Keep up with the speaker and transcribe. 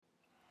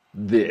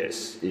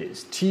This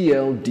is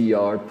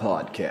TLDR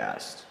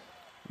Podcast,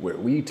 where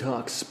we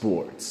talk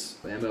sports,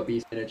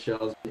 MLB,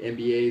 NHLs,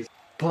 NBAs,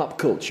 pop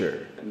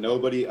culture,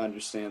 Nobody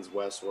understands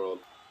Westworld,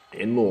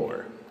 and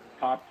more.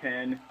 Top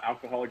 10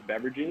 alcoholic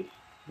beverages.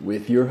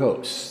 With your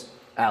hosts,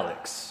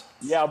 Alex.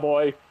 Yeah,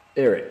 boy.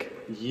 Eric.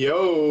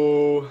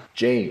 Yo!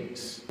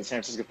 James. The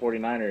San Francisco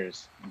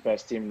 49ers,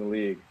 best team in the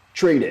league.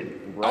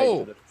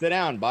 Tradon. Sit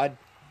down, bud.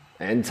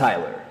 And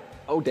Tyler.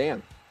 Oh,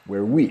 damn.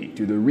 Where we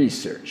do the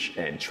research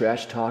and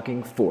trash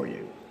talking for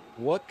you.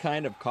 What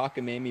kind of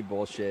cockamamie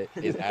bullshit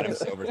is Adam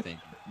Silver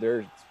thinking?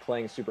 They're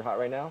playing super hot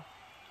right now,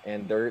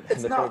 and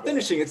It's not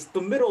finishing. It's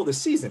the middle of the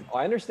season.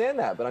 I understand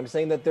that, but I'm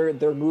saying that they're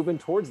moving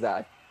towards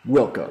that.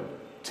 Welcome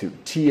to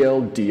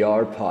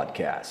TLDR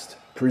Podcast,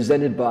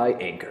 presented by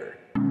Anchor.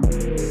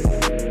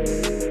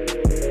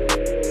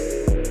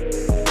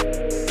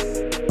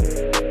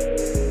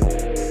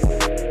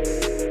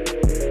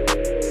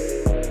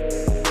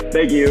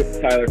 Thank you,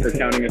 Tyler, for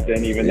counting us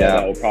in, even though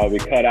that will probably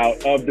be cut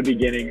out of the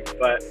beginning.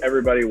 But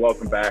everybody,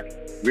 welcome back.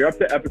 We're up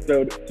to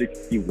episode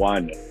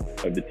 61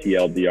 of the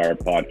TLDR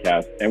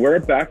podcast, and we're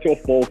back to a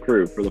full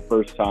crew for the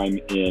first time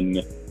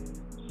in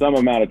some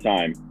amount of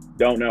time.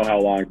 Don't know how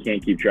long,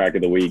 can't keep track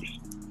of the weeks.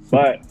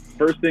 But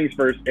first things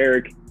first,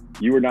 Eric,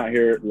 you were not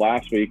here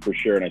last week for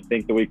sure, and I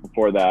think the week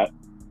before that.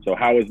 So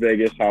how was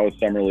Vegas? How was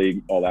Summer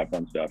League? All that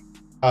fun stuff.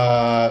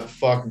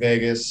 Fuck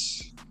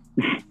Vegas.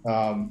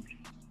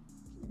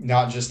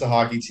 Not just the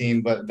hockey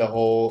team, but the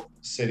whole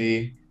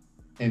city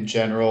in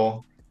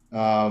general.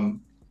 I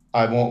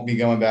won't be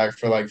going back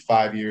for like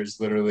 5 years,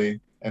 literally,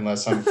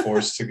 unless I'm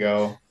forced to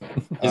go.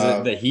 Is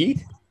it the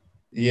heat?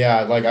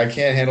 Yeah, like I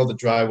can't handle the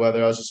dry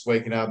weather. I was just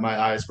waking up. My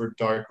eyes were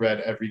dark red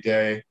every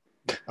day.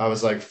 I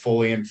was like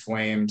fully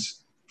inflamed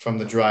from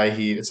the dry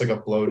heat. It's like a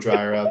blow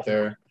dryer out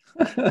there.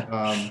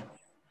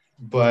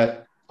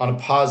 But on a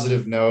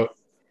positive note,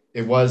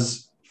 it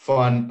was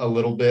fun a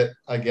little bit,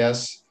 I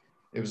guess.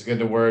 It was good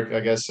to work. I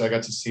guess I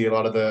got to see a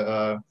lot of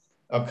the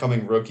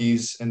upcoming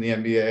rookies in the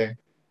NBA.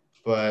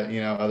 But,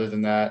 you know, other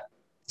than that,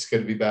 it's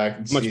good to be back.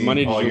 And How much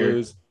money did you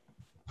lose?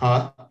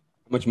 Huh? How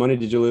much money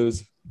did you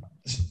lose?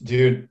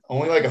 Dude,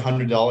 only like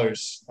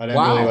 $100. I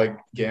didn't really like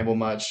gamble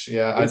much.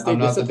 Yeah, I'm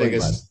not the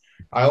biggest.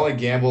 I only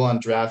gamble on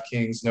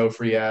DraftKings, no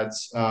free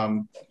ads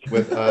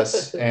with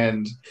us,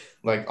 and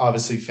like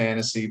obviously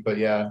fantasy. But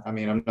yeah, I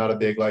mean, I'm not a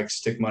big like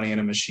stick money in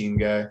a machine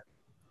guy.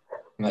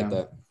 Like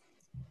that.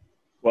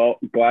 Well,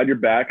 glad you're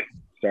back.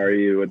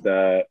 Sorry you with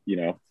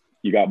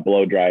you got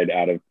blow dried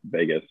out of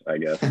Vegas, I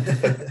guess.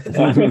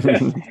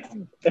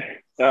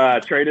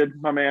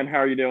 Tradon, my man, how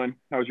are you doing?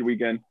 How was your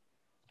weekend?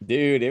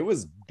 Dude, it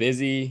was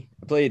busy.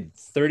 I played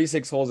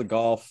 36 holes of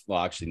golf.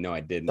 Well, actually, no, I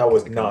didn't.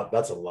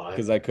 That's a lie.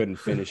 Because I couldn't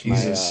finish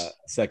my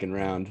second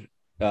round.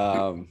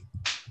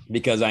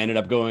 Because I ended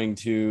up going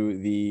to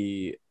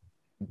the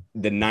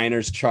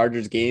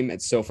Niners-Chargers game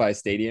at SoFi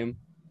Stadium,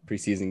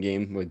 preseason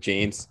game with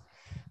James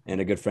and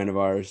a good friend of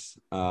ours.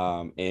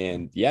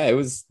 And yeah, it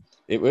was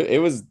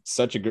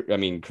such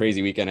a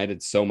crazy weekend. I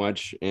did so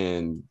much,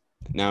 and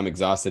now I'm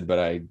exhausted, but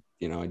I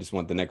just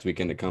want the next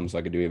weekend to come so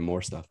I could do even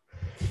more stuff.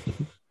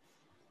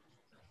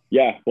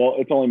 Yeah, well,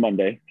 it's only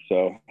Monday,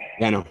 so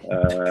I know.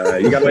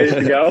 You got ways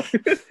to go.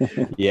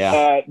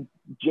 Yeah.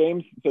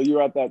 James, so you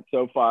were at that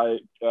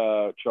SoFi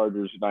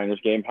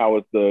Chargers-Niners game. How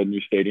was the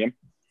new stadium?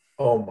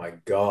 Oh my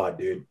God,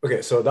 dude.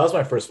 Okay, so that was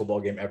my first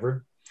football game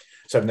ever.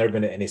 So I've never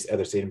been to any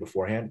other stadium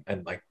beforehand,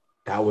 and like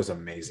that was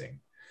amazing.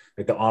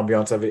 Like the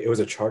ambiance of it. It was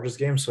a Chargers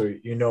game, so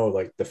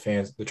like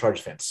the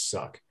Chargers fans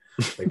suck.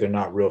 Like they're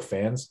not real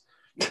fans,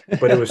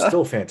 but it was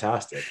still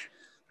fantastic.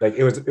 Like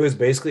it was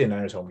basically a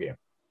Niners home game.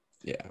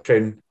 Yeah,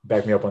 Tradon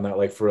backed me up on that.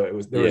 Like there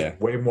was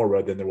way more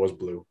red than there was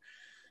blue.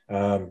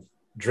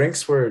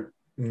 Drinks were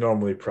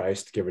normally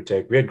priced, give or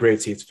take. We had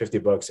great seats,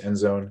 $50 end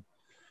zone.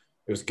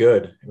 It was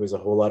good. It was a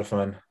whole lot of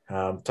fun.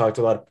 Talked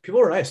to a lot of people.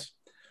 Were nice.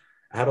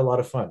 I had a lot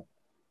of fun.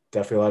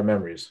 Definitely a lot of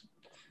memories.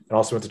 And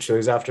also went to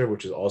Chili's after,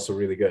 which is also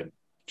really good.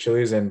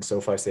 Chili's in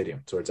SoFi Stadium.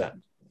 That's where it's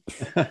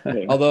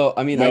at. Although,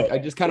 I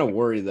just kind of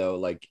worry though.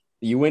 Like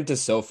you went to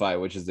SoFi,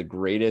 which is the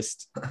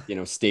greatest,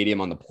 stadium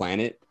on the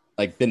planet.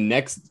 Like the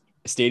next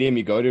stadium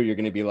you go to, you're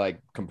going to be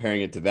like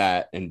comparing it to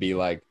that and be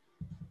like,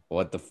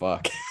 what the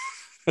fuck?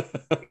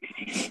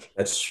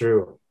 That's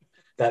true.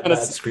 That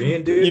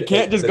screen, dude. You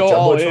can't just go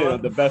all in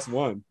on the best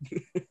one.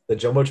 The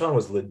Jumbotron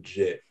was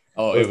legit.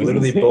 Oh, it was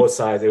literally both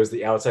sides. It was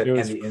the outside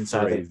and the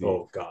inside. Crazy.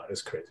 Oh God, it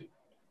was crazy.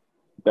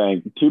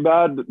 Dang. Too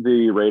bad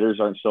the Raiders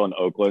aren't still in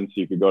Oakland,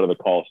 so you could go to the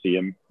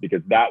Coliseum,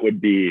 because that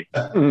would be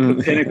the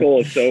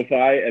pinnacle of SoFi,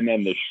 and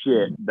then the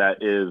shit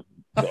that is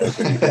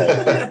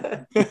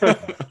the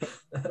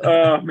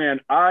Oakland.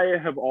 Man, I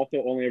have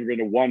also only ever been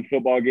to one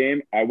football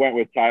game. I went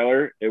with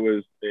Tyler. It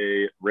was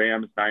a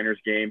Rams-Niners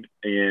game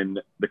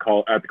at the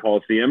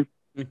Coliseum.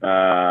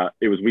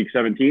 It was week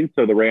 17,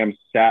 so the Rams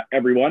sat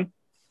everyone.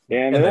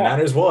 And the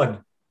Niners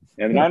won.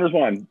 And the Niners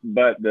won,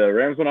 but the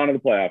Rams went on to the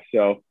playoffs.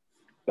 So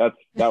that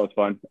was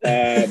fun.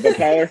 But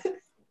Tyler,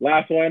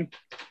 last one.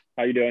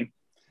 How you doing?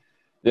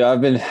 Yeah,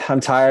 I'm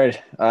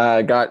tired.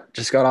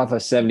 Just got off a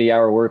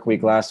 70-hour work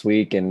week last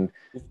week and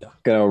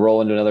gonna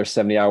roll into another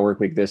 70-hour work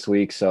week this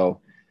week.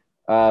 So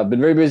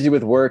been very busy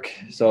with work.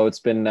 So it's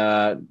been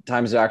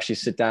times to actually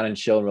sit down and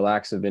chill and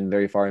relax have been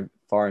very far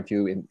and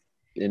few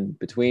in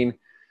between.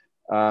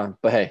 But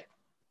hey,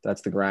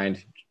 that's the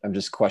grind. I'm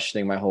just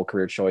questioning my whole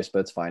career choice, but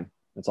it's fine.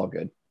 It's all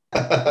good.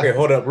 Okay,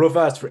 hold up real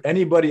fast. For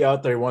anybody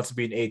out there who wants to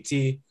be an AT,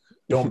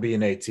 don't be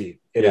an AT. It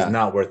is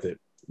not worth it.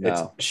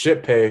 No. It's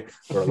shit pay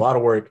for a lot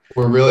of work.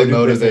 We're really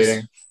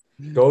motivating.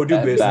 Go do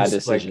Bad business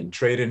decision. like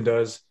Tradon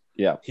does.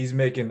 Yeah. He's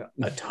making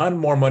a ton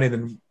more money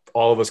than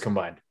all of us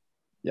combined.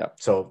 Yeah.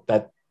 So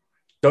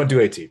don't do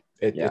AT.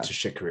 It's a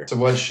shit career. So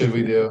what should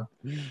we do?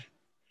 We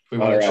All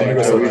want to right,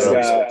 change so our we've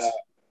got-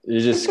 You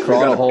just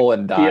crawl in a hole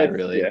and die,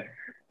 really.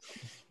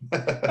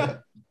 Yeah.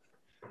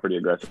 Pretty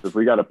aggressive.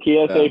 We got a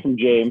PSA from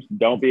James.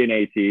 Don't be an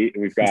AT.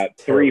 And we've got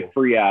 3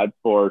 free ads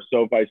for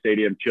SoFi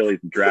Stadium, Chili's,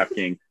 and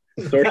DraftKings.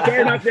 So we're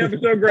starting off the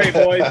episode great,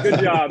 boys. Good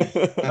job.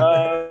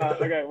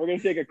 Okay, we're going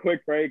to take a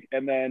quick break,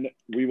 and then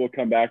we will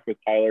come back with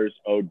Tyler's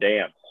Oh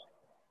Damn.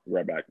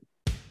 Right back.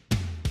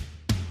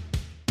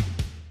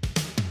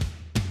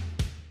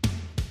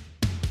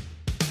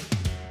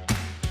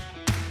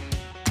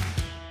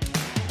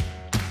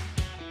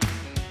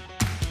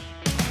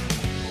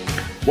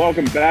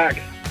 Welcome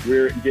back.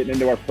 We're getting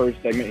into our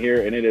first segment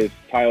here, and it is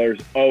Tyler's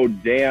Oh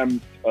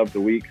Damn of the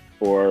week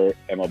for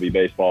MLB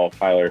baseball.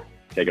 Tyler,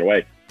 take it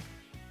away.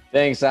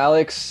 Thanks,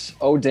 Alex.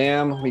 Oh,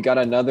 damn. We got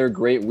another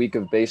great week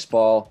of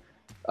baseball.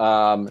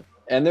 And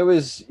there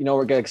was,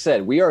 like I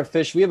said, we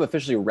have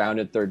officially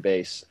rounded third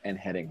base and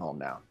heading home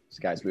now. So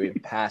guys, we've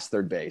passed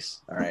third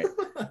base. All right.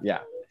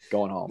 Yeah.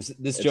 Going home.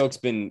 This joke's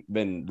been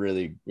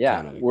really.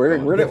 We're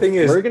gonna the thing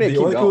is, we're gonna the keep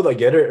only going. people that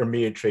get it are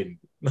me and Tradon.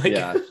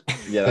 Yeah.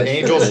 The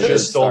Angels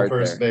just stole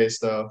first base,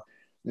 though.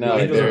 No,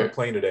 the Angels they're are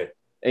playing today.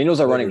 Angels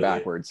are running Literally.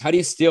 backwards. How do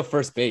you steal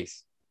first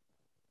base?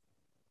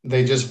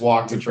 They just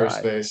walk to We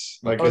first tried. base.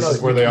 This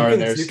is where they are in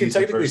their season. You can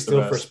technically first to steal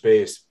best. first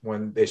base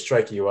when they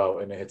strike you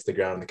out and it hits the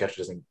ground and the catcher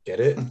doesn't get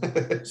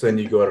it. So then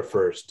you go to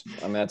first.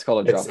 I mean, that's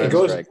called a drop It back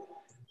goes- strike.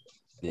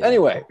 Yeah.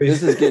 Anyway,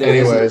 this is getting.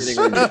 Anyways.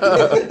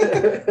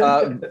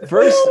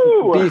 First,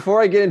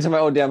 before I get into my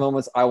own damn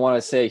moments, I want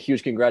to say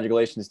huge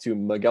congratulations to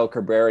Miguel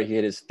Cabrera. He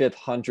hit his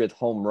 500th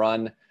home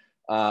run.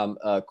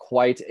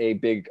 Quite a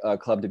big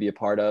club to be a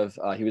part of.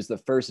 He was the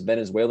first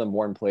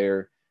Venezuelan-born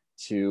player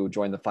to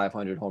join the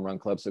 500 home run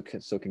club.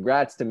 So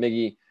congrats to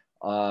Miggy.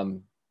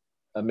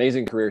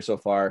 Amazing career so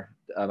far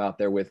out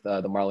there with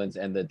the Marlins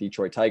and the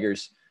Detroit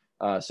Tigers.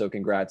 So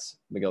congrats,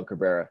 Miguel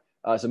Cabrera.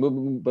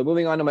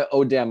 Moving on to my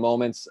oh damn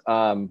moments.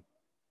 Number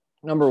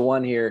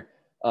one here,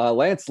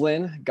 Lance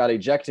Lynn got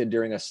ejected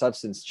during a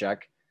substance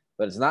check,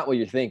 but it's not what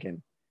you're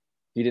thinking.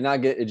 He did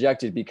not get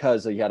ejected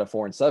because he had a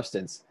foreign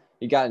substance.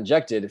 He got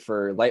injected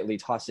for lightly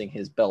tossing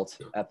his belt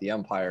at the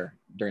umpire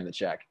during the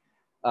check.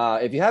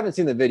 If you haven't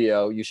seen the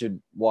video, you should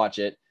watch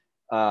it.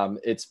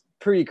 It's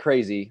pretty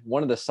crazy.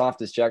 One of the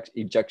softest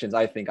ejections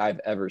I think I've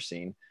ever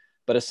seen.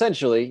 But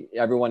essentially,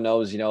 everyone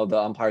knows, the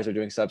umpires are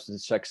doing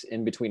substance checks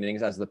in between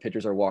innings as the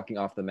pitchers are walking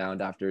off the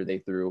mound after they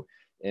threw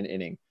an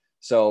inning.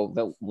 So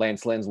the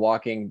Lance Lynn's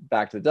walking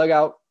back to the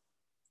dugout.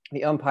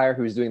 The umpire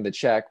who's doing the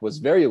check was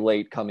very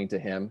late coming to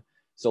him.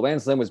 So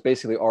Lance Lynn was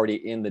basically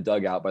already in the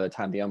dugout by the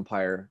time the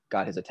umpire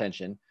got his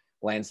attention.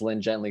 Lance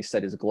Lynn gently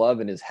set his glove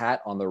and his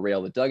hat on the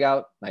rail of the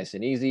dugout, nice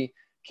and easy,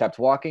 kept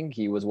walking.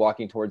 He was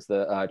walking towards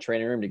the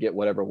training room to get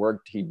whatever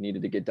work he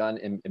needed to get done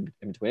in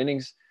between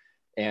innings.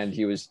 And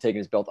he was taking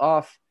his belt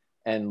off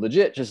and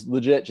legit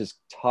just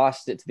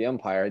tossed it to the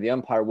umpire. The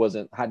umpire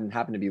hadn't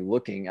happened to be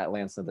looking at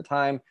Lance at the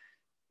time.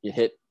 He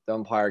hit the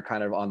umpire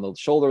kind of on the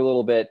shoulder a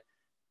little bit,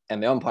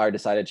 and the umpire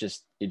decided to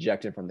just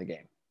eject him from the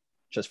game,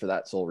 just for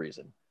that sole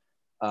reason.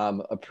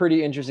 A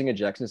pretty interesting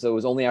ejection. So it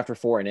was only after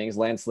 4 innings.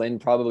 Lance Lynn,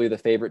 probably the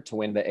favorite to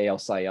win the AL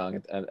Cy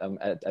Young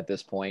at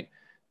this point.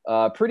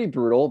 Pretty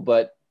brutal,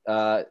 but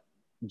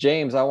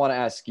James, I want to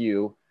ask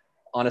you,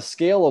 on a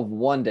scale of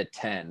 1 to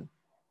 10,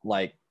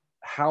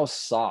 how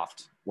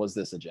soft was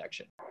this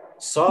ejection?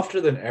 Softer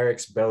than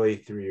Eric's belly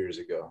 3 years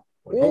ago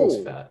when he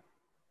was fat.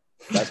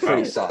 That's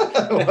pretty soft.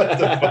 What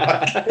the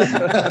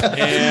fuck?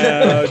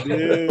 Yeah,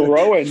 dude.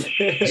 Throwing.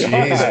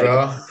 Jeez,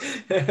 bro.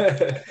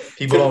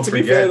 People don't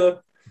forget.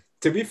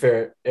 To be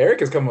fair, Eric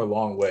has come a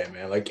long way,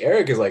 man.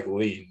 Eric is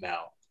lean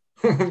now.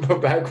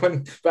 But back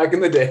in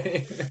the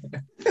day,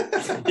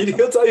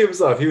 he'll tell you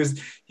himself.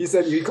 He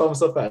said he called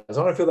himself fat. I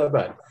don't feel that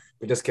bad.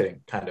 But just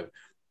kidding, kind of.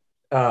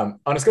 On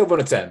a scale of 1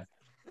 to 10,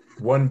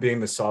 1 being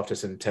the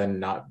softest and 10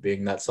 not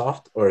being that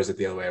soft, or is it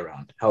the other way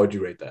around? How would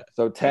you rate that?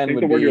 So 10 I think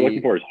would the be word you're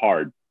looking for is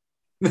hard.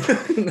 10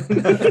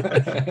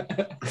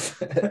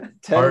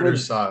 Hard or would,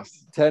 soft?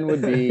 10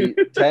 would be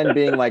 10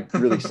 being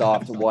really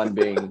soft, 1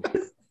 being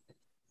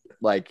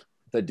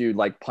the dude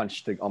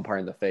punched the umpire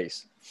in the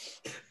face.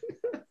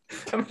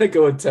 I'm gonna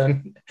go with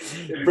 10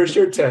 for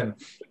sure. 10,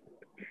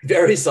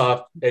 very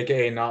soft,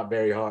 aka not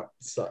very hard.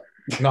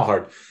 Not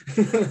hard.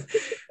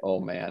 Oh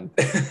man,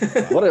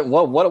 what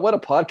a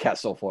podcast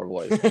so far,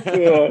 boys.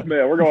 Oh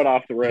man, we're going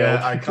off the rails.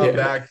 Yeah, I come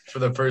back for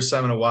the first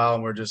time in a while,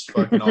 and we're just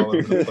fucking all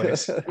over the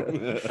place.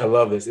 I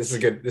love this. This is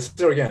good. This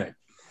is organic.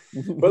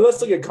 But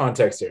let's look at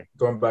context here.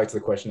 Going back to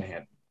the question at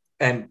hand.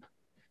 And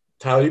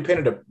Tyler, you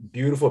painted a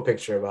beautiful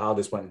picture of how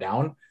this went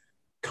down.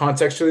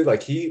 Contextually,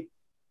 like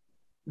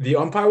the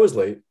umpire was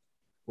late.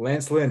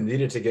 Lance Lynn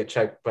needed to get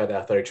checked by the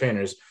athletic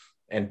trainers,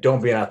 and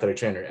don't be an athletic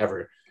trainer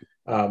ever.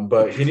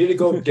 But he needed to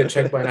go get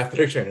checked by an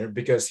athletic trainer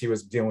because he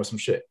was dealing with some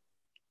shit,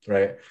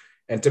 right?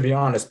 And to be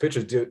honest,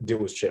 pitchers deal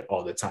with shit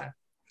all the time.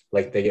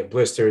 Like they get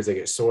blisters, they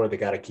get sore, they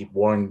got to keep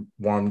warm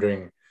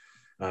during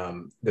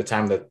the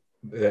time that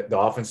the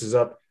offense is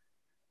up.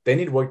 They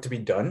need work to be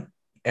done.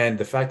 And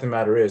the fact of the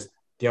matter is,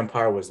 the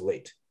umpire was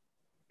late.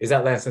 Is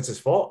that Lance Lynn's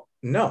fault?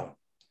 No.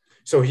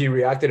 So he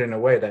reacted in a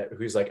way that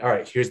he's like, all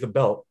right, here's the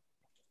belt,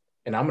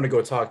 and I'm going to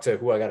go talk to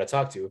who I got to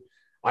talk to.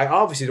 I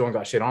obviously don't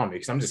got shit on me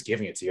because I'm just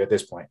giving it to you at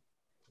this point,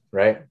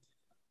 right?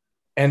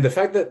 And the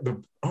fact that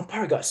the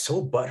umpire got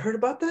so butthurt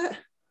about that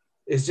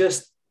is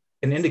just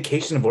an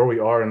indication of where we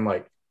are in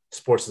like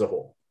sports as a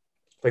whole.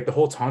 Like the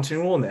whole taunting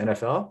rule in the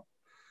NFL,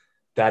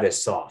 that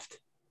is soft.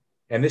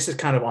 And this is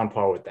kind of on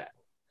par with that.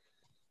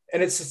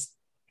 And it's just,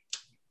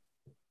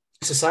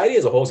 society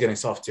as a whole is getting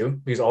soft too,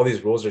 because all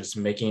these rules are just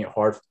making it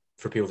hard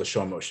for people to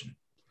show emotion.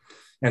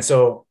 And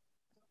so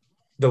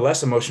the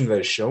less emotion that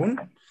is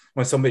shown,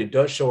 when somebody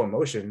does show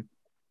emotion,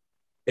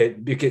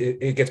 it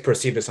gets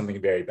perceived as something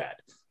very bad.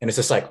 And it's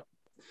a cycle.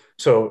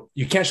 So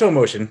you can't show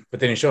emotion, but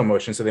then you show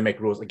emotion. So they make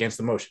rules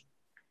against emotion.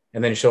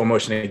 And then you show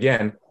emotion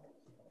again.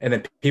 And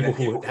then people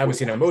who haven't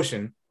seen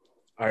emotion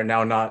are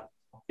now not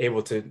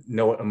able to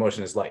know what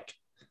emotion is like.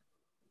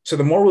 So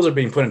the more rules are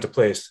being put into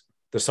place,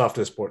 the softer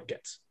the sport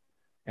gets.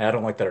 And I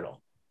don't like that at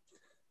all.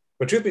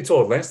 But truth be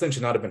told, Lance Lynn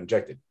should not have been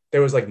ejected.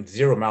 There was like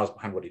 0 miles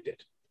behind what he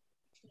did.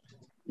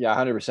 Yeah,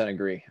 100%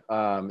 agree.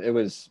 It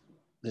was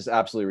just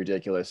absolutely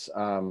ridiculous.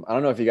 I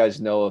don't know if you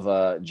guys know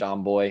of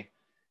John Boy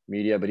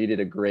Media, but he did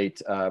a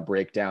great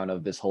breakdown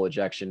of this whole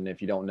ejection.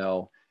 If you don't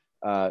know,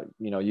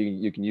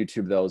 you can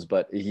YouTube those,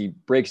 but he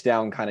breaks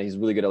down he's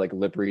really good at like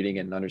lip reading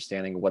and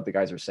understanding what the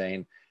guys are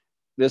saying.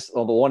 The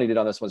one he did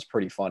on this one's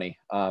pretty funny.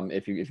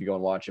 If you go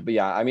and watch it, but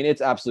yeah, I mean,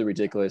 it's absolutely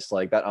ridiculous.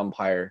 Like that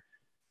umpire,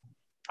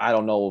 I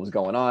don't know what was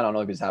going on. I don't know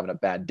if he was having a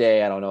bad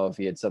day. I don't know if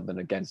he had something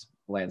against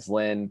Lance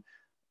Lynn.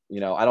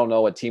 I don't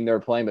know what team they were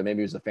playing, but maybe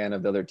he was a fan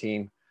of the other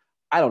team.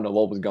 I don't know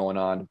what was going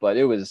on, but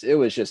it was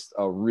just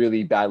a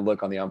really bad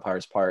look on the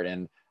umpire's part.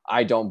 And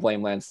I don't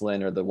blame Lance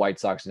Lynn or the White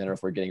Sox in general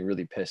for getting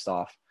really pissed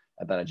off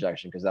at that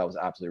ejection, because that was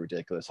absolutely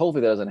ridiculous.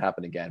 Hopefully that doesn't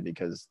happen again,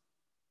 because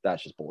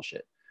that's just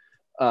bullshit.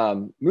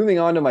 Moving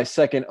on to my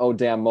second oh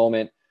damn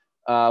moment.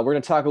 We're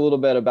going to talk a little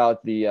bit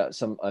about the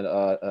some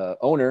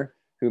owner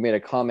who made a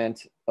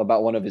comment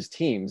about one of his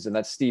teams, and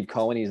that's Steve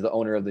Cohen. He's the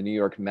owner of the New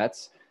York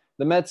Mets.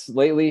 The Mets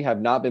lately have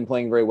not been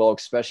playing very well,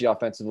 especially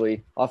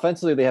offensively.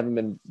 Offensively, they haven't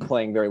been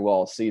playing very well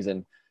all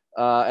season.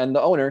 And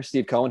the owner,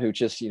 Steve Cohen, who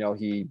just,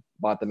 he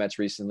bought the Mets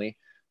recently,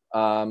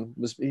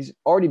 he's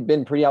already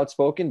been pretty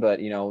outspoken, but,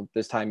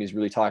 this time he's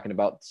really talking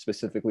about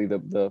specifically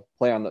the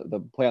play on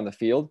the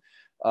field.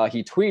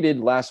 He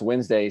tweeted last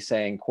Wednesday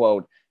saying,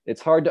 quote,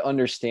 "It's hard to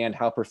understand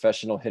how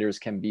professional hitters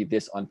can be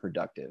this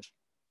unproductive."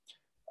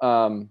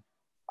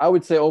 I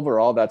would say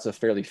overall, that's a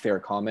fairly fair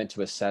comment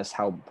to assess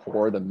how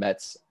poor the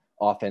Mets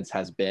offense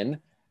has been,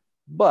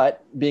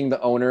 but being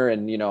the owner,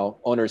 and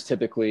owners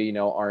typically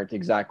aren't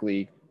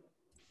exactly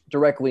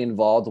directly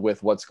involved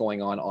with what's going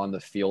on the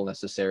field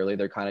necessarily.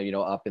 They're kind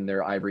of up in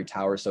their ivory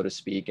tower, so to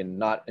speak, and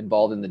not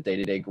involved in the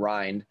day-to-day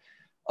grind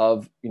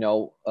of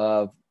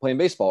playing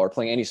baseball or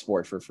playing any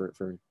sport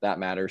for that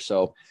matter.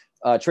 So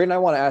Tradon, I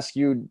want to ask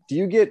you,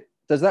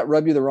 does that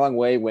rub you the wrong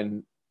way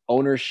when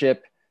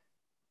ownership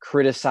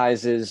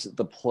criticizes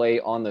the play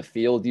on the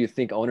field? Do you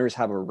think owners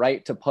have a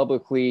right to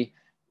publicly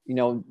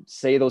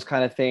say those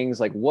kind of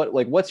things?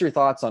 What's your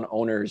thoughts on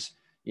owners,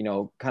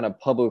 kind of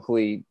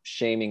publicly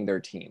shaming their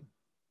team?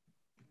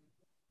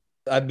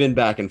 I've been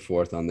back and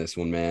forth on this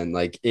one, man.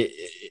 Like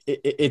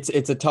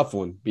it's a tough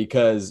one,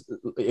 because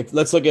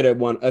let's look at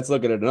it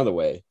another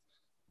way.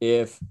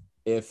 If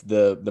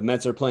the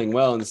Mets are playing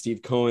well and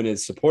Steve Cohen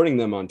is supporting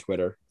them on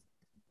Twitter,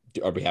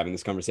 are we having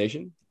this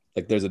conversation?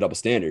 Like, there's a double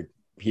standard.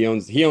 He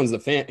owns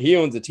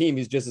the team.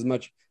 He's just as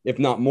much, if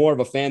not more, of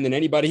a fan than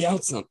anybody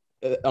else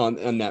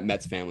on that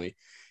Mets family.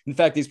 In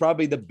fact, he's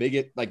probably the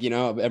biggest,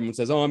 everyone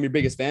says, "Oh, I'm your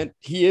biggest fan."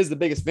 He is the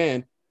biggest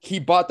fan. He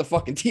bought the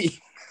fucking team.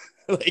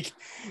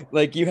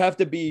 like you have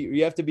to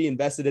be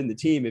invested in the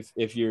team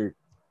if you're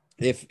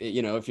going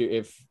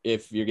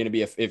to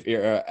be if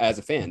you're as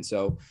a fan.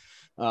 So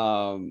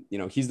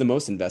he's the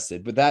most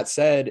invested. But that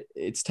said,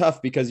 it's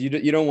tough because you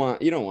don't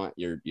want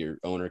your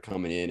owner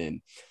coming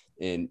in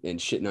and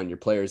shitting on your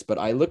players. But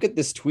I look at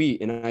this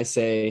tweet and I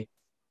say,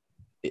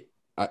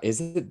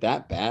 is it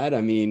that bad?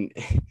 I mean,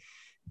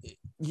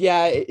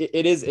 yeah,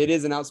 it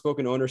is an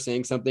outspoken owner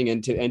saying something,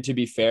 and to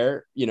be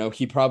fair,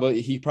 he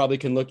probably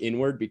can look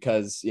inward,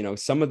 because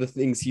some of the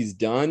things he's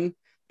done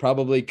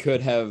probably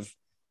could have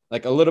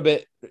like a little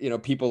bit,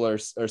 people are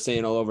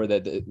saying all over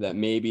that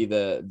maybe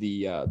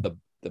the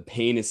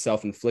pain is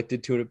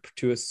self-inflicted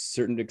to a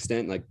certain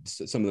extent, like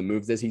some of the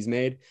moves that he's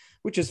made,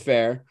 which is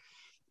fair.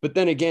 But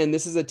then again,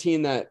 this is a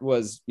team that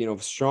was,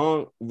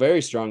 strong,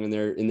 very strong in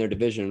their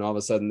division, and all of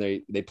a sudden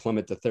they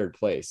plummet to third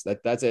place.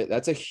 That's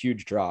a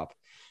huge drop.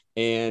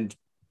 And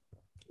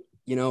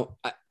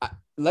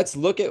let's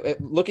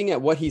looking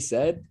at what he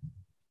said.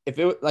 If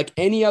it like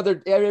any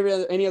other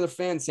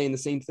fan saying the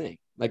same thing,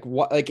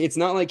 it's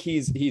not like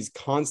he's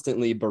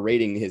constantly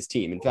berating his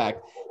team. In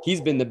fact, he's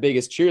been the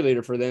biggest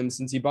cheerleader for them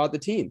since he bought the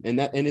team, and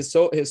his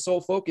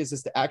sole focus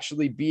is to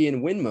actually be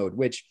in win mode,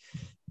 which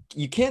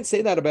you can't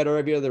say that about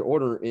every other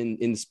order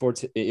in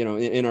sports,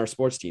 in our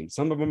sports team.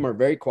 Some of them are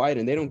very quiet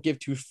and they don't give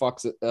two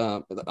fucks.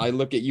 I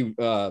look at you,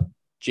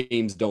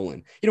 James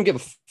Dolan. You don't give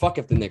a fuck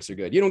if the Knicks are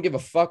good. You don't give a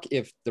fuck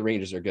if the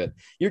Rangers are good.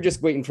 You're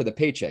just waiting for the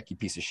paycheck, you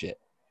piece of shit.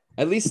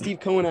 At least Steve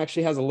Cohen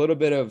actually has a little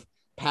bit of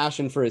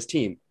passion for his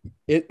team.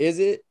 Is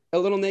it a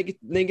little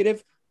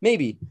negative?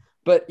 Maybe.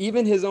 But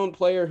even his own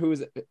player,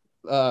 who's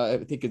I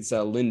think it's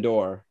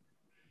Lindor,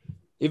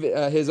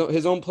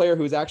 his own player,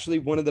 who's actually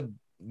one of the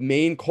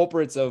main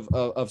culprits of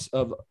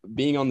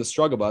being on the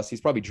struggle bus,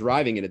 he's probably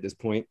driving it at this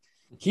point.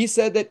 He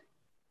said that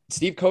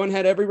Steve Cohen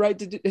had every right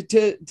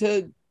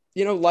to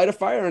light a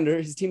fire under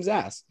his team's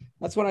ass.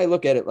 That's what I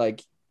look at it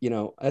like.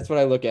 That's what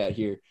I look at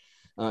here.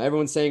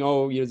 Everyone's saying,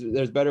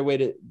 there's better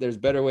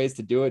ways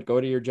to do it. Go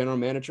to your general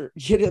manager.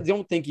 You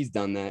don't think he's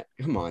done that?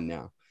 Come on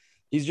now.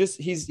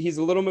 He's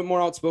a little bit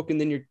more outspoken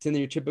than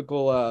your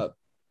typical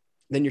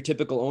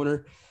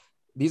owner.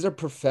 These are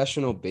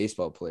professional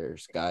baseball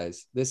players,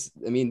 guys.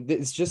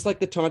 It's just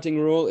like the taunting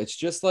rule. It's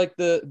just like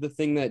the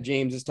thing that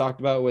James has talked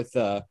about with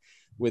the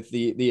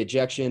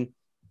ejection.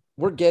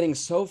 We're getting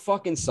so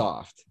fucking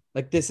soft.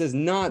 Like, this is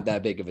not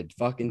that big of a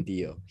fucking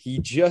deal. He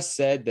just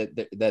said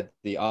that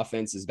the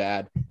offense is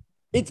bad.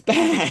 It's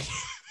bad.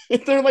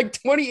 They're like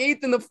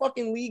 28th in the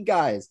fucking league,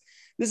 guys.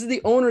 This is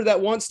the owner that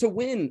wants to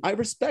win. I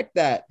respect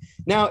that.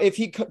 Now, if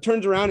he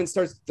turns around and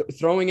starts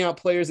throwing out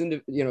players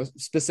into,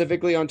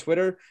 specifically on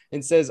Twitter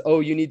and says, "Oh,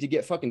 you need to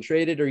get fucking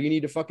traded, or you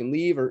need to fucking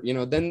leave," or,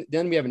 then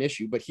we have an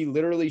issue. But he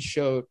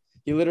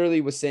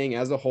literally was saying,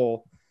 as a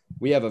whole,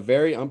 we have a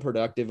very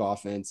unproductive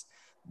offense.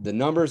 The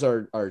numbers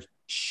are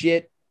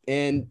shit,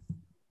 and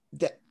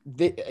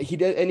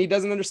he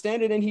doesn't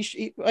understand it. And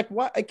he like,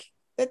 what? Like,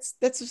 that's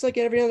just like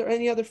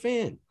any other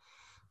fan.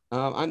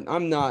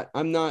 I'm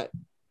not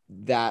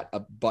that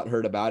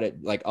butthurt about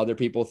it, like other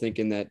people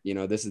thinking that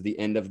this is the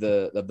end of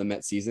the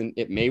Mets season.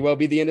 It may well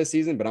be the end of the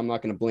season, but I'm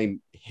not going to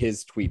blame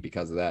his tweet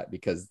because of that,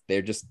 because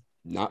they're just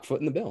not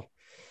footing the bill.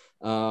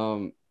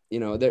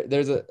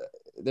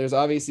 There's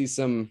obviously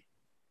some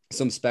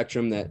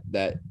spectrum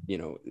that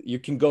you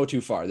can go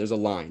too far. There's a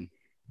line.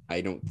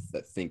 I don't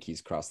think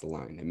he's crossed the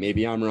line, and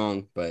maybe I'm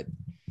wrong, but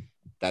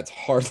that's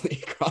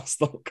hardly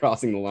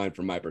crossing the line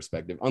from my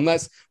perspective,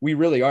 unless we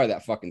really are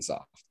that fucking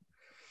soft.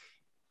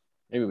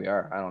 Maybe we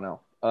are. I don't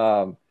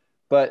know.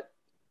 But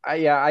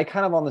I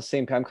kind of on the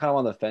same. I'm kind of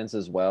on the fence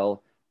as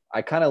well.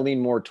 I kind of lean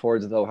more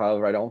towards, though.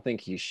 However, I don't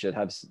think he should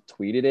have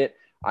tweeted it.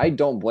 I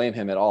don't blame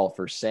him at all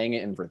for saying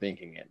it and for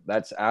thinking it.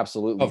 That's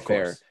absolutely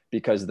fair,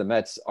 because the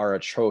Mets are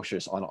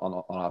atrocious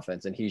on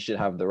offense, and he should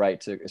have the right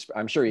to.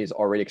 I'm sure he's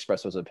already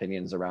expressed those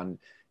opinions around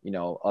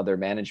other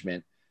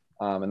management,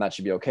 and that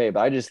should be okay. But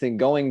I just think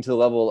going to the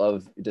level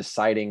of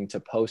deciding to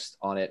post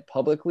on it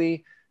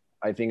publicly,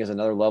 I think is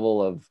another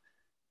level of,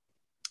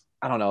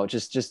 I don't know,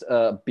 just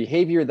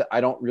behavior that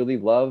I don't really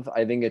love.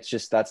 I think it's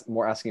just, that's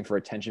more asking for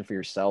attention for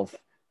yourself.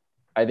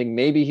 I think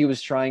maybe he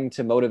was trying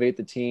to motivate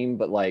the team,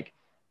 but like,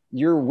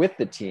 you're with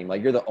the team,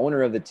 like you're the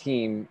owner of the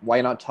team.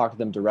 Why not talk to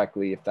them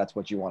directly if that's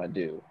what you want to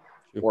do,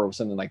 or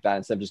something like that,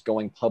 instead of just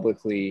going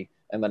publicly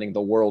and letting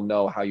the world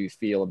know how you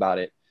feel about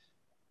it.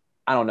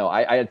 I don't know.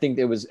 I think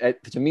it was,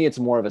 to me, it's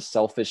more of a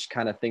selfish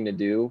kind of thing to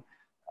do.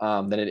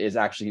 Than it is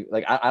actually,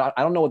 like, I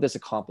don't know what this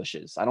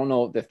accomplishes. I don't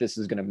know if this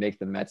is going to make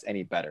the Mets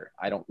any better.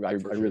 I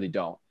really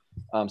don't.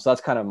 So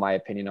that's kind of my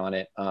opinion on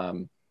it.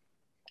 And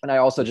I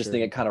also just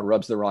think it kind of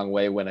rubs the wrong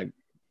way when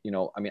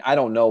I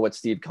don't know what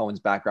Steve Cohen's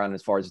background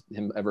as far as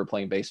him ever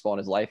playing baseball in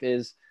his life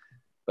is,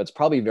 but it's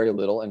probably very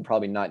little and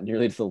probably not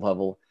nearly to the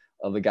level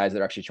of the guys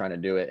that are actually trying to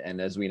do it.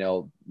 And as we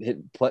know,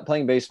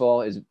 playing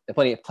baseball is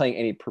playing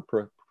any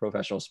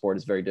professional sport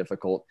is very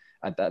difficult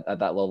at that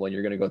level, and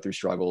you're going to go through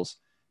struggles.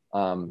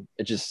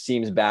 It just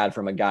seems bad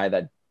from a guy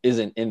that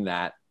isn't in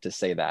that to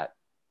say that,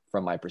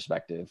 from my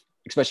perspective,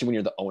 especially when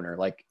you're the owner.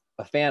 Like,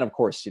 a fan, of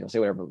course, say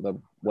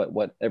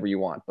whatever you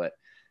want, but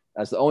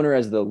as the owner,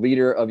 as the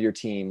leader of your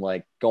team,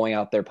 like going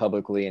out there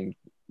publicly and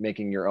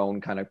making your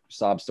own kind of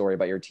sob story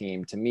about your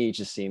team, to me,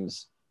 just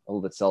seems a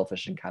little bit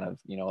selfish and kind of,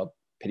 a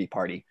pity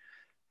party.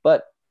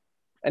 But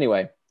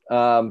anyway,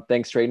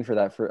 thanks, Tradon, for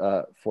that,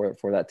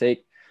 for that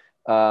take.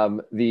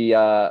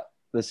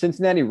 The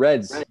Cincinnati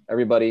Reds,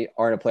 everybody,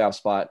 are in a playoff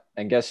spot.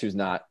 And guess who's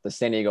not? The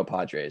San Diego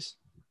Padres.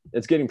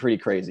 It's getting pretty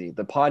crazy.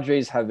 The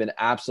Padres have been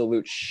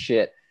absolute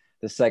shit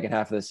the second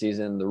half of the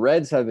season. The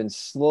Reds have been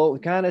slow,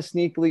 kind of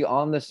sneakily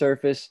on the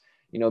surface,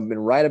 been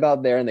right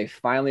about there, and they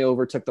finally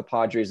overtook the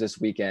Padres this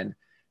weekend.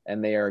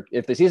 And they are,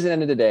 if the season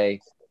ended today,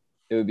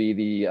 it would be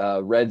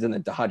the Reds and the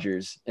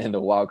Dodgers in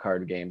the wild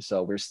card game.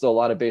 So there's still a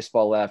lot of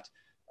baseball left.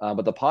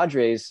 But the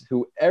Padres,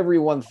 who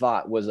everyone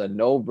thought was a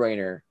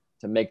no-brainer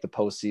to make the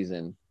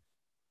postseason,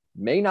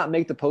 may not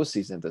make the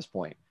postseason at this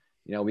point.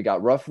 We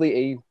got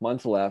roughly a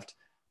month left.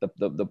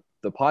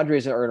 The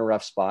Padres are in a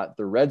rough spot.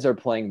 The Reds are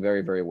playing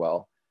very, very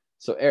well.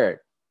 So Eric,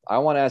 I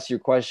want to ask you a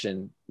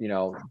question.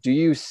 Do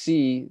you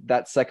see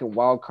that second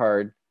wild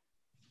card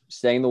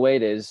staying the way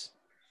it is?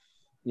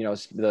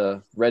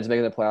 The Reds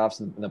making the playoffs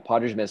and the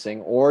Padres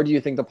missing, or do you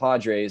think the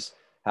Padres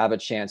have a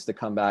chance to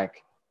come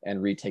back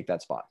and retake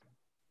that spot?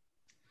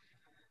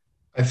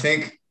 I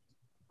think,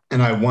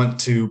 and I want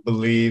to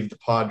believe, the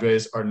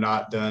Padres are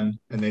not done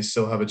and they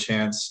still have a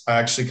chance. I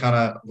actually kind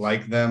of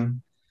like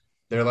them.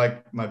 They're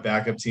like my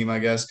backup team, I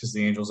guess, because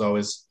the Angels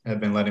always have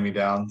been letting me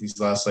down these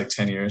last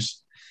 10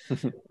 years.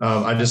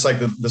 I just like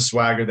the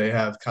swagger they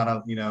have, kind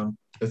of,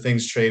 the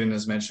things Tradon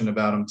has mentioned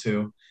about them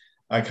too.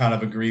 I kind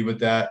of agree with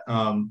that.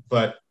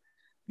 But,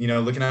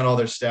 looking at all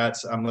their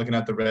stats, I'm looking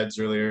at the Reds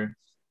earlier.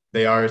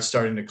 They are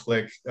starting to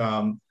click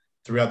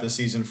throughout the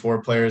season.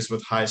 4 players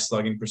with high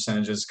slugging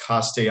percentages: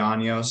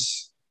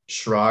 Castellanos,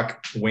 Schrock,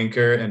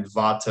 Winker, and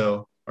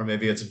Votto, or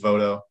maybe it's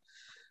Voto.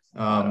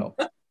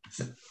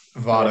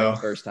 Votto.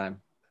 First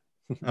time.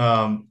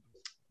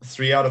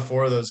 3 out of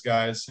 4 of those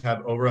guys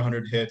have over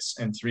 100 hits,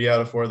 and 3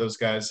 out of 4 of those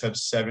guys have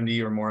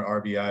 70 or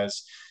more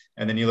RBIs.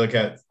 And then you look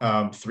at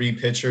 3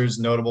 pitchers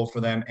notable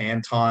for them: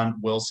 Anton,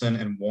 Wilson,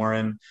 and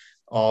Warren,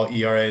 all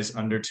ERAs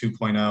under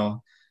 2.0.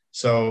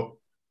 So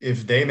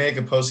if they make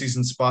a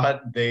postseason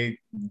spot, they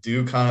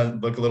do kind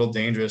of look a little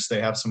dangerous.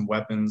 They have some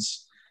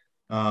weapons.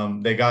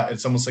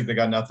 It's almost like they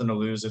got nothing to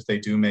lose if they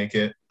do make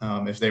it.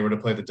 If they were to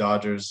play the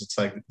Dodgers, it's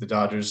like the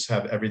Dodgers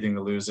have everything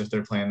to lose if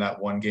they're playing that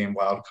 1-game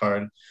wild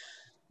card.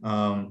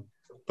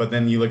 But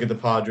then you look at the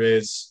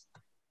Padres,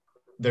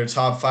 their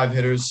top 5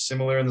 hitters,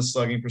 similar in the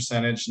slugging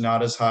percentage,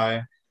 not as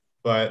high,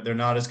 but they're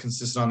not as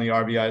consistent on the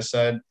RBI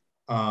side.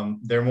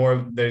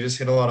 They just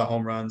hit a lot of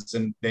home runs,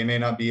 and they may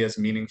not be as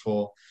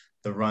meaningful,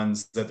 the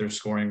runs that they're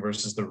scoring,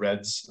 versus the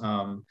Reds.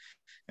 And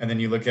then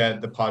you look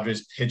at the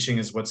Padres pitching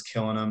is what's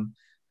killing them.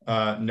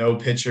 No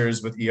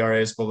pitchers with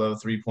ERAs below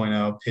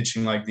 3.0,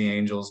 pitching like the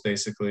Angels,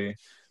 basically.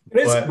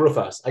 Real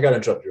fast. I got to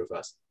interrupt you real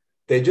fast.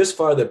 They just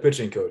fired their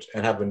pitching coach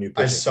and have a new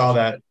pitching coach.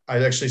 That.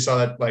 I actually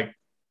saw that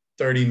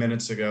 30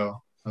 minutes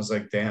ago. I was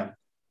like, damn.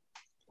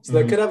 So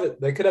they could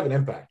have an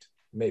impact,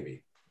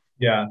 maybe.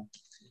 Yeah.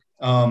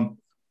 When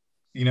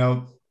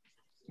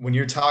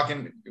you're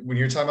talking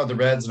about the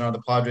Reds and are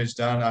the Padres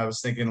done, I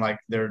was thinking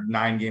they're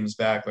 9 games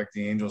back, like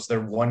the Angels. They're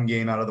 1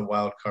 game out of the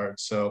wild card.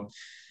 So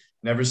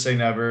never say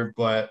never,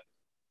 but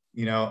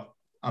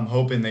I'm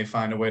hoping they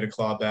find a way to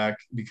claw back,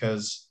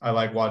 because I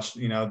like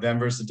watching, them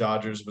versus the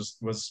Dodgers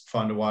was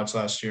fun to watch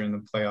last year in the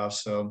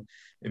playoffs. So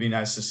it'd be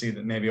nice to see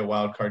that maybe a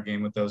wild card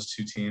game with those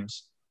 2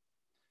 teams.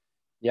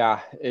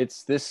 Yeah,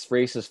 this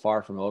race is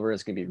far from over.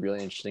 It's going to be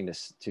really interesting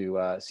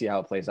to see how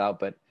it plays out.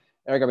 But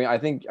Eric, I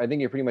think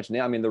you're pretty much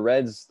nailed. The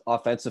Reds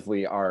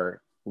offensively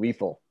are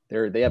lethal.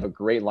 They have a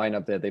great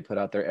lineup that they put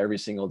out there every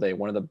single day.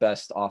 One of the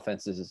best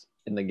offenses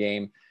in the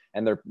game,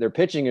 and their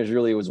pitching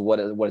was what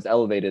has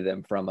elevated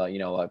them from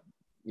a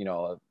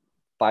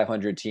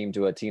 500 team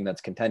to a team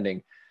that's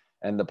contending.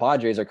 And the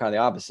Padres are kind of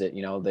the opposite.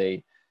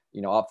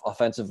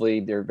 Offensively,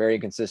 they're very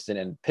consistent,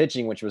 and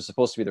pitching, which was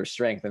supposed to be their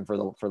strength. And for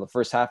the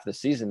first half of the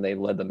season, they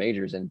led the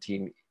majors in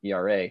team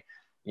ERA.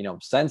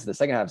 Since the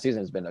second half of the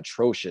season has been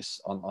atrocious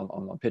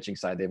on the pitching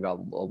side. They've got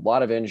a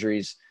lot of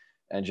injuries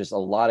and just a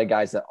lot of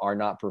guys that are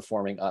not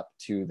performing up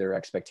to their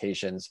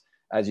expectations.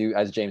 As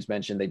James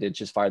mentioned, they did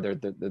just fire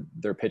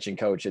their pitching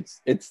coach.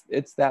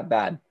 It's that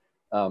bad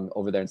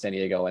over there in San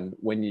Diego. And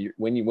when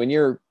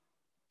your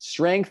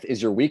strength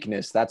is your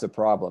weakness, that's a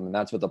problem. And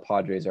that's what the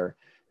Padres are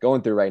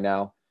going through right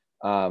now.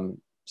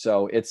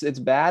 So it's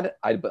bad.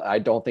 I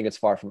don't think it's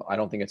I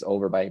don't think it's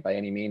over by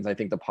any means. I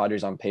think the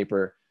Padres on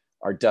paper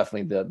are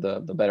definitely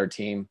the better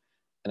team.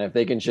 And if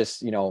they can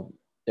just, maybe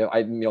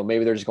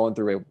they're just going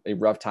through a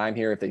rough time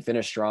here. If they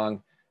finish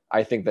strong,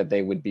 I think that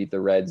they would beat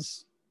the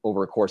Reds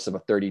over a course of a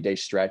 30-day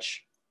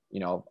stretch,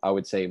 I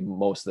would say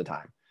most of the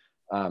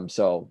time.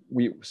 So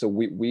we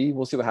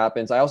will see what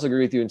happens. I also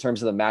agree with you in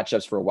terms of the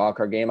matchups for a wild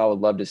card game. I would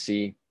love to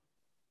see,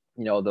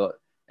 the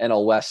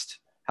NL West,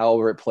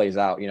 however it plays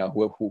out,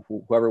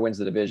 whoever wins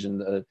the division,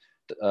 the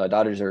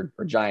Dodgers or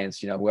Giants,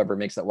 whoever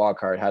makes that wild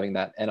card, having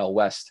that NL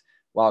West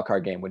wild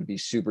card game would be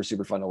super,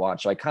 super fun to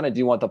watch. So I kind of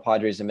do want the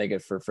Padres to make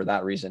it for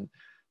that reason.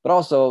 But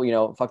also,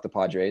 fuck the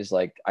Padres.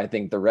 I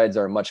think the Reds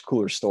are a much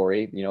cooler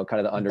story, kind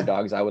of the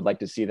underdogs. I would like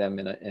to see them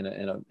in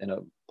a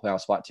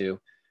playoff spot too.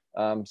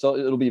 So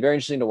it'll be very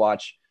interesting to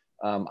watch.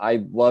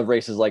 I love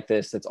races like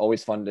this. It's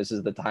always fun. This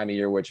is the time of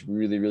year where it's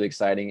really, really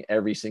exciting.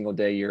 Every single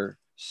day you're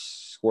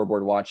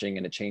scoreboard watching,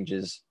 and it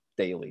changes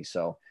daily.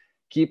 So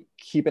keep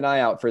an eye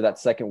out for that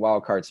second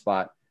wild card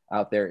spot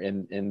out there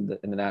in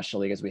the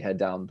National League as we head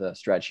down the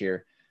stretch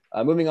here.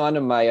 Moving on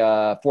to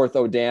my fourth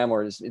O'Dam,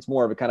 or it's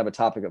more of a kind of a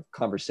topic of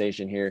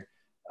conversation here.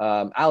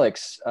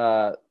 Alex,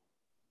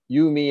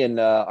 you, me, and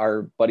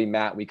our buddy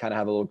Matt, we kind of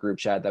have a little group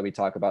chat that we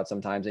talk about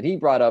sometimes. And he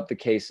brought up the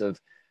case of,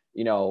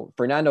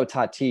 Fernando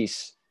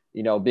Tatis,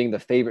 being the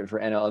favorite for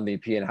NL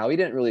MVP and how he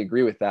didn't really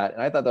agree with that.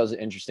 And I thought that was an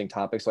interesting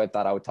topic. So I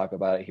thought I would talk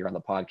about it here on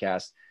the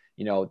podcast.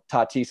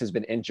 Tatis has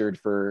been injured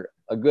for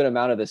a good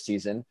amount of this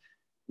season.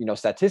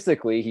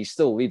 Statistically, he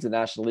still leads the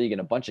National League in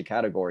a bunch of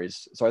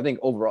categories. So I think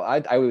overall,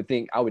 I would,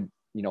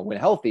 when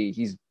healthy,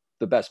 he's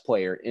the best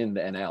player in the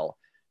NL.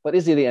 But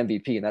is he the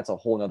MVP? And that's a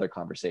whole nother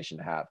conversation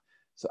to have.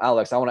 So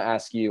Alex, I want to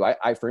ask you,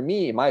 for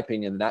me, in my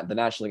opinion, that the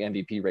National League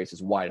MVP race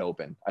is wide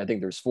open. I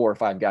think there's 4 or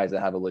 5 guys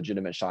that have a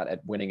legitimate shot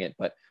at winning it.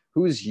 But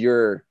who's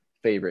your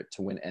favorite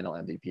to win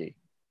NL MVP?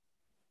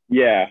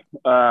 Yeah,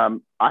 I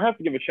have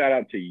to give a shout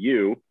out to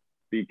you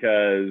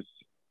because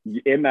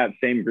in that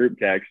same group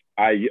text,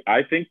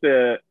 I think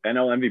the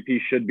NL MVP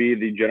should be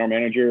the general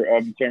manager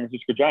of the San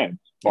Francisco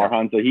Giants,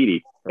 Farhan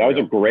Zahidi. That was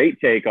a great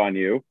take on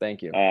you.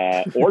 Thank you.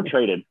 Or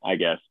Tradon, I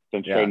guess,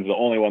 since Tradon's the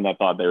only one that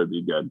thought they would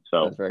be good.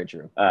 So that's very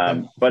true.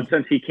 But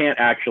since he can't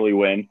actually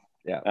win,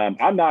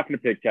 I'm not going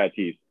to pick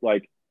Tatis.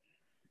 Like,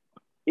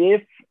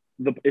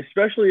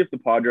 especially if the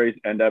Padres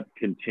end up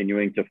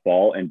continuing to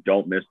fall and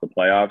don't miss the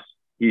playoffs,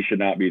 he should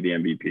not be the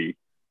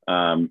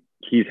MVP.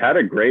 He's had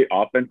a great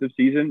offensive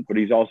season, but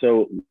he's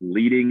also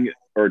leading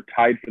or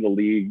tied for the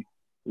league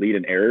lead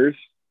in errors.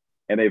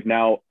 And they've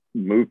now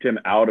moved him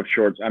out of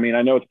shorts. I mean,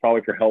 I know it's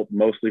probably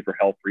mostly for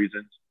health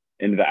reasons,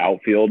 into the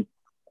outfield.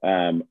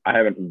 I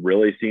haven't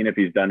really seen if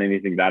he's done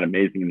anything that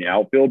amazing in the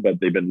outfield, but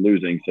they've been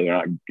losing, so they're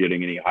not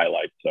getting any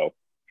highlights. So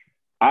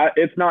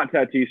it's not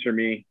Tatis for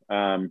me.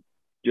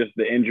 Just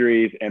the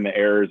injuries and the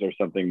errors are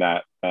something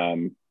that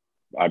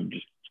I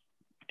just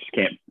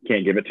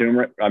can't give it to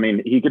him. I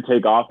mean, he could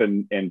take off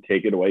and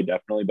take it away,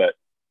 definitely. But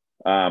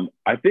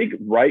I think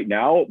right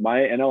now my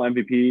NL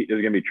MVP is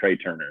going to be Trey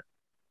Turner.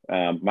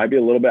 Might be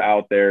a little bit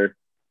out there,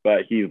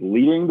 but he's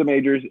leading the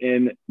majors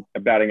in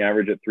batting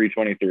average at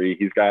 323.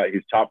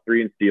 He's top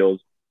 3 in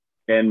steals.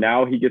 And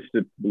now he gets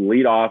to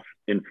lead off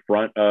in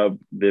front of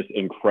this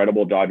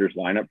incredible Dodgers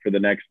lineup for the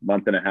next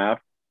month and a half.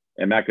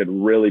 And that could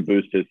really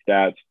boost his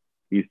stats.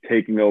 He's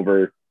taking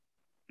over,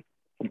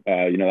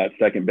 that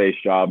second base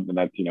job, and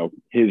that's,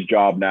 his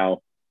job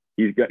now.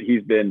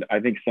 He's been, I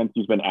think since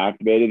he's been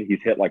activated, he's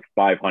hit like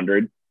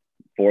 500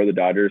 for the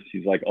Dodgers.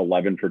 He's like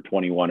 11 for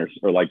 21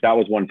 or like, that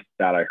was one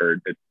stat I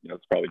heard.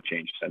 It's probably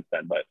changed since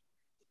then, but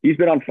he's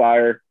been on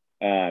fire.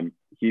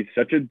 He's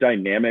such a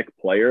dynamic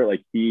player.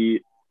 Like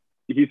he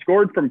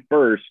scored from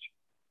first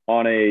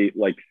on a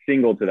like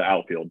single to the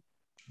outfield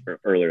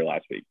earlier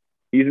last week.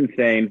 He's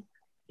insane.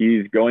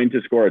 He's going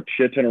to score a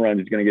shit ton of runs.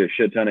 He's going to get a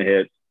shit ton of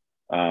hits.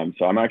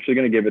 So I'm actually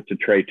going to give it to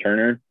Trey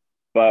Turner,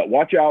 but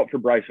watch out for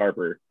Bryce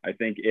Harper. I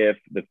think if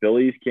the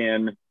Phillies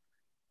can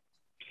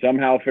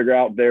somehow figure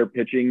out their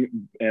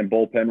pitching and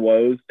bullpen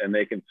woes and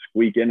they can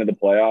squeak into the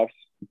playoffs,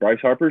 Bryce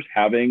Harper's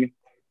having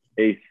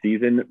a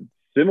season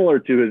similar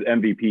to his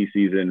MVP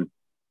season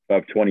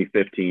of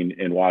 2015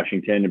 in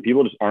Washington. And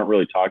people just aren't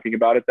really talking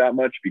about it that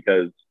much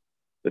because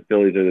the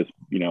Phillies are this,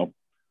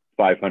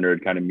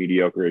 500 kind of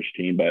mediocre-ish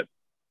team, but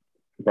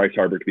Bryce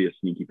Harper could be a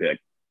sneaky pick.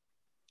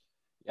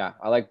 Yeah,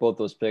 I like both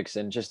those picks.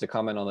 And just to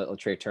comment on the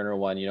Trey Turner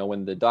one,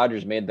 when the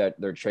Dodgers made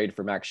their trade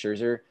for Max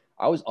Scherzer,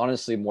 I was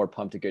honestly more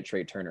pumped to get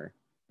Trey Turner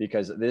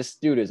because this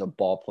dude is a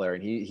ball player.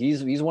 And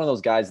he's one of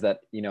those guys that,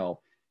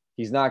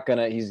 he's not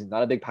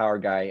a big power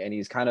guy. And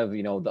he's kind of,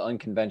 the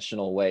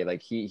unconventional way.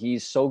 Like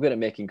he's so good at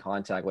making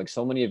contact. Like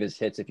so many of his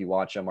hits, if you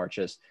watch them, are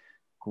just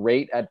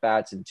great at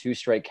bats and 2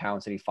 straight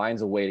counts. And he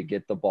finds a way to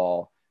get the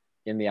ball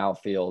in the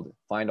outfield,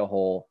 find a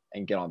hole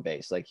and get on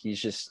base. Like he's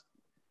just,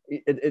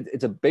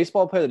 it's a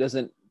baseball player that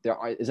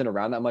isn't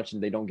around that much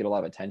and they don't get a lot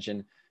of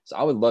attention. So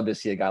I would love to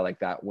see a guy like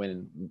that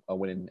win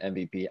an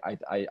MVP.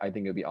 I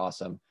think it would be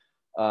awesome.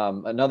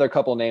 Another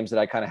couple names that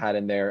I kind of had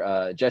in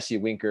there, Jesse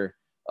Winker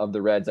of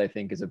the Reds, I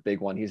think is a big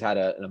one. He's had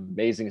an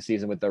amazing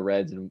season with the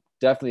Reds, and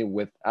definitely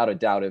without a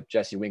doubt, if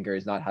Jesse Winker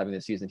is not having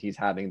the season he's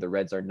having, the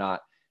Reds are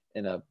not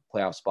in a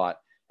playoff spot.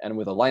 And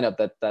with a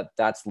lineup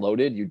that's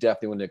loaded, you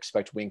definitely wouldn't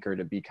expect Winker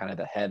to be kind of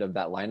the head of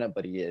that lineup,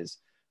 but he is.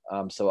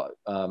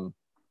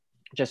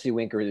 Jesse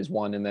Winker is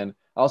one. And then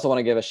I also want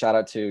to give a shout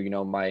out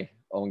to, my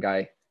own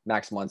guy,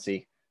 Max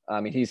Muncy.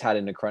 He's had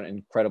an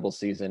incredible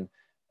season.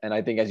 And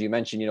I think, as you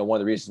mentioned, one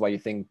of the reasons why you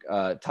think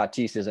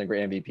Tatis isn't a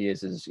great MVP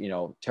is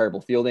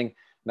terrible fielding.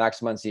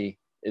 Max Muncy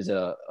is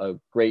a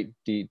great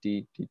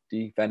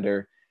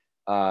defender.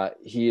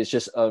 He is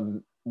just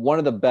one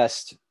of the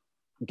best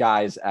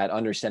guys at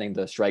understanding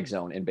the strike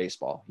zone in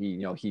baseball.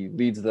 He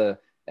leads the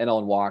NL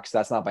in walks.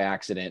 That's not by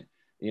accident.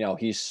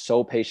 He's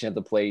so patient at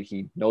the plate.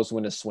 He knows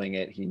when to swing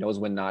it. He knows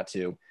when not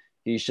to.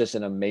 He's just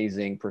an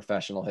amazing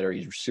professional hitter.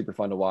 He's super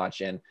fun to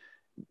watch. And,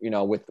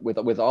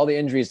 with all the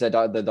injuries that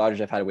the Dodgers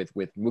have had with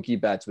Mookie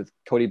Betts, with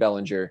Cody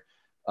Bellinger,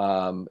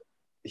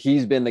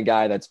 he's been the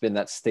guy that's been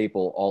that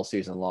staple all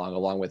season long,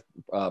 along with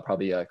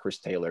probably Chris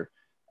Taylor.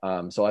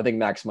 So I think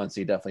Max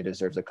Muncy definitely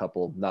deserves a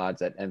couple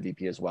nods at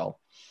MVP as well.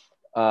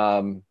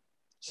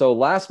 So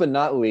last but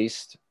not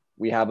least,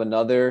 we have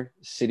another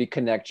City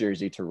Connect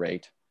jersey to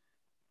rate.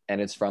 and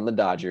it's from the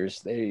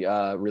Dodgers. They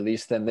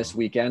released them this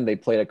weekend. They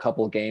played a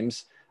couple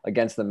games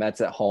against the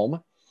Mets at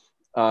home.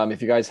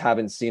 If you guys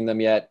haven't seen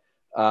them yet,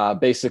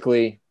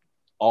 basically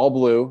all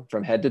blue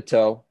from head to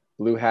toe,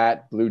 blue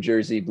hat, blue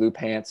jersey, blue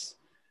pants.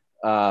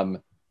 It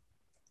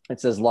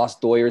says Los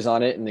Doyers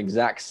on it in the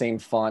exact same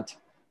font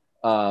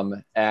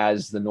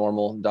as the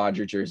normal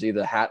Dodger jersey.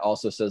 The hat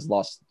also says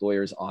Los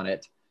Doyers on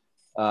it.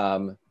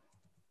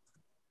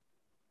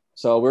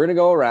 So we're gonna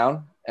go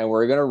around and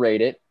we're gonna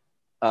rate it.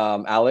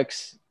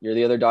 Alex, you're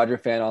the other Dodger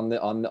fan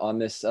on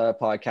this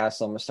podcast,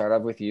 so I'm gonna start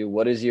off with you.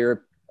 What is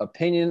your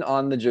opinion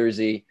on the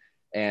jersey,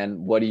 and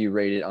what do you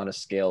rate it on a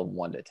scale of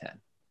 1 to 10?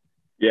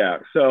 Yeah.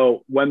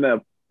 So when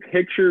the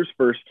pictures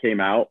first came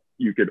out,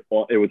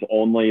 it was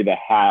only the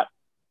hat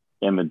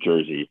and the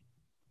jersey.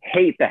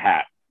 Hate the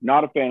hat.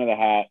 Not a fan of the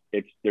hat.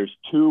 There's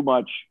too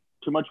much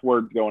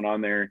words going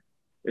on there,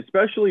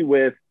 especially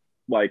with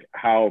like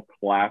how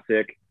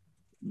classic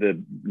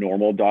the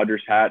normal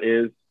Dodgers hat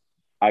is.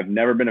 I've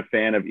never been a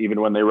fan of, even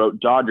when they wrote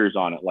Dodgers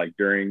on it, like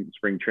during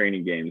spring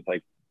training games.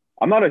 Like,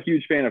 I'm not a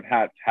huge fan of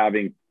hats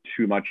having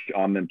too much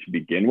on them to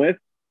begin with.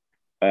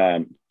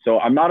 So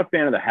I'm not a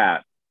fan of the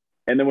hat.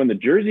 And then when the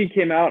jersey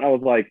came out, I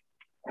was like,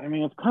 I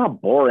mean, it's kind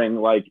of boring.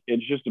 Like,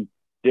 it's just a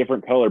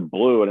different color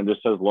blue and it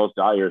just says Los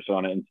Dodgers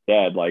on it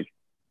instead. Like,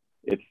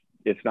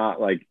 it's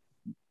not like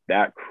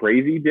that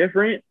crazy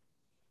different.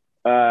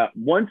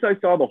 Once I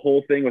saw the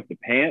whole thing with the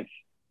pants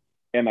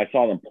and I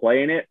saw them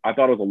play in it, I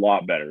thought it was a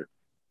lot better.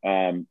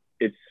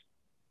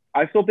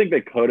 I still think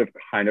they could have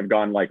kind of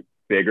gone like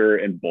bigger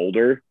and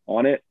bolder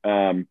on it.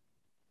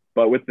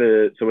 But with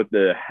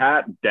the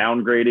hat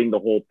downgrading the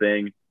whole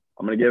thing,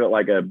 I'm going to give it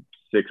like a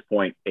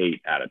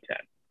 6.8 out of 10.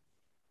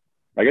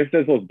 I guess it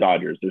says those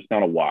Dodgers. There's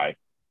not a Y.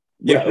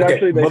 Yeah, okay,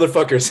 actually They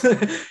motherfuckers.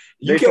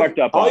 fucked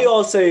up. All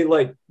y'all say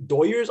like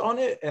Doyers on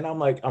it, and I'm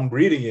like, I'm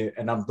reading it,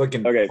 and I'm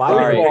looking. Okay,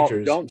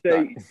 pictures.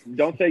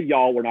 Don't say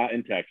y'all. We're not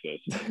in Texas.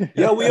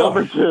 Yeah, we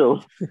Number are.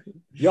 2,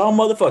 y'all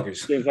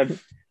motherfuckers. James,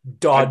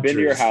 I've been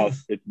to your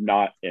house. It's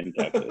not in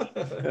Texas.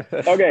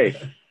 Okay,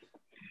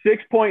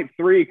 6.3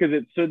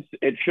 because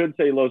it should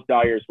say Los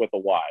Dodgers with a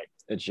Y.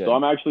 It should. So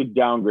I'm actually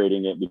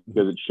downgrading it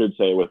because it should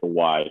say with a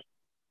Y.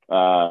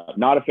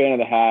 Not a fan of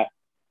the hat.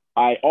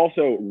 I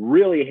also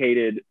really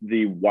hated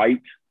the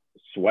white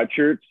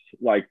sweatshirts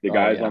like the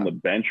guys on the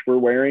bench were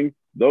wearing.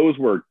 Those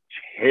were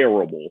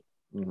terrible.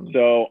 Mm-hmm.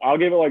 So I'll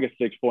give it like a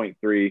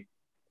 6.3.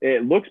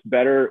 It looks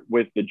better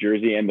with the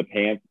jersey and the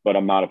pants, but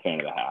I'm not a fan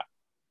of the hat.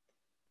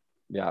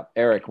 Yeah.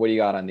 Eric, what do you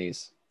got on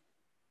these?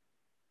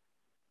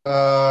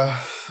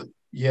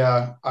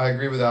 Yeah, I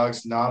agree with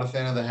Alex. Not a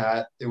fan of the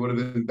hat. It would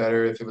have been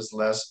better if it was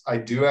less. I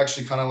do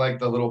actually kind of like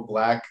the little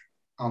black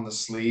on the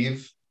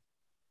sleeve.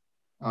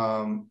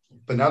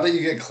 But now that you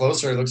get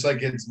closer, it looks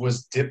like it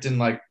was dipped in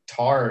like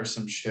tar or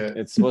some shit.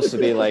 It's supposed to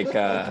be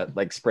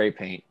like spray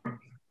paint.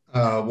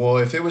 Well,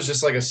 if it was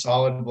just like a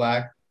solid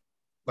black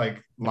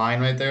like line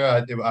right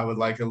there, I would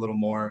like it a little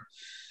more.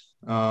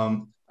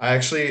 I'm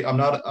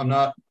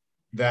not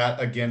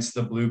that against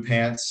the blue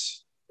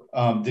pants.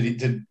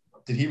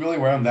 Did he really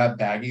wear them that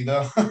baggy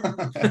though?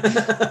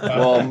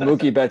 Well,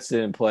 Mookie Betts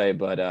didn't play,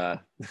 but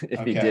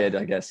if he did,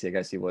 I guess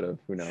he would have.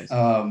 Who knows?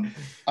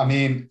 I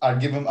mean, I'd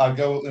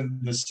go in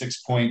the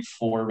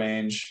 6.4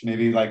 range,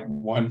 maybe like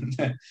one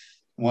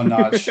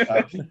notch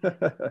up.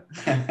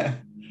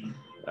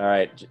 All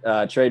right,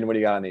 Tradon, what do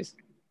you got on these?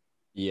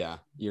 Yeah,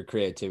 your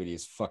creativity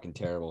is fucking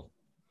terrible.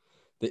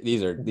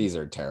 These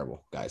are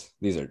terrible, guys.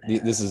 This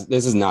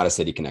is not a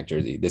City Connect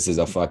jersey. This is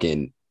a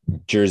fucking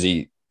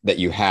jersey that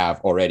you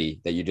have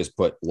already that you just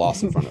put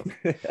Los in front of.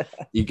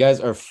 You guys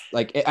are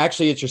like,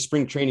 actually it's your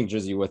spring training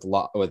jersey with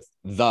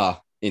the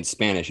in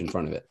Spanish in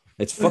front of it.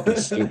 It's fucking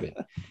stupid.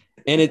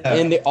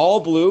 And they all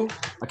blue,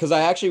 because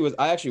I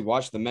actually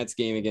watched the Mets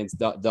game against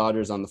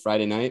Dodgers on the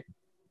Friday night.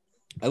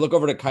 I look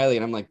over to Kylie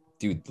and I'm like,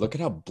 dude, look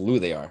at how blue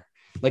they are.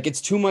 Like, it's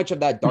too much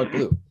of that dark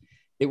blue.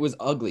 It was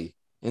ugly.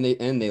 And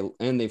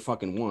they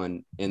fucking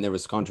won, and there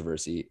was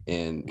controversy,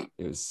 and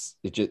it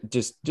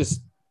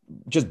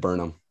just burn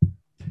them.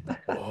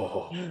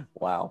 Oh,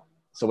 wow.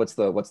 So what's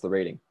the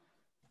rating?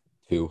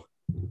 2.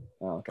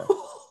 Oh, okay.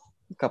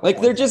 Like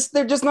points.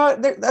 they're just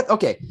not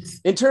okay.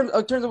 In terms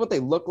of what they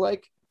look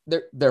like,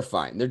 they're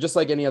fine. They're just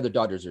like any other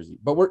Dodgers jersey.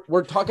 But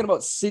we're talking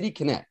about City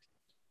Connect.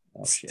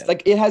 Oh, shit.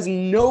 Like, it has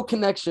no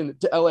connection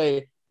to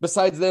LA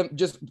besides them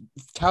just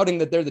touting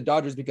that they're the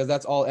Dodgers because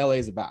that's all LA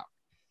is about.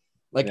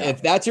 Like,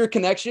 if that's your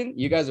connection,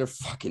 you guys are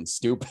fucking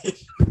stupid.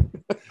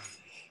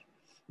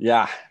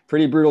 Yeah,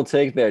 pretty brutal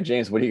take there.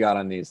 James, what do you got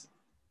on these?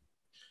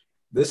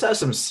 This has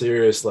some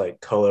serious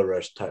like color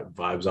rush type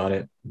vibes on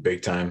it,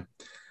 big time.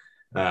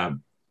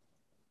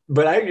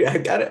 But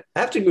I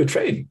have to go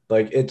trade.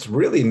 Like, it's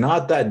really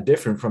not that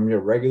different from your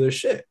regular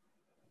shit.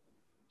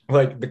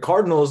 Like the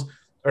Cardinals,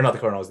 or not the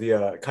Cardinals, the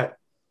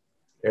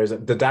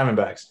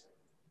Diamondbacks.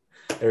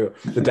 There you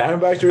go. The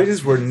Diamondbacks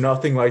jerseys were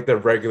nothing like the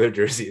regular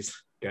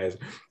jerseys, guys.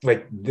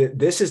 Like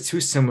this is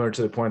too similar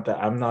to the point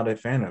that I'm not a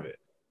fan of it.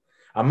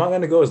 I'm not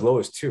going to go as low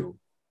as 2,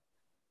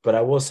 but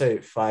I will say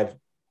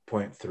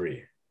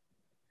 5.3.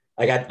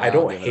 Like I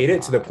don't hate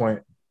it to the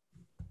point.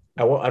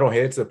 I don't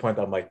hate it to the point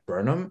that I'm like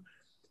burn them,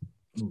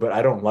 but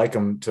I don't like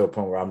them to a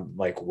point where I'm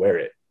like wear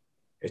it.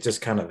 It's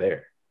just kind of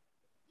there.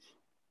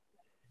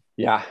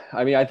 Yeah,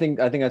 I mean, I think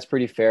that's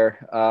pretty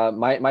fair.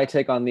 My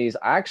take on these,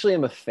 I actually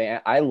am a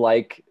fan. I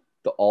like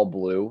the all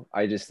blue.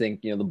 I just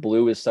think, the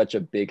blue is such a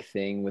big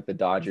thing with the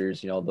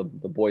Dodgers. The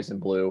boys in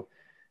blue.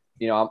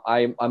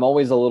 I'm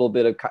always a little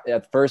bit of.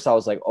 At first, I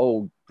was like,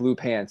 oh, blue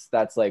pants.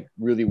 That's like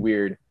really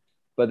weird.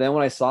 But then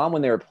when I saw them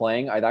when they were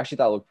playing, I actually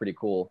thought it looked pretty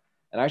cool.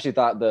 And I actually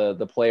thought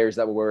the players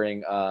that were wearing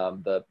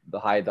the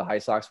high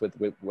socks with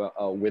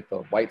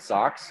the white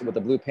socks with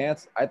the blue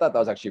pants, I thought that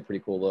was actually a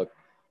pretty cool look.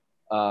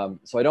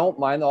 So I don't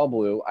mind the all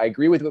blue. I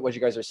agree with what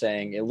you guys are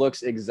saying. It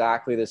looks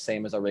exactly the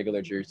same as our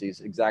regular jerseys,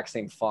 exact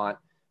same font,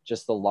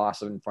 just the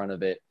loss in front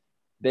of it.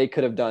 They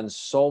could have done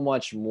so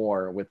much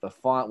more with the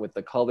font, with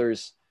the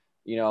colors,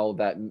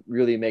 that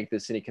really make the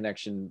city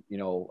connection,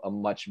 a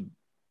much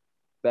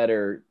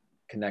better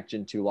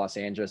connection to Los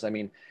Angeles. I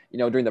mean,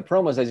 during the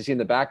promos, as you see in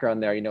the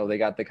background there, they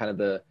got the kind of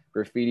the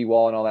graffiti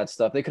wall and all that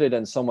stuff. They could have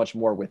done so much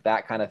more with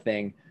that kind of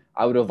thing.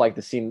 I would have liked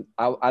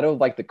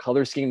the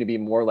color scheme to be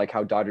more like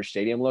how Dodger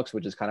Stadium looks,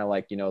 which is kind of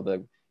like,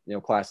 the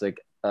classic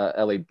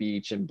LA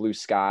beach and blue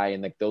sky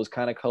and like those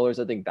kind of colors.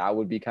 I think that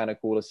would be kind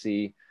of cool to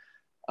see.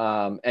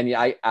 And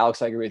yeah,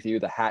 Alex, I agree with you.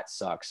 The hat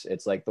sucks.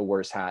 It's like the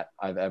worst hat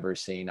I've ever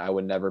seen. I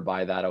would never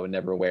buy that. I would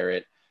never wear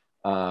it.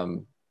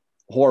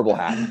 Horrible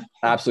hat.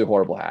 Absolutely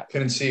horrible hat.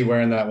 Couldn't see you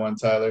wearing that one,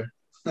 Tyler.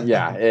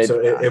 Yeah. So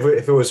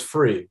if it was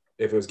free,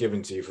 if it was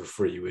given to you for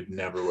free, you would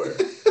never wear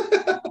it.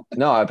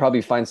 No, I'd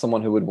probably find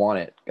someone who would want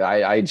it.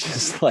 I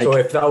just like. So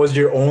if that was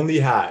your only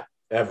hat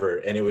ever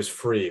and it was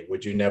free,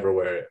 would you never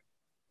wear it?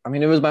 I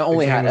mean, it was my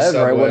only hat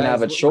ever. I wouldn't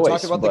have a choice. We're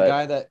talking about the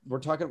guy that we're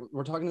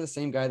talking to the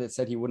same guy that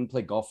said he wouldn't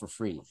play golf for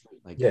free.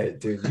 Like, yeah,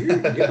 dude, you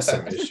got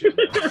some issue.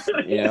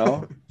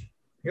 You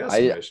got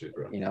some issue,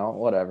 bro.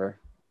 Whatever.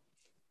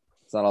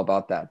 It's not all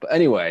about that. But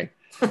anyway,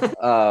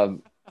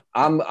 I'm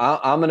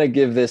gonna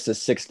give this a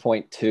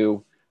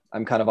 6.2.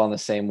 I'm kind of on the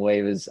same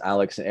wave as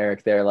Alex and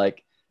Eric there.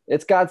 Like,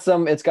 it's got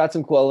some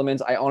cool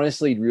elements. I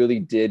honestly really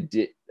did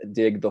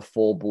dig the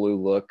full blue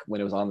look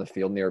when it was on the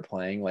field and they were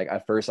playing. Like,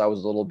 at first I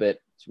was a little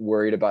bit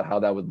worried about how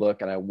that would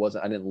look, and I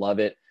didn't love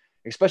it.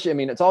 Especially, I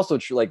mean, it's also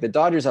true. Like, the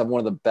Dodgers have one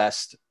of the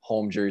best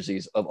home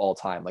jerseys of all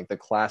time. Like, the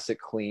classic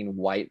clean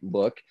white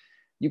look.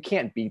 You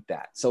can't beat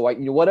that. So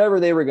whatever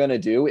they were going to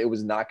do, it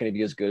was not going to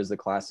be as good as the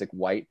classic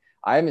white.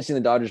 I haven't seen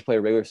the Dodgers play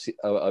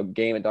a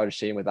game at Dodger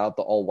Stadium without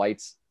the all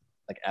whites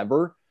like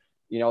ever.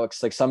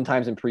 It's like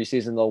sometimes in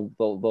preseason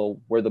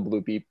they'll wear the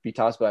blue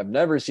B-tops, but I've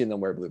never seen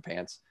them wear blue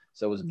pants.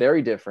 So it was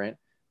very different,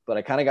 but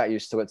I kind of got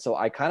used to it. So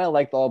I kind of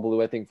like the all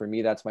blue. I think for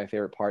me, that's my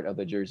favorite part of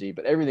the jersey,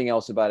 but everything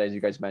else about it, as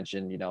you guys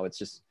mentioned,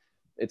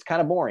 it's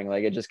kind of boring.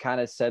 Like, it just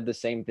kind of said the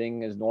same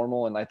thing as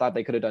normal. And I thought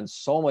they could have done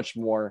so much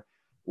more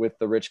with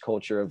the rich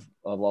culture of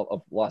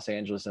Los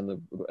Angeles and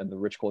the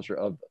rich culture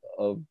of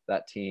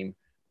that team.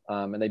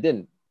 And they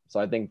didn't. So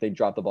I think they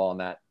dropped the ball on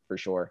that for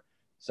sure.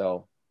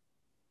 So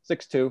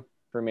 6.2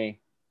 for me.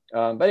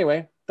 But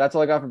anyway, that's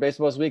all I got for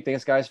baseball this week.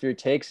 Thanks, guys, for your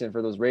takes and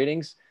for those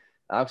ratings.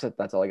 Alex,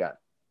 that's all I got.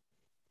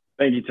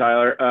 Thank you,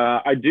 Tyler.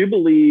 I do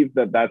believe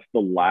that that's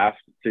the last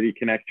City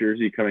Connect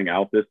jersey coming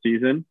out this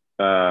season.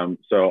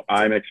 So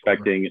I'm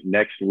expecting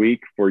next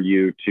week for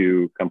you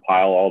to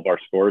compile all of our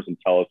scores and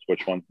tell us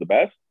which one's the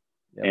best.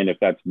 Yep. And if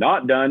that's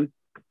not done,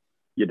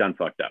 you done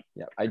fucked up.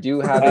 Yeah, I do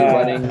have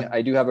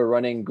a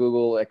running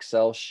Google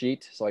Excel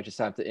sheet, so I just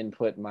have to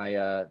input my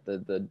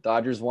the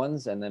Dodgers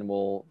ones, and then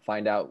we'll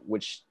find out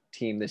which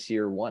team this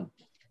year won.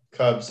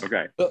 Cubs.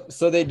 Okay.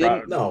 So they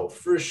didn't. No,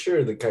 for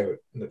sure. The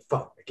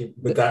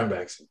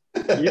Diamondbacks.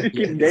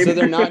 So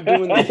they're not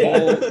doing the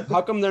whole.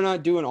 How come they're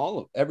not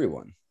doing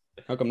everyone?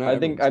 How come not? I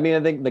think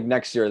like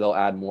next year they'll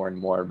add more and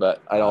more,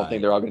 but I don't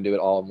think they're all going to do it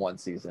all in one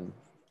season.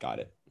 Got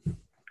it.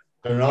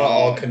 They're not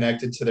all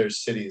connected to their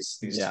cities,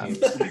 these teams.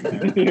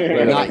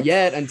 They're not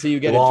yet until you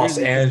get Los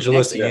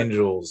Angeles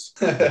Angels.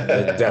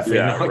 They're definitely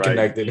not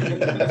connected.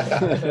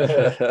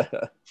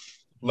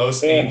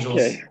 Los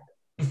Angeles.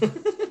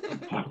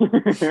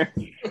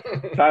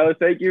 Tyler,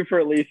 thank you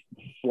for at least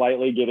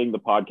slightly getting the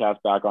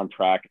podcast back on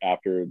track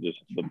after just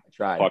the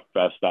fuck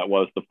fest that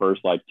was the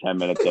first 10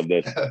 minutes of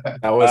this.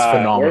 That was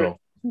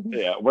phenomenal.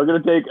 We're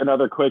going to take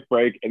another quick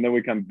break, and then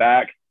we come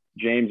back.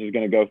 James is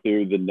going to go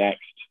through the next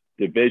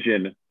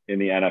division in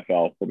the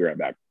NFL. We'll be right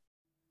back.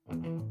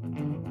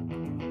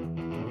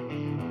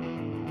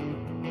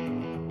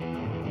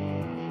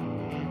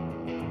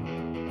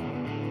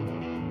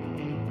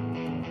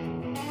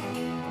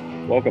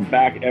 Welcome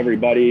back,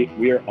 everybody.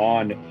 We are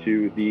on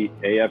to the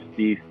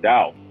AFC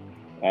South.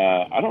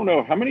 I don't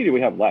know. How many do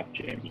we have left,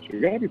 James?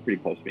 We're going to be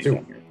pretty close to being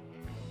done here.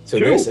 So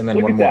this and then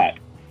Look one at more. That.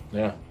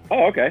 Yeah.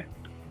 Oh, okay.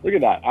 Look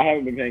at that. I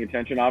haven't been paying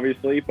attention,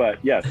 obviously,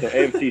 but yeah, so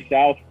AFC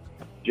South.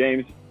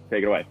 James,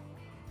 take it away.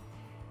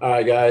 All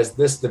right, guys.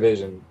 This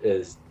division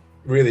is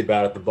really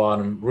bad at the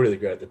bottom, really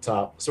good at the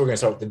top. So we're going to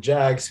start with the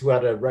Jags, who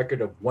had a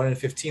record of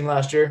 1-15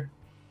 last year,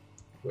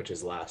 which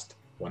is last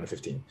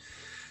 1-15.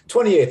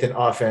 28th in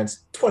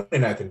offense,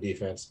 29th in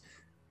defense.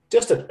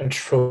 just an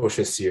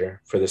atrocious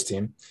year for this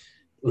team.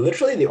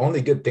 Literally, the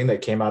only good thing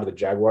that came out of the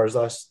Jaguars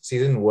last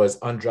season was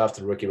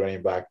undrafted rookie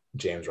running back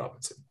James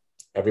Robinson.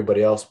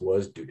 Everybody else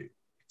was doo-doo.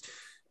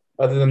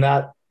 Other than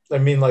that, I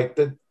mean, like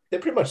they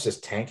pretty much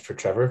just tanked for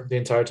Trevor the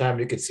entire time.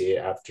 You could see it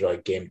after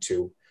like game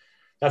two.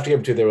 After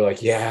game two, they were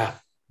like, yeah,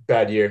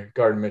 bad year.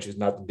 Gardner Mitchell's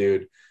not the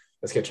dude.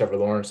 Let's get Trevor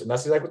Lawrence. And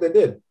that's exactly what they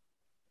did.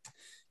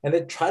 And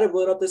they tried to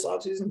blow it up this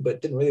offseason, but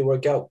it didn't really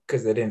work out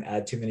because they didn't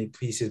add too many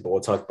pieces. But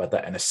we'll talk about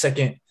that in a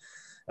second.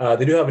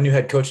 They do have a new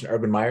head coach in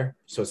Urban Meyer.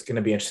 So it's going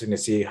to be interesting to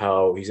see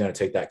how he's going to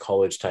take that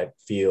college type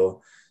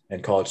feel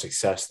and college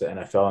success to the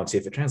NFL and see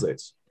if it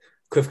translates.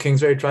 Cliff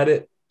Kingsbury tried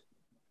it.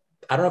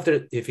 I don't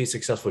know if he's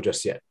successful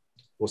just yet.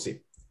 We'll see.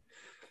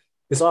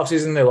 This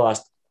offseason, they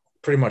lost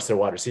pretty much their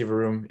wide receiver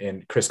room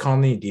in Chris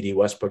Conley, D.D.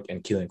 Westbrook,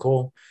 and Keelan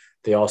Cole.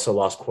 They also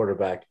lost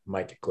quarterback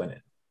Mike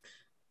Glennon.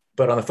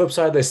 But on the flip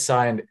side, they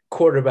signed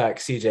quarterback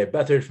C.J.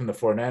 Beathard from the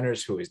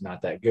 49ers, who is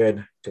not that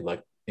good. Good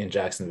luck in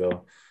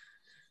Jacksonville.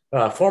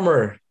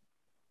 Former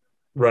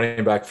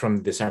running back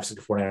from the San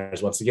Francisco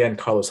 49ers, once again,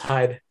 Carlos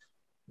Hyde.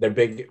 Their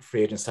big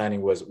free agent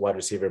signing was wide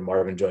receiver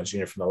Marvin Jones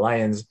Jr. from the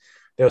Lions.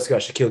 They also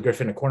got Shaquille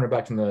Griffin, a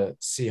cornerback from the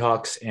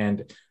Seahawks,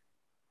 and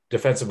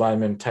defensive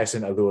lineman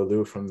Tyson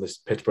Alualu from the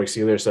Pittsburgh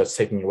Steelers. So it's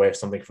taking away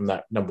something from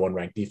that number one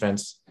ranked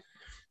defense.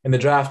 In the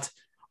draft,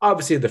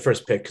 obviously the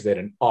first pick because they had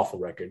an awful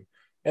record,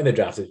 and they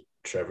drafted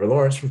Trevor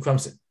Lawrence from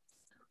Clemson.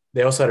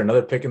 They also had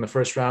another pick in the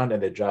first round,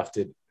 and they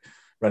drafted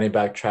running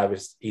back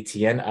Travis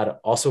Etienne out of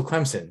also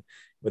Clemson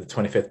with the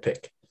 25th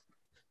pick.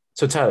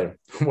 So Tyler,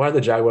 why are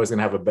the Jaguars going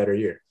to have a better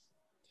year?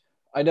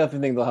 I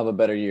definitely think they'll have a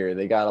better year.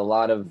 They got a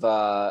lot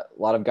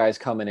of guys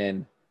coming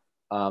in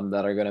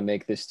that are going to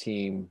make this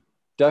team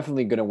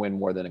definitely going to win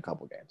more than a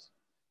couple games.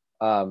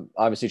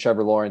 Obviously,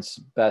 Trevor Lawrence,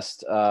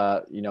 best,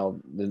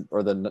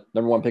 the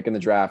number one pick in the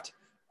draft.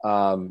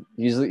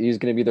 He's going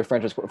to be their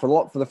franchise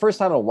for the first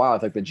time in a while. I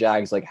think the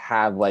Jags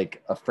have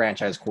a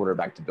franchise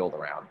quarterback to build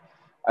around.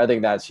 I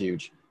think that's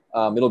huge.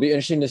 It'll be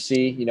interesting to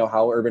see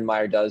how Urban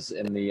Meyer does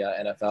in the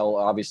NFL.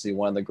 Obviously,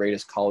 one of the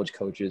greatest college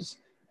coaches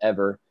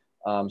ever.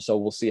 So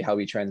we'll see how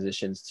he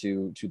transitions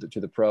to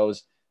the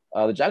pros.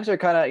 The Jags are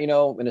kind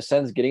of, in a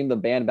sense, getting the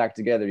band back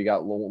together. You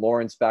got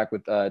Lawrence back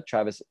with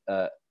Travis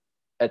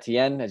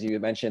Etienne. As you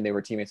mentioned, they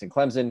were teammates in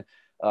Clemson.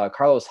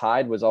 Carlos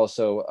Hyde was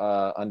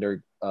also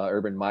under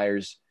Urban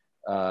Meyer's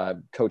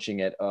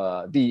coaching at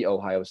the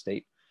Ohio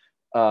State.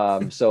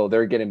 So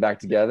they're getting back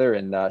together.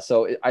 And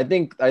so I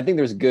think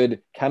there's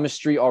good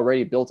chemistry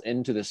already built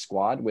into the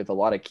squad with a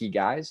lot of key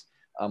guys.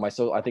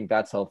 I think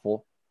that's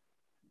helpful.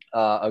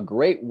 A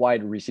great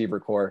wide receiver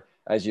core.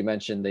 As you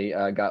mentioned, they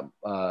got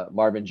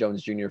Marvin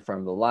Jones Jr.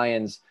 from the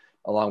Lions,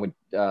 along with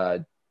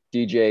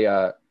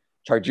DJ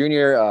Chark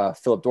Jr.,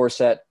 Philip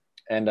Dorsett,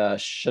 and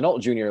Chenault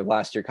Jr.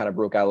 last year kind of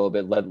broke out a little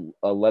bit,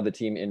 led the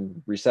team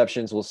in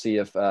receptions. We'll see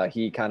if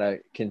he kind of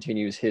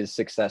continues his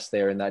success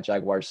there in that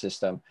Jaguars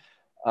system.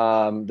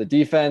 The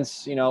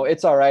defense,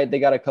 it's all right. They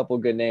got a couple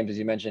of good names, as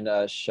you mentioned,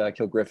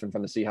 Shaquille Griffin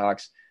from the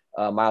Seahawks,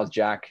 Miles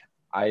Jack.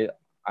 I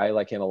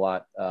like him a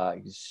lot.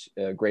 He's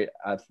a great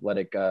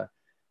athletic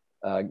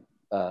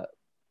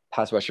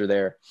pass rusher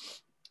there.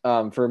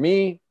 For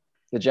me,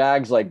 the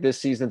Jags, this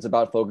season's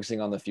about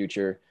focusing on the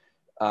future.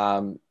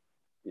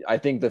 I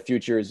think the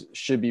futures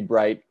should be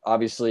bright.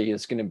 Obviously,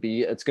 it's going to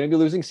be a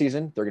losing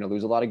season. They're going to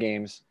lose a lot of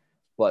games,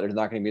 but it's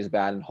not going to be as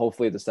bad. And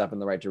hopefully, it's a step in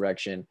the right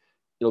direction.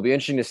 It'll be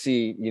interesting to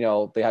see.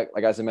 They have,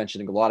 as I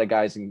mentioned, a lot of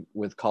guys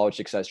with college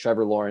success.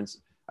 Trevor Lawrence,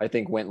 I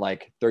think, went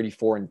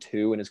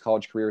 34-2 in his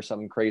college career or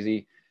something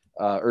crazy.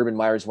 Urban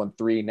Meyer's won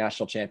 3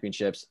 national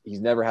championships.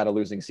 He's never had a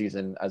losing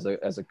season as a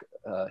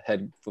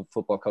head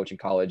football coach in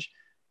college.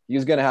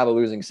 He's going to have a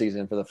losing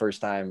season for the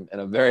first time in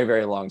a very,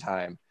 very long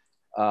time.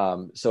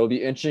 So it'll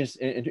be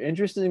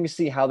interesting to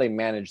see how they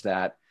manage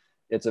that.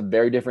 It's a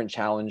very different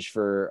challenge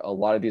for a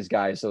lot of these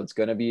guys. So it's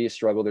going to be a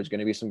struggle. There's going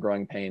to be some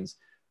growing pains,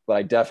 but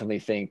I definitely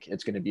think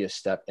it's going to be a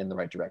step in the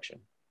right direction.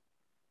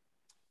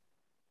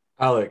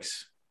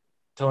 Alex,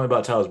 tell me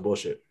about Tyler's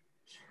bullshit.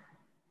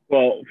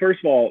 Well, first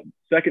of all,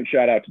 second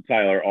shout out to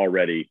Tyler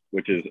already,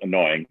 which is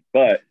annoying,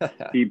 but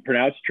he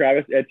pronounced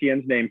Travis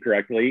Etienne's name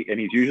correctly, and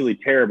he's usually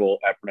terrible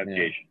at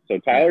pronunciation. Yeah. So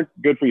Tyler,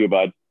 good for you,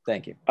 bud.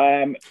 Thank you.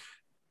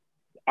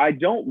 I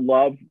don't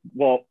love,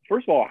 well,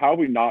 first of all, how have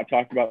we not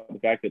talked about the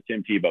fact that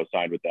Tim Tebow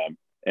signed with them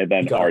and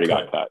then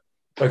got cut?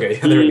 Okay,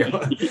 there we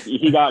go.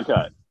 he got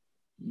cut.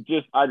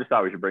 I just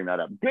thought we should bring that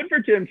up. Good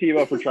for Tim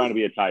Tebow for trying to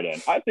be a tight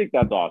end. I think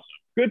that's awesome.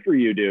 Good for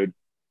you, dude.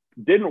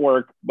 Didn't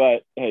work,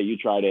 but hey, you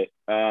tried it.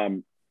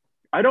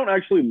 I don't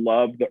actually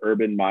love the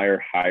Urban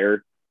Meyer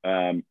hire.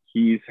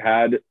 He's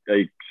had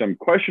some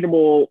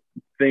questionable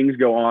things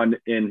go on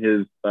in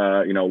his,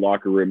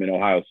 locker room in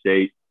Ohio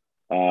State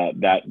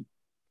that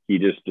he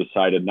just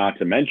decided not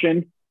to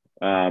mention.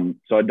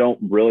 So I don't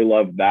really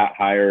love that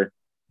hire.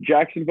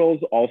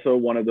 Jacksonville's also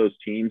one of those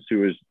teams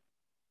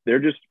they're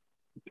just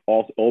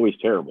always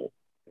terrible.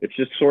 It's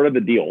just sort of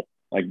the deal.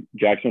 Like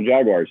Jacksonville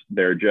Jaguars,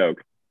 they're a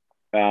joke.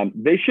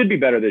 They should be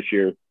better this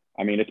year.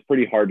 I mean, it's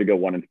pretty hard to go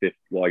 1-15.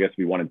 Well, I guess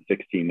we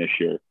 1-16 this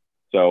year.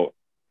 So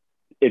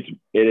it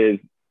is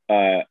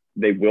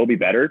they will be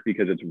better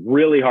because it's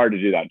really hard to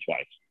do that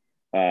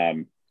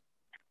twice.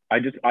 I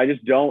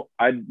just don't.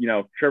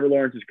 Trevor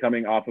Lawrence is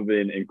coming off of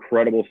an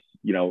incredible,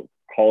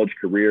 college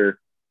career,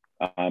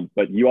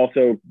 but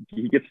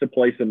he gets to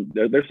play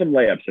there's some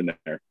layups in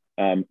there,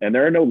 and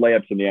there are no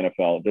layups in the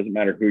NFL. It doesn't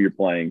matter who you're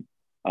playing.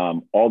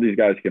 All these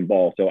guys can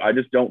ball, so I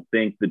just don't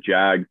think the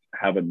Jags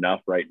have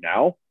enough right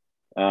now.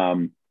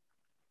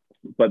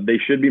 But they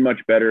should be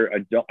much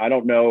better. I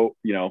don't know.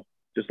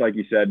 Just like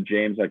you said,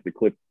 James, like the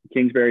Cliff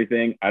Kingsbury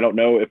thing. I don't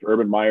know if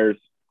Urban Meyer's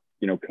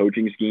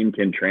coaching scheme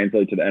can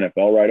translate to the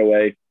NFL right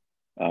away.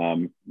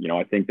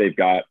 I think they've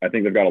got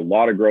a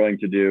lot of growing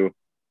to do.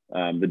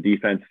 The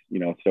defense,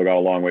 still got a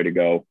long way to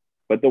go,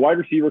 but the wide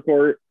receiver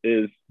core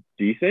is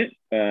decent.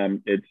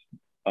 It's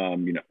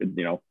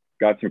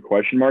got some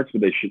question marks,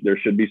 but there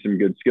should be some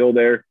good skill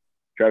there.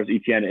 Travis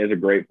Etienne is a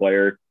great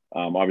player.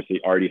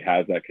 Obviously already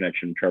has that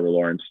connection to Trevor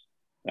Lawrence.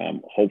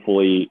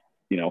 Hopefully,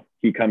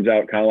 he comes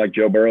out kind of like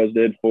Joe Burrows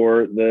did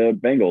for the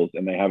Bengals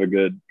and they have a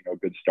good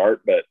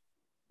start, but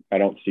I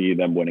don't see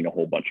them winning a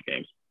whole bunch of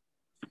games.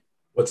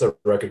 What's the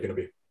record going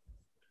to be?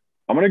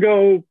 I'm going to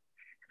go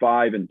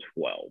 5-12.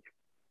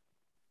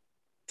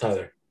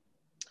 Tyler.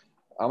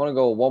 I'm going to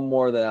go one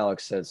more than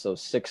Alex said, so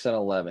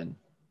 6-11.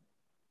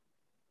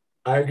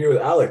 I agree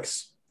with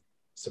Alex.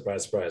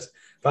 Surprise, surprise.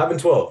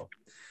 5-12.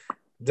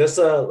 Just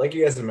like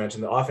you guys have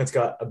mentioned, the offense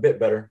got a bit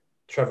better.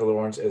 Trevor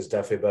Lawrence is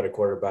definitely a better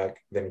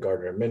quarterback than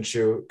Gardner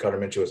Minshew.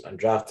 Gardner Minshew was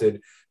undrafted.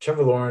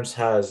 Trevor Lawrence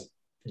has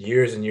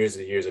years and years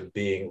and years of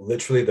being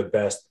literally the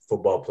best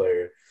football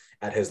player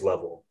at his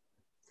level.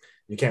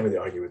 You can't really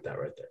argue with that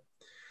right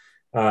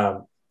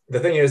there. The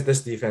thing is,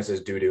 this defense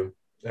is doo-doo.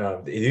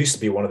 It used to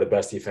be one of the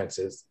best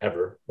defenses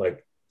ever.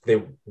 Like,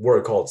 they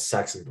were called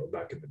Saxonville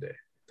back in the day.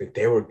 Like,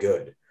 they were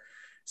good.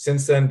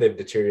 Since then, they've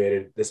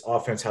deteriorated. This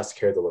offense has to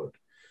carry the load.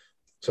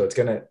 So it's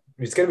gonna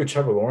be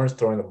Trevor Lawrence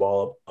throwing the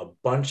ball up a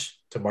bunch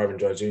to Marvin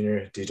Jones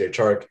Jr., DJ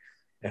Chark,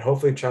 and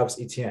hopefully Travis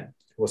Etienne.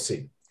 We'll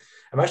see.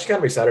 I'm actually kind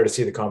of excited to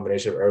see the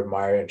combination of Urban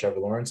Meyer and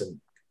Trevor Lawrence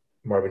and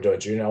Marvin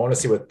Jones Jr. I want to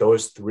see what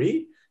those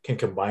three can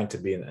combine to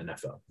be in the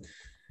NFL.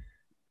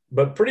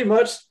 But pretty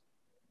much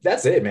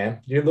that's it,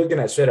 man. You're looking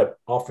at straight up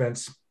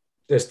offense.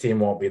 This team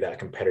won't be that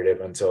competitive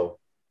until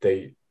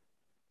they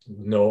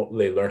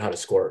learn how to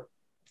score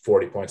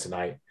 40 points a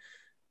night.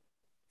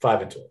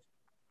 5-12.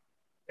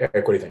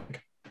 Eric, what do you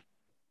think?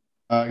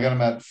 I got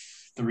them at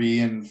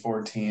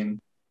 3-14.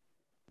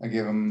 I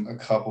give them a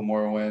couple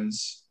more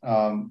wins.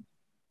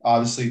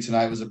 Obviously,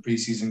 tonight was a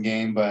preseason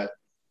game, but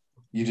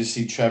you just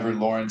see Trevor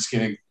Lawrence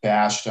getting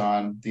bashed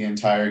on the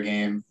entire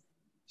game.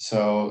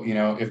 So,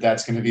 if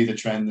that's going to be the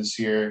trend this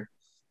year,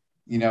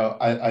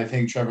 I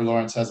think Trevor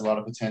Lawrence has a lot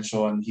of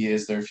potential and he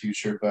is their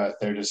future, but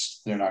they're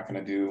not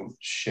going to do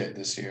shit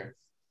this year.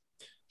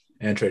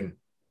 And Tradon.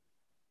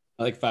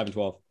 I like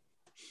 5-12.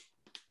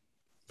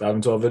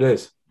 5-12 it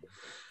is.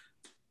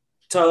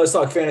 Tyler, let's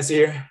talk fantasy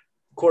here.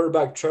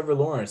 Quarterback Trevor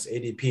Lawrence,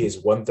 ADP is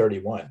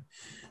 131.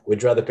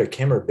 Would you rather pick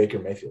him or Baker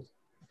Mayfield?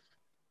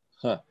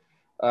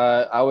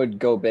 I would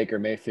go Baker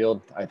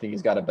Mayfield. I think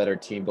he's got a better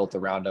team built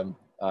around him,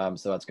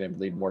 so that's going to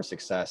lead more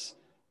success.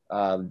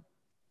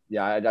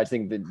 I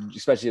think that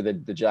especially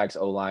the Jags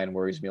O-line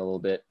worries me a little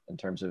bit in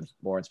terms of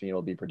Lawrence being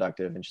able to be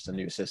productive in just a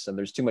new system.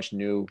 There's too much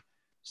new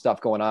stuff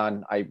going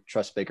on. I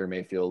trust Baker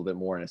Mayfield a little bit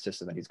more in a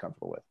system that he's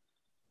comfortable with.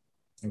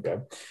 Okay.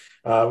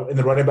 In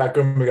the running back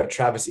room, we got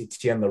Travis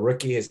Etienne, the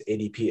rookie. His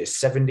ADP is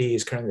 70.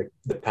 He's currently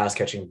the pass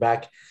catching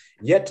back.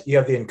 Yet you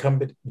have the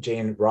incumbent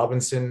Jane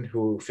Robinson,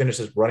 who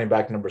finishes running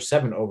back number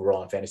 7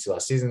 overall in fantasy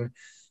last season,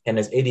 and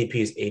his ADP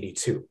is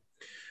 82.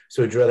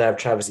 So would you rather have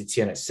Travis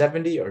Etienne at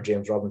 70 or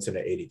James Robinson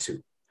at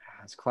 82?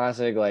 It's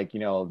classic,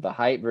 the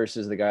height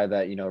versus the guy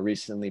that,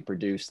 recently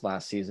produced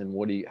last season.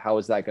 How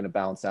is that going to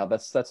balance out?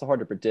 That's hard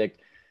to predict.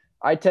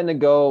 I tend to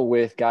go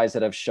with guys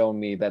that have shown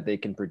me that they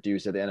can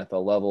produce at the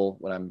NFL level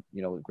when I'm,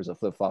 there's a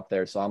flip-flop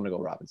there. So I'm going to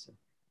go Robinson.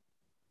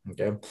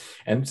 Okay.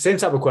 And same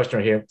type of question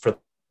right here for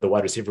the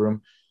wide receiver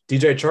room.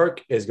 DJ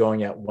Chark is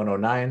going at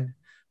 109.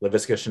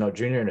 Laviska Shenault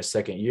Jr. in his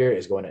second year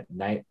is going at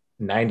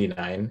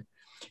 99.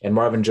 And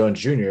Marvin Jones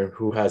Jr.,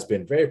 who has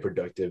been very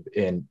productive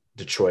in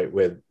Detroit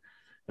with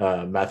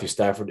Matthew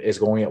Stafford, is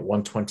going at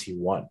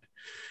 121.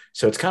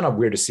 So it's kind of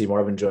weird to see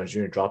Marvin Jones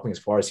Jr. dropping as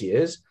far as he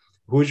is.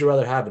 Who would you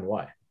rather have and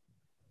why?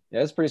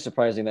 Yeah, it's pretty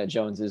surprising that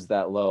Jones is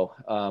that low.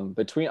 I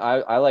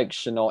like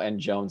Shenault and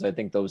Jones. I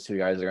think those two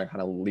guys are going to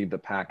kind of lead the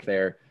pack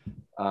there.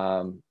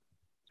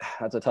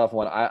 That's a tough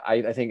one.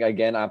 I think,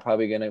 again, I'm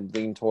probably going to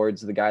lean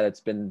towards the guy that's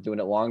been doing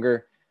it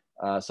longer.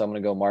 So I'm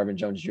going to go Marvin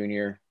Jones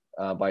Jr.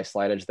 By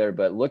slight edge there.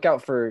 But look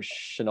out for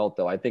Shenault,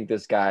 though. I think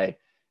this guy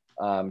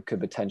could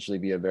potentially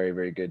be a very,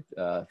 very good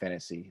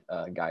fantasy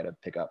guy to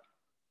pick up.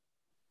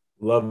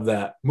 Love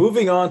that.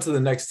 Moving on to the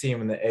next team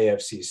in the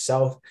AFC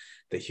South,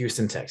 the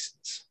Houston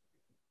Texans.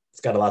 It's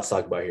got a lot to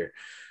talk about here.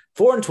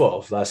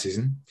 4-12 last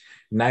season,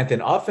 9th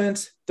in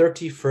offense,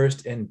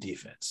 31st in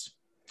defense.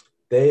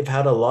 They've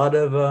had a lot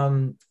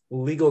of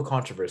legal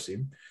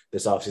controversy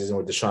this offseason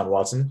with Deshaun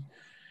Watson.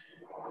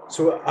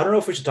 So I don't know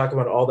if we should talk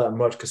about all that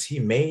much because he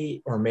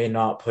may or may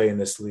not play in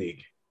this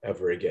league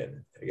ever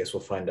again. I guess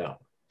we'll find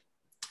out.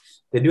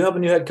 They do have a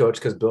new head coach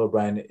because Bill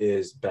O'Brien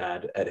is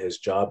bad at his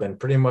job and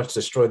pretty much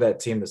destroyed that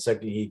team the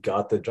second he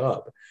got the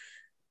job.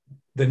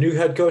 The new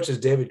head coach is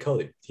David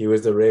Culley. He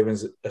was the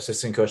Ravens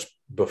assistant coach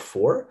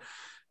before,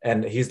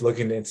 and he's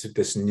looking into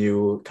this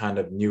new kind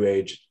of new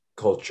age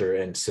culture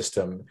and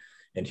system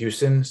in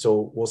Houston.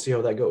 So we'll see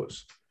how that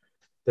goes.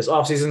 This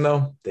offseason,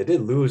 though,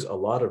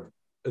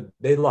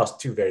 they lost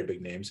two very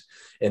big names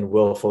in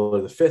Will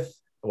Fuller, the fifth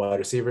wide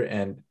receiver,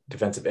 and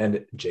defensive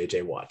end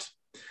J.J. Watt.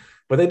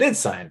 But they did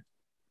sign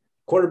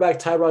quarterback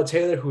Tyrod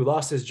Taylor, who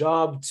lost his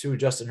job to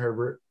Justin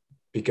Herbert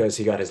because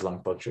he got his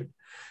lung punctured.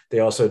 They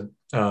also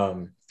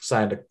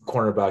signed a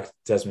cornerback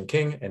Desmond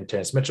King and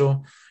Terrence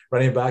Mitchell,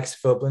 running backs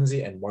Philip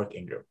Lindsay and Mark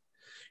Ingram.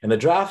 In the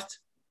draft,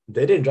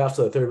 they didn't draft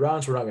to the third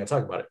round, so we're not going to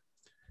talk about it.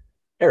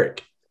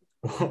 Eric,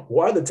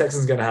 why are the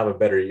Texans going to have a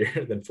better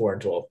year than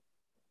 4-12?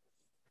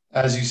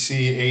 As you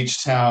see,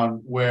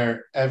 H-Town,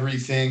 where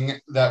everything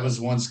that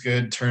was once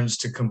good turns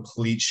to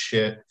complete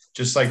shit,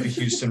 just like the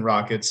Houston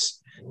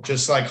Rockets,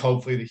 just like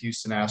hopefully the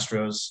Houston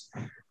Astros,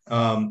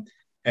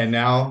 and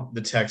now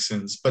the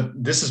Texans. But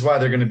this is why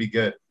they're going to be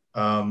good.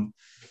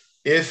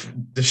 If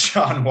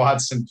Deshaun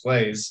Watson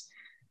plays,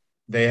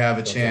 they have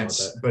a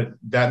chance, but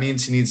that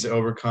means he needs to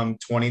overcome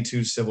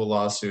 22 civil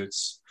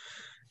lawsuits.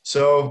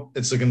 So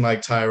it's looking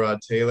like Tyrod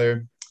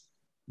Taylor.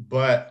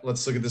 But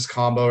let's look at this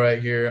combo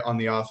right here on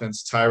the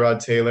offense.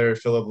 Tyrod Taylor,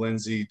 Philip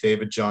Lindsay,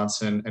 David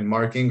Johnson, and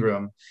Mark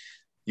Ingram.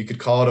 You could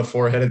call it a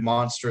four-headed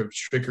monster of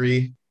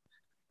trickery,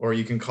 or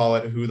you can call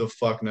it who the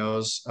fuck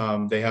knows.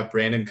 They have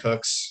Brandon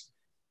Cooks.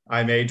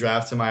 I may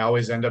draft him. I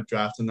always end up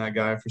drafting that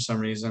guy for some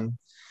reason.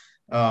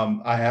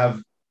 I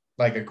have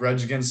like a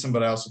grudge against him,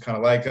 but I also kind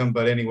of like him.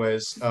 But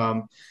anyways,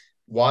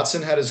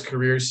 Watson had his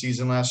career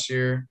season last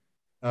year,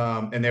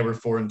 and they were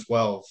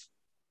 4-12.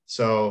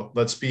 So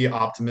let's be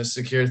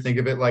optimistic here. Think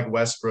of it like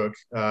Westbrook.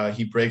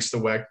 He breaks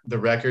the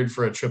record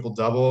for a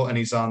triple-double, and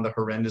he's on the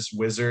horrendous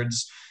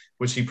Wizards,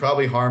 which he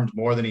probably harmed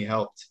more than he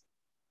helped.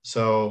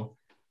 So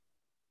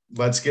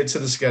let's get to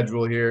the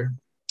schedule here.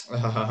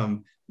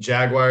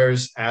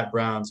 Jaguars at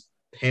Browns,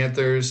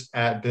 Panthers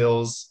at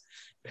Bills,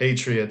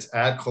 Patriots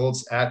at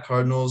Colts, at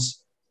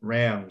Cardinals,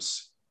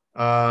 Rams.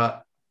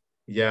 Yeah,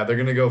 they're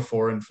going to go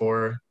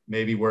 4-4,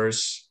 maybe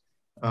worse.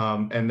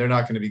 And they're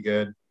not going to be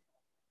good.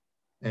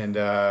 And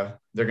they're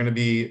going to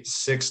be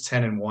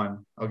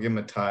 6-10-1. I'll give them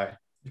a tie.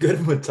 Give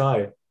them a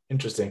tie.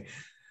 Interesting.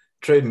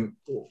 Tradon,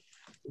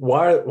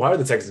 why are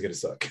the Texans going to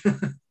suck?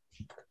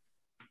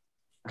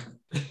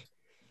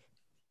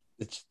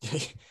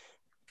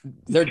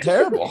 They're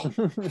terrible.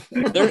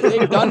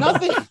 They've done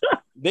nothing.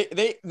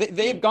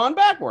 They've gone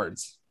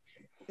backwards.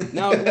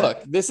 Now,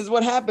 look, this is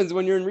what happens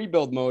when you're in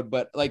rebuild mode.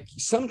 But like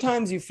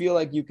sometimes you feel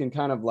like you can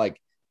kind of like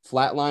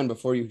flatline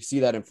before you see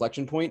that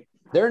inflection point.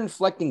 They're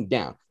inflecting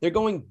down. They're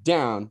going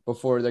down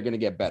before they're going to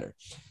get better.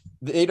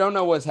 They don't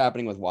know what's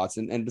happening with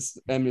Watson. And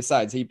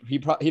besides, he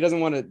doesn't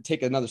want to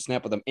take another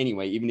snap with them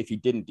anyway, even if he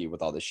didn't deal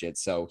with all this shit.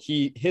 So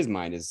his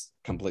mind is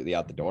completely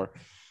out the door.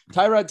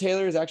 Tyrod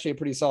Taylor is actually a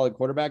pretty solid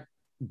quarterback,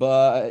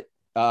 but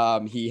I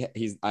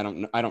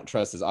don't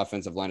trust his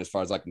offensive line as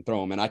far as I can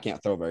throw him, and I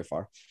can't throw very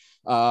far.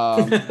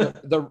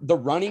 The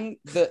running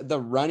back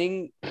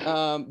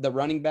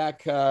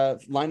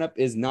lineup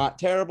is not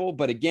terrible,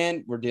 but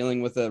again, we're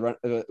dealing with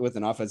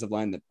an offensive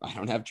line that I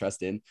don't have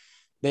trust in.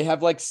 They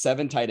have like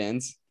 7 tight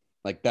ends.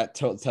 Like that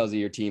tells you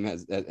your team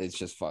has. It's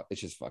just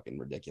fucking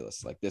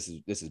ridiculous. Like this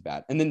is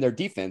bad. And then their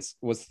defense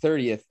was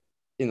 30th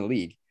in the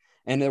league,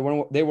 and they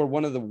were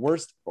one of the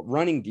worst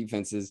running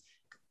defenses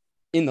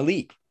in the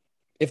league,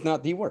 if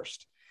not the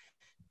worst.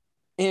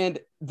 And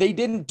they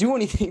didn't do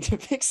anything to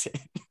fix it.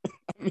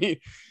 I mean,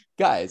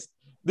 guys,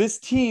 this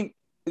team,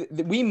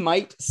 we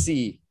might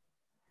see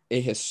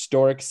a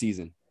historic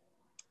season,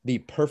 the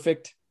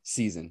perfect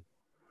season.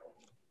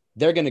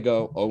 They're going to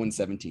go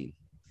 0-17.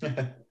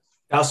 That's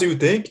what you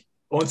think?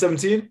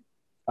 0-17?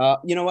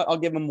 You know what? I'll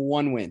give them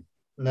one win.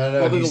 No.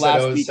 Probably the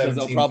last week because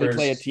they'll probably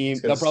play a team.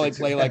 They'll probably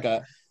play like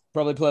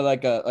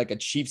a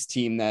Chiefs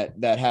team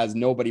that has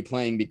nobody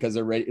playing because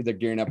they're ready. They're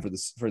gearing up for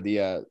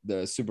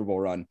the Super Bowl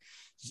run.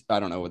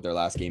 I don't know what their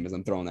last game is.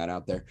 I'm throwing that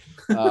out there.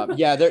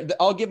 Yeah,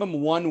 I'll give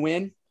them one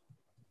win.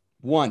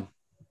 One.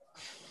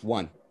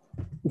 Well,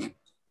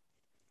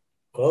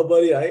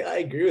 buddy, I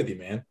agree with you,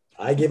 man.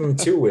 I give them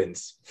 2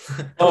 wins.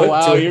 Oh,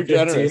 wow, you're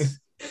generous.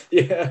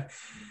 Yeah.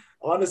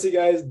 Honestly,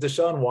 guys,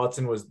 Deshaun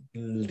Watson was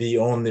the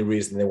only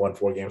reason they won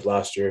 4 games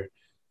last year.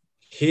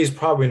 He's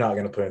probably not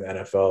going to play in the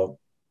NFL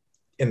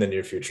in the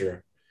near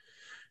future.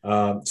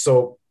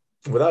 So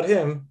without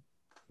him,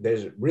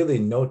 there's really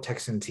no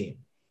Texan team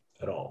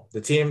at all. The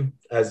team,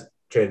 as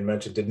Tradon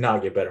mentioned, did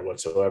not get better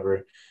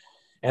whatsoever.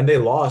 And they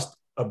lost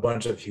a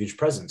bunch of huge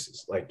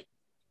presences. Like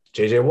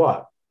J.J.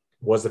 Watt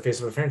was the face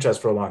of a franchise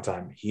for a long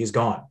time. He's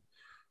gone.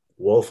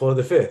 Will Fuller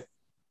the fifth,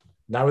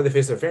 not really the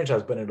face of a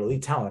franchise, but an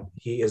elite talent.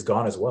 He is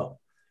gone as well.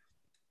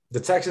 The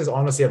Texans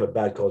honestly have a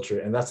bad culture,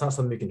 and that's not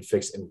something you can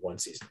fix in one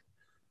season.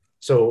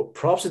 So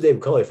props to Dave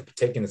Culley for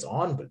taking this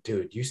on, but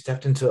dude, you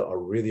stepped into a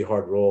really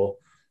hard role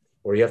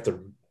where you have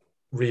to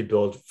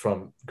rebuild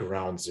from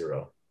ground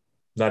zero,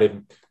 not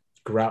even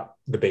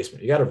the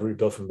basement. You got to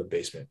rebuild from the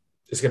basement.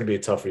 It's going to be a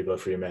tough rebuild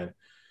for you, man.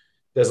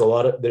 They're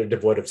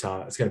devoid of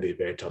talent. It's going to be a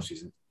very tough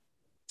season.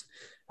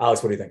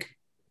 Alex, what do you think?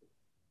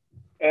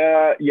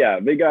 Yeah,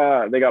 they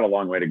got a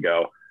long way to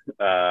go.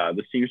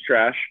 The team's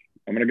trash.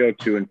 I'm gonna go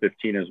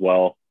 2-15 as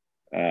well.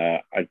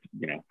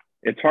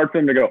 It's hard for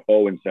them to go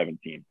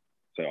 0-17,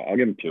 so I'll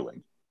give them 2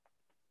 wins.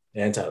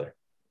 And Tyler.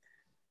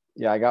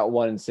 Yeah, I got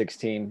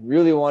 1-16.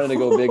 Really wanted to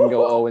go big and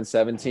go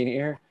 0-17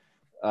 here.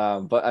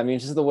 But I mean,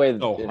 just the way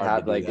it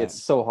had, like,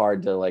 it's so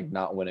hard to like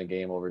not win a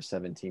game over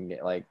 17.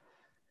 Like,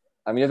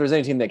 I mean, if there's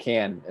any team that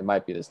can, it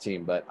might be this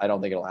team, but I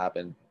don't think it'll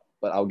happen.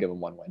 But I'll give them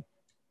 1 win.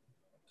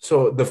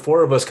 So the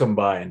 4 of us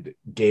combined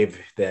gave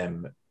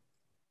them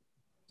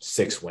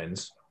 6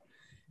 wins.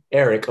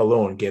 Eric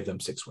alone gave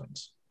them 6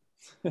 wins.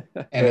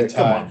 And a tie.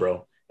 Come on,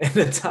 bro. And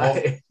a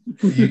tie.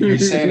 Well, you're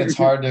saying it's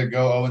hard to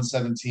go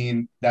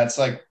 0-17. That's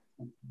like,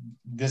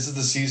 this is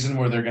the season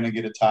where they're going to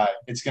get a tie.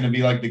 It's going to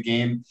be like the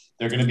game.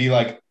 They're going to be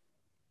like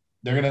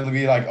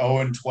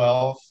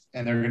 0-12,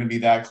 and they're going to be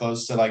that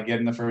close to like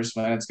getting the first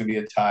win. It's going to be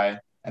a tie.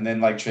 And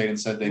then, like Tradon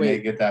said, they may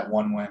get that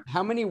 1 win.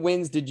 How many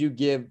wins did you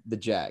give the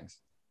Jags?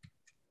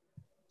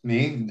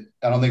 Me?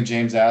 I don't think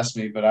James asked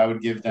me, but I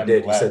would give them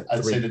less.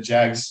 I'd say the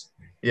Jags.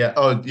 Yeah.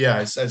 Oh, yeah.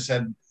 I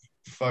said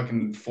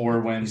fucking 4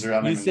 wins. Or I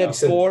don't you even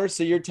said know. 4,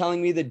 so you're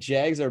telling me the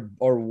Jags are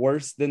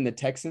worse than the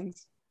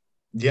Texans?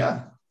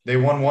 Yeah. They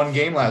won 1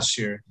 game last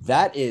year.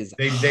 That is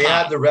They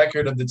had the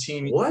record of the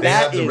team. What? They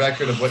have the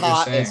record of what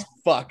you're saying. As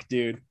fuck,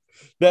 dude.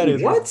 That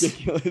is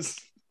ridiculous.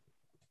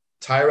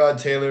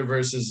 Tyrod Taylor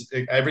versus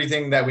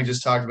everything that we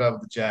just talked about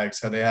with the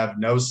Jags, how they have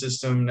no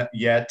system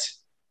yet.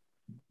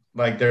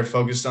 Like, they're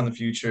focused on the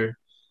future.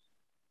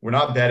 We're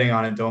not betting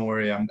on it. Don't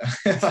worry.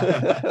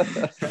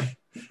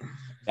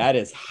 That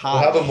is hot.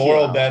 We'll have a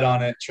moral bet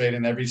on it,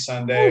 Tradon, every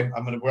Sunday.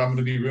 I'm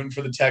gonna be rooting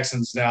for the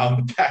Texans now in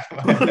the back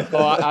of my head.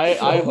 Oh,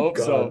 I hope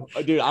so,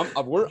 dude. I'm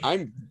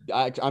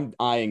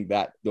eyeing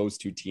those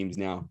 2 teams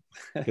now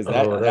because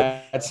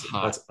that's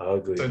hot. That's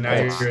ugly. So now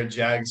you're a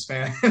Jags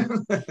fan.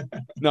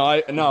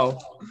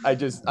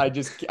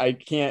 I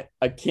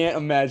can't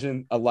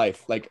imagine a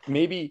life like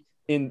maybe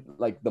in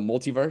like the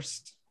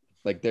multiverse.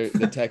 Like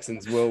the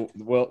Texans will,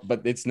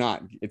 but it's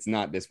not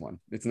this one.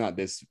 It's not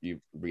this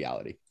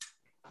reality.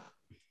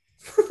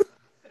 All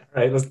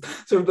right, let's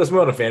move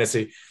on to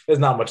fantasy. There's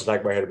not much to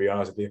talk about here, to be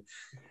honest with you.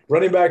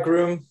 Running back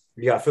room,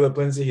 you got Philip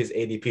Lindsay. His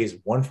ADP is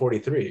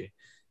 143,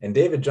 and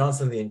David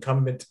Johnson, the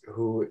incumbent,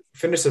 who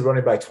finished as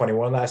running back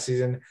 21 last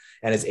season,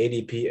 and his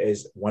ADP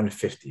is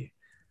 150.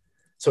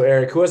 So,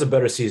 Eric, who has a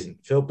better season,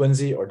 Philip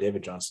Lindsay or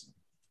David Johnson?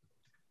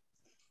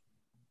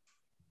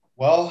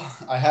 Well,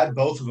 I had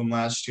both of them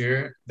last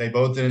year. They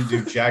both didn't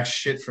do jack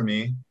shit for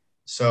me,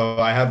 so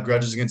I have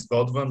grudges against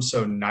both of them.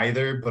 So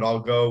neither, but I'll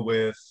go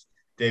with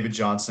David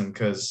Johnson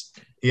because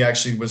he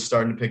actually was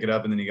starting to pick it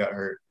up and then he got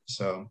hurt.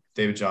 So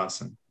David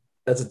Johnson.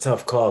 That's a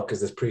tough call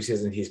because this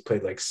preseason he's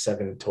played like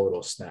 7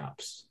 total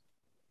snaps.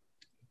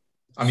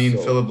 I mean,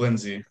 Philip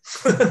Lindsay.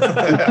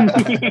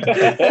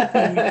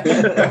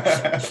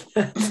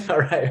 All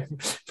right.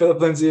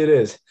 Philip Lindsay it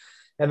is.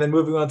 And then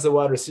moving on to the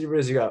wide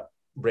receivers, you got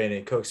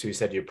Brandon Cooks, who you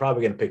said you're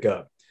probably going to pick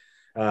up.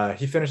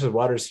 He finished as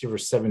wide receiver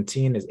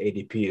 17. His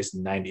ADP is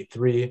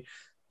 93.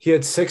 He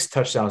had 6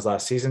 touchdowns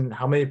last season.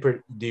 How many do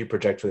you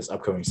project for this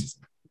upcoming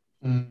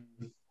season?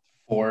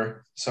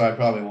 4. So I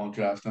probably won't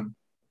draft him.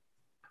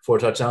 4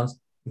 touchdowns?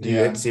 Do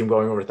you see him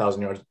going over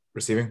 1,000 yards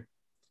receiving?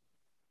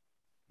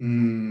 I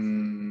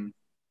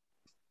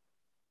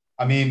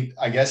mean,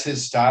 I guess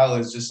his style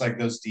is just like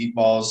those deep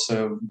balls.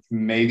 So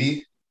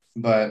maybe,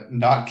 but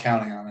not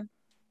counting on it.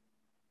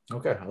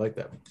 Okay, I like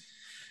that.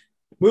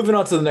 Moving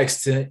on to the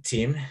next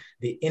team,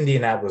 the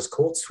Indianapolis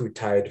Colts, who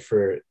tied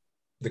for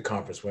the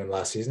conference win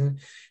last season.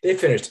 They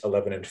finished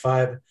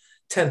 11-5,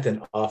 10th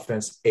in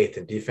offense, 8th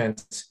in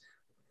defense.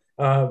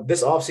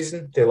 This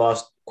offseason, they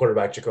lost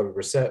quarterback Jacoby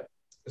Brissett,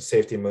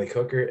 safety Malik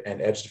Hooker,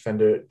 and edge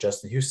defender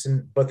Justin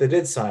Houston, but they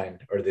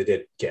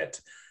did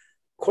get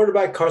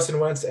quarterback Carson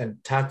Wentz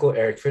and tackle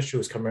Eric Fisher, who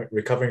was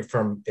recovering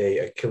from a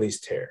Achilles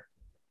tear.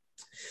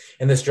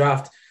 In this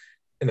draft,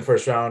 in the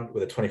first round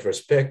with a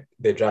 21st pick,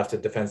 they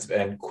drafted defensive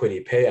end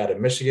Kwity Paye out of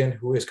Michigan,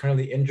 who is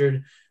currently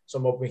injured. So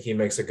I'm hoping he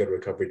makes a good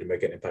recovery to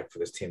make an impact for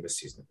this team this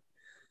season.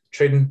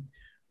 Tradon,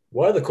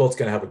 why are the Colts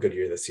going to have a good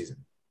year this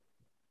season?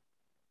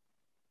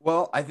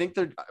 Well, I think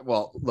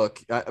look,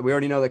 we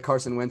already know that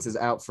Carson Wentz is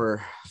out for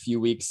a few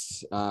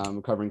weeks,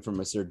 recovering from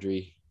a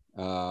surgery.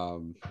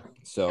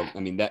 So, I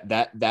mean,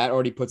 that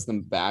already puts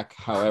them back.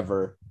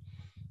 However,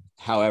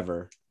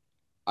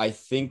 I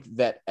think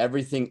that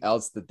everything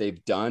else that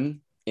they've done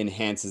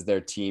enhances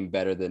their team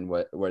better than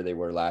where they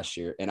were last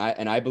year. And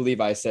I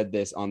believe I said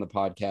this on the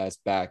podcast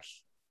back,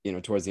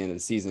 towards the end of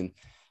the season.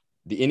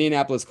 The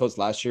Indianapolis Colts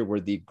last year were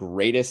the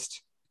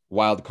greatest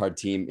wild card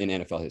team in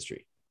NFL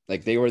history.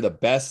 Like, they were the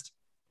best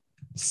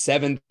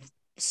 7th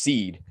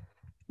seed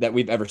that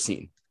we've ever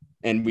seen.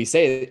 And I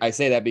say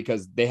that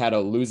because they had a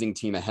losing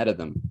team ahead of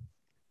them,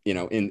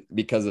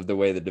 because of the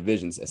way the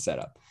divisions is set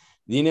up.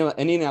 The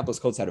Indianapolis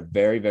Colts had a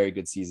very, very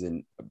good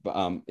season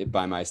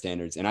by my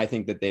standards. And I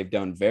think that they've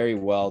done very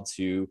well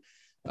to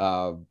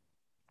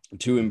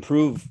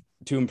improve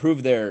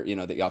their,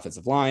 the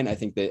offensive line. I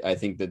think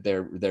that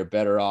they're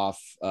better off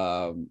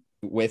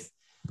with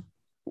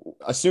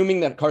assuming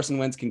that Carson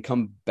Wentz can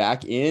come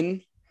back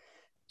in.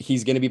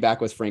 He's going to be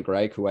back with Frank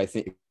Reich, who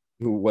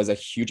was a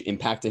huge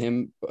impact to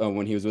him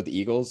when he was with the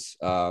Eagles.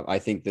 I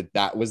think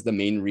that was the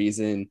main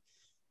reason.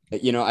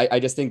 I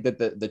just think that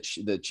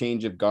the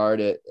change of guard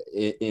with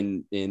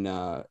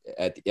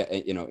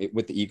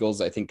the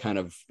Eagles, I think kind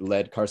of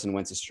led Carson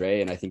Wentz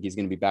astray. And I think he's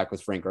going to be back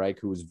with Frank Reich,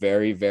 who was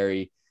very,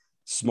 very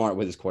smart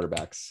with his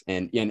quarterbacks.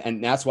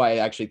 And that's why I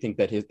actually think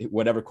that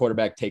whatever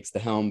quarterback takes the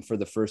helm for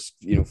the first,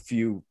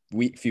 few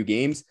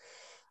games,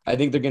 I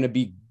think they're going to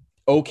be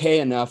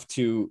okay enough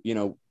to,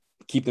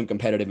 keep them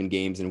competitive in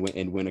games and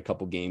win a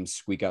couple games,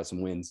 squeak out some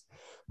wins.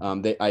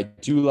 I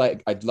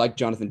like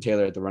Jonathan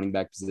Taylor at the running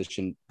back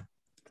position.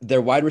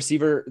 Their wide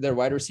receiver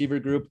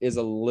group is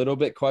a little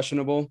bit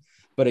questionable,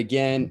 but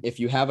again, if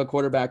you have a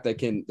quarterback that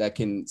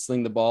can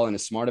sling the ball and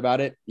is smart about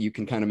it, you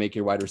can kind of make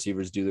your wide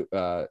receivers do,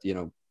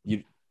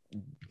 you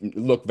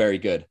look very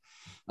good.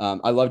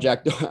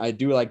 I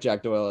do like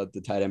Jack Doyle at the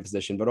tight end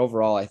position, but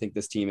overall, I think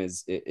this team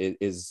is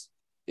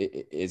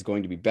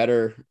going to be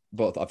better,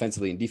 both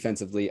offensively and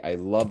defensively. I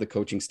love the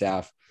coaching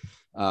staff.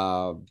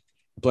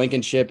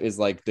 Blankenship is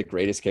like the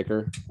greatest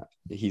kicker.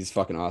 He's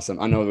fucking awesome.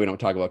 I know we don't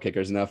talk about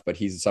kickers enough, but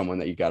he's someone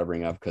that you got to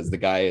bring up because the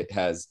guy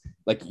has,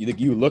 like,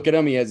 you look at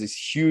him, he has these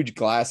huge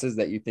glasses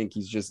that you think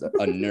he's just a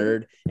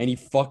nerd, and he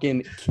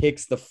fucking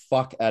kicks the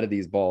fuck out of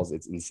these balls.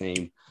 It's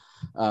insane.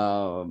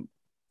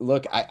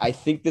 Look, I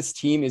think this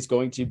team is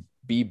going to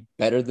be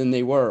better than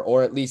they were,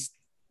 or at least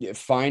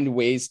find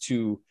ways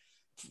to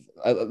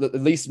at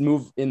least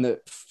move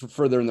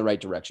further in the right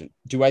direction.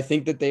 Do I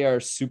think that they are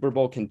Super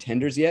Bowl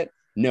contenders yet?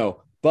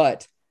 No,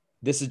 but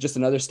this is just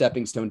another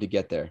stepping stone to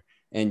get there.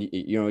 And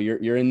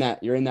you're in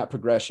that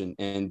progression.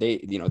 And they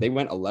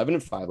went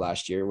 11-5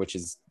 last year, which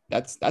is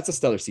that's a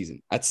stellar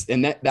season.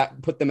 That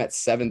put them at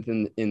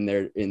 7th in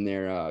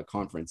their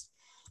conference.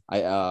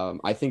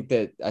 I think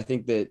that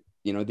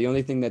the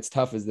only thing that's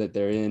tough is that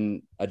they're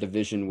in a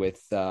division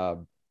with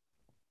who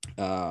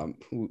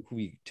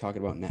we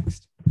talking about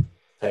next?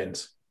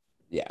 Titans.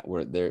 Yeah,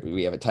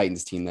 we have a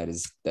Titans team that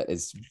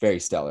is very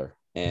stellar,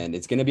 and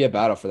it's going to be a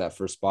battle for that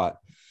first spot.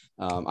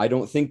 I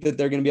don't think that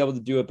they're going to be able to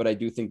do it, but I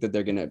do think that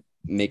they're going to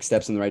make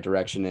steps in the right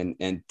direction.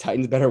 And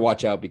Titans better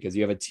watch out because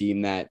you have a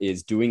team that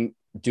is doing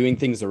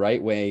things the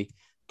right way,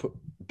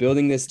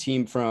 building this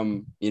team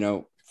from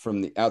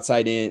the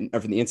outside in or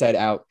from the inside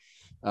out,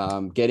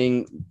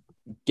 getting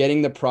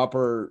the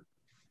proper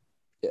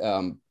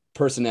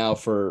personnel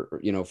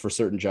for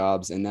certain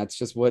jobs, and that's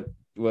just what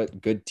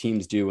good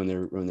teams do when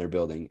they're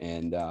building,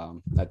 and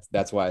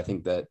that's why I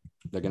think that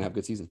they're gonna have a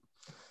good season.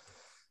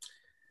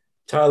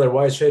 Tyler,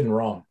 why is Tradon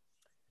wrong?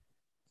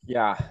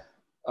 Yeah,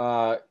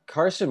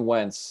 Carson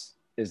Wentz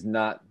is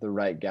not the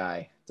right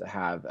guy to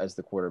have as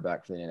the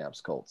quarterback for the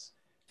Indianapolis Colts.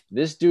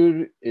 This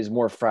dude is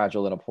more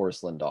fragile than a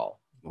porcelain doll,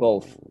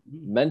 both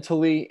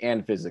mentally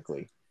and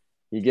physically.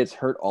 He gets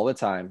hurt all the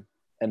time.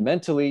 And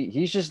mentally,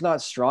 he's just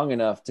not strong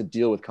enough to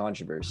deal with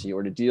controversy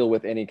or to deal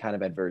with any kind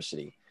of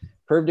adversity.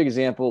 Perfect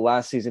example,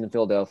 last season in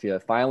Philadelphia,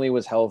 finally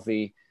was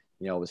healthy.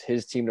 It was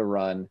his team to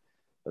run.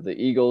 But the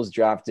Eagles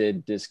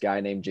drafted this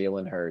guy named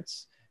Jalen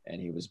Hurts, and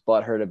he was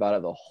butthurt about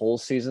it the whole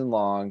season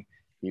long.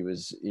 He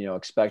was,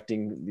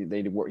 expecting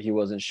he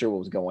wasn't sure what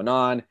was going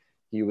on.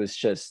 He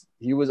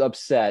was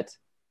upset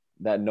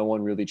that no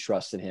one really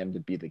trusted him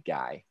to be the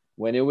guy.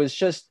 When it was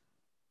just,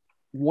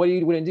 what are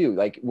you going to do?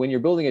 Like, when you're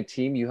building a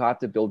team, you have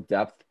to build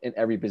depth in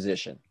every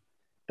position.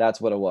 That's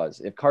what it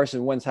was. If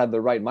Carson Wentz had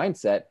the right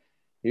mindset,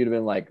 he would have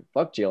been like,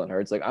 fuck Jalen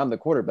Hurts. Like, I'm the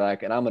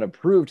quarterback, and I'm going to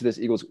prove to this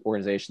Eagles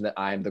organization that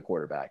I'm the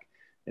quarterback.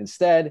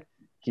 Instead,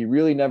 he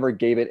really never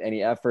gave it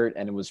any effort,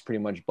 and it was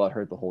pretty much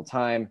butthurt the whole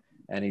time.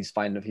 And he's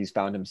found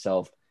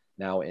himself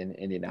now in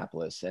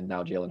Indianapolis, and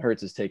now Jalen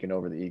Hurts has taken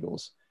over the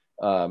Eagles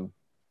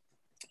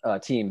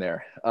team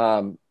there.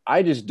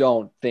 I just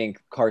don't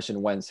think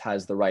Carson Wentz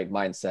has the right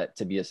mindset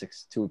to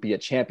be a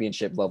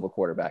championship level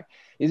quarterback.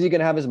 Is he going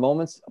to have his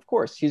moments? Of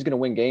course. He's going to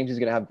win games. He's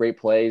going to have great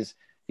plays.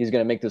 He's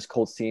going to make this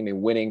Colts team a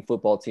winning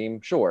football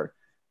team. Sure.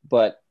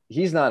 But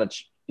he's not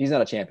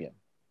a champion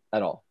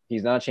at all.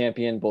 He's not a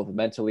champion, both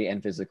mentally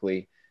and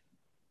physically.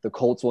 The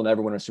Colts will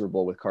never win a Super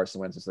Bowl with Carson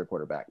Wentz as their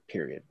quarterback,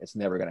 period. It's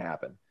never going to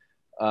happen.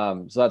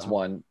 So that's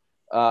one.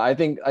 I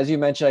think, as you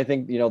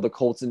mentioned, the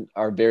Colts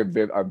are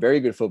a very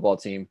good football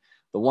team.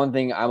 The one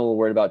thing I'm a little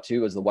worried about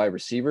too is the wide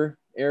receiver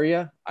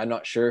area. I'm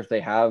not sure if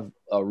they have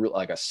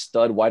a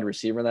stud wide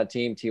receiver in that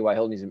team. T.Y.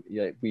 Hilton,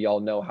 we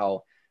all know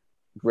how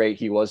great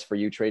he was for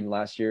you Tradon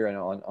last year and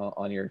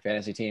on your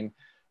fantasy team.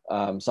 So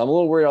I'm a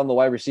little worried on the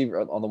wide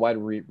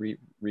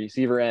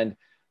receiver end.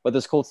 But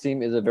this Colts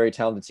team is a very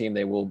talented team.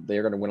 They're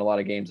going to win a lot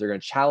of games. They're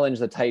going to challenge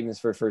the Titans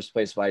for first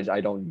place. But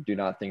I do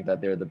not think that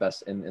they're the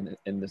best in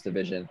this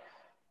division.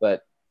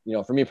 But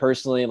for me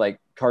personally, like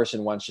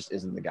Carson Wentz just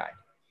isn't the guy.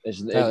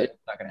 It's not going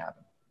to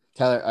happen.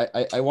 Tyler,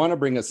 I want to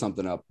bring us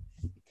something up.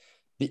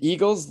 The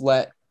Eagles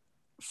let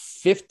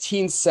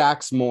 15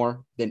 sacks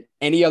more than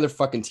any other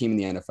fucking team in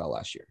the NFL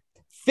last year.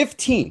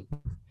 15.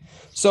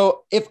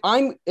 So if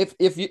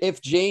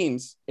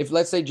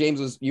let's say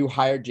you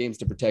hired James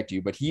to protect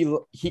you, but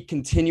he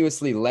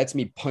continuously lets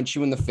me punch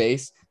you in the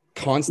face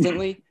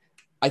constantly,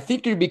 I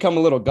think you become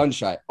a little gun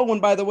shy. Oh,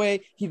 and by the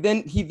way, he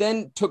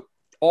then took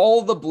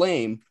all the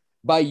blame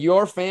by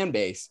your fan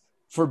base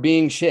for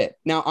being shit.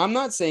 Now, I'm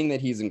not saying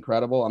that he's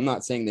incredible. I'm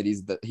not saying that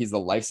he's the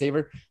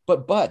lifesaver,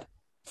 but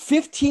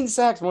 15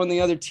 sacks more than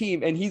the other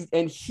team, and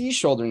he's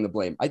shouldering the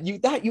blame.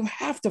 You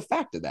have to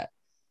factor that.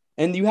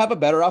 And you have a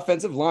better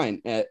offensive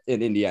line in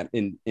Indiana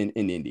in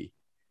Indy.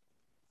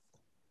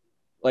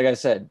 Like I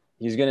said,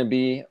 he's going to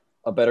be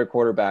a better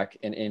quarterback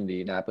in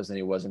Indianapolis than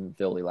he was in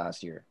Philly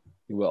last year.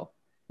 He will.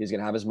 He's going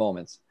to have his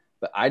moments,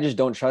 but I just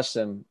don't trust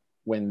him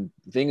when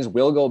things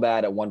will go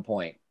bad at one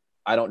point.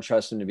 I don't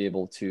trust him to be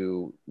able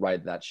to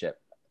ride that ship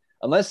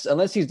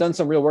unless he's done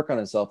some real work on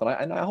himself.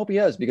 And I hope he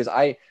has, because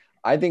I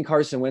think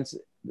Carson Wentz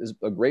is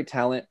a great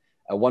talent.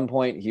 At one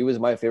point, he was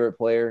my favorite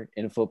player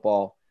in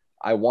football.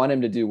 I want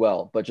him to do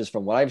well, but just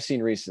from what I've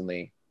seen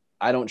recently,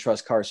 I don't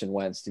trust Carson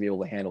Wentz to be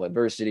able to handle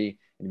adversity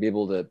and to be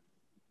able to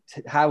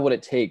have what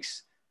it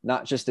takes,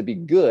 not just to be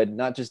good,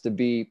 not just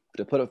to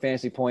put up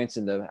fantasy points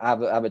and to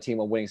have a team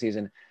a winning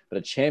season, but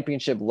a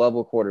championship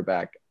level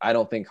quarterback. I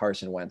don't think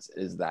Carson Wentz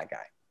is that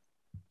guy.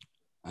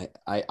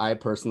 I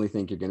personally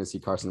think you're going to see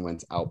Carson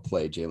Wentz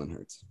outplay Jalen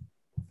Hurts.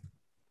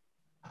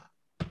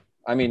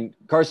 I mean,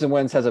 Carson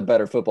Wentz has a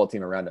better football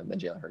team around him than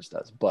Jalen Hurts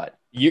does, but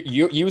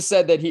you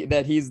said that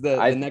he's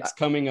the next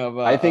coming of.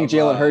 I think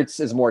Jalen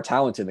Hurts is more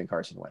talented than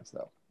Carson Wentz,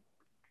 though,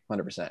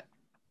 100%. Okay.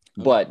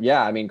 But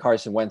yeah, I mean,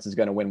 Carson Wentz is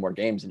going to win more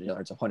games than Jalen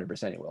Hurts.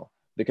 100% he will,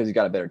 because he's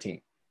got a better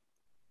team.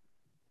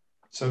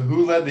 So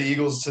who led the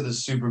Eagles to the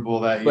Super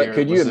Bowl that year? But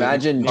could you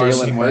imagine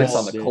Jalen Hurts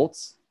on the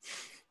Colts?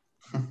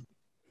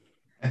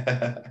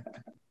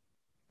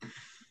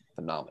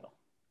 Phenomenal.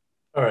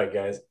 All right,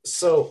 guys.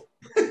 So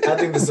I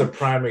think this is a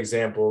prime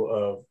example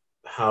of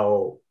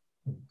how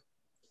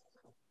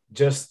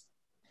just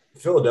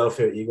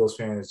Philadelphia Eagles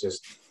fans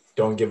just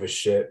don't give a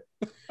shit.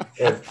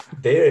 If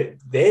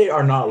they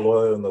are not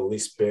loyal in the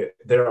least bit,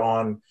 they're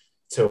on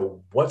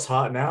to what's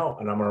hot now,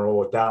 and I'm gonna roll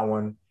with that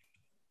one.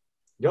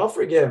 Y'all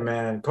forget,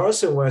 man,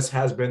 Carson Wentz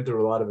has been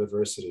through a lot of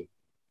adversity.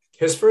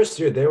 His first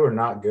year, they were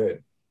not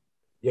good.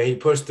 Yeah, he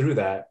pushed through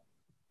that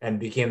and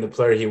became the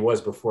player he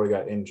was before he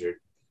got injured.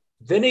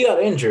 Then he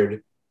got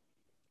injured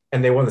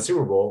and they won the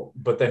Super Bowl,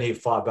 but then he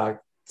fought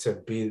back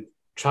to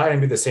try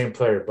and be the same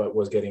player, but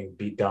was getting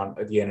beat down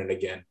again and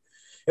again.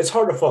 It's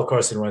hard to fault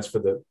Carson Wentz for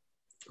the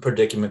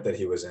predicament that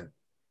he was in.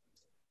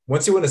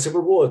 Once you win the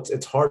Super Bowl,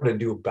 it's hard to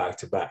do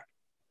back-to-back.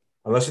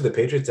 Unless you're the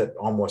Patriots, that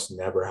almost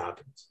never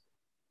happens.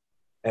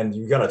 And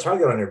you got a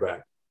target on your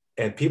back,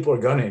 and people are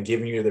gunning and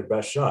giving you their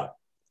best shot.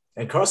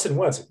 And Carson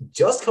Wentz,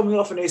 just coming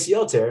off an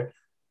ACL tear,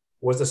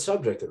 was the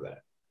subject of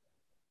that.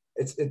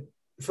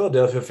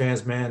 Philadelphia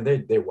fans, man,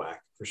 they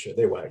whack for sure.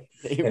 They whack.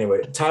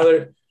 Anyway,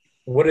 Tyler,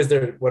 what is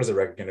the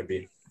record going to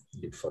be?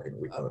 You fucking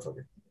weak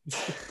motherfucker.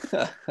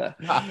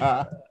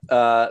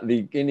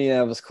 The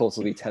Indianapolis Colts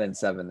will be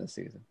 10-7 this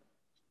season.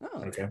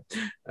 Oh, okay.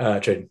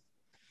 Tradon.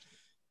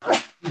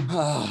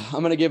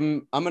 I'm gonna give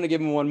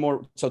him one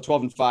more, so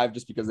 12-5,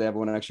 just because they have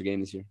one extra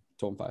game this year.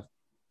 12-5.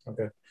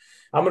 Okay,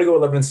 I'm gonna go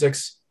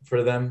 11-6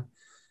 for them.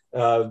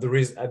 The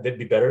reason they'd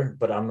be better,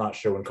 but I'm not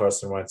sure when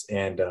Carson Wentz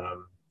and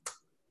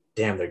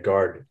their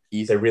guard.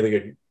 They're really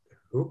good.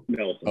 Who?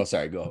 Nelson. Oh,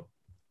 sorry. Go.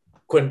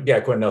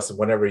 Quentin Nelson.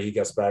 Whenever he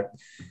gets back,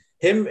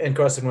 him and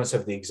Carson Wentz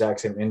have the exact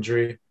same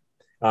injury.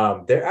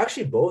 They're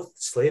actually both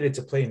slated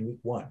to play in Week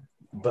 1,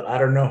 but I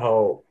don't know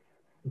how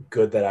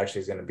good that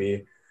actually is going to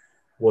be.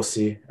 We'll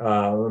see.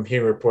 I'm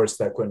hearing reports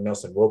that Quentin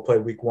Nelson will play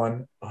Week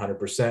 1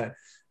 100%,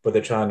 but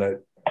they're trying to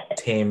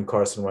tame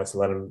Carson Wentz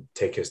and let him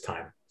take his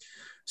time.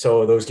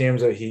 So those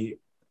games that he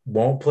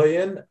won't play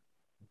in,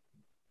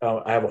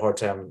 I have a hard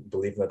time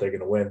believing that they're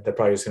going to win. They're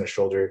probably just going to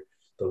shoulder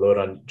the load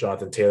on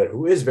Jonathan Taylor,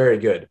 who is very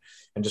good,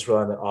 and just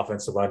rely on the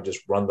offensive line,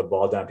 just run the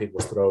ball down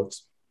people's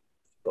throats.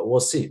 But we'll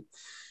see.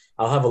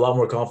 I'll have a lot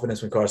more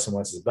confidence when Carson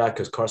Wentz is back,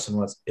 because Carson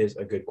Wentz is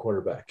a good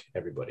quarterback,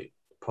 everybody,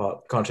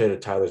 contrary to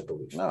Tyler's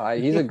belief. No,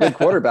 he's a good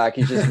quarterback.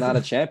 He's just not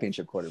a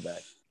championship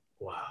quarterback.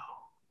 Wow.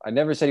 I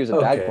never said he was a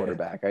bad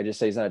quarterback. I just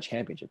say he's not a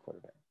championship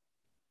quarterback.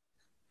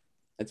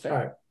 That's fair. All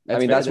right. I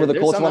mean, that's where the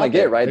Colts want to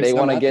get, right? They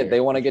want to get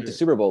sure. to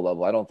Super Bowl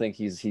level. I don't think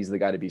he's the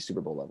guy to be Super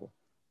Bowl level.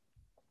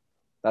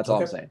 That's all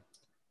I'm saying.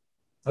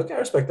 Okay, I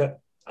respect that.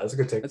 That's a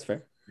good take. That's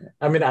fair.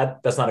 I mean,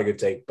 that's not a good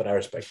take, but I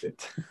respect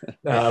it.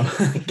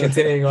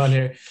 Continuing on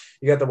here,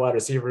 you got the wide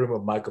receiver room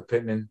of Michael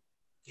Pittman.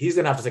 He's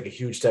going to have to take a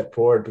huge step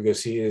forward,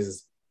 because he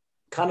is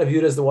kind of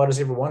viewed as the wide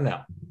receiver 1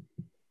 now.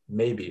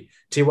 Maybe.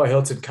 T.Y.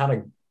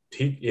 Hilton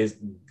his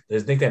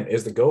nickname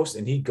is the Ghost,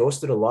 and he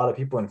ghosted a lot of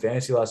people in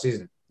fantasy last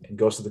season and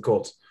ghosted the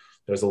Colts.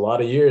 There's a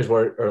lot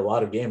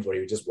of games where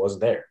he just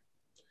wasn't there.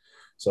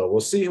 So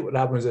we'll see what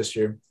happens this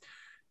year.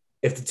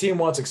 If the team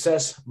wants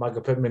success,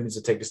 Michael Pittman needs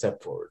to take a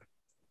step forward.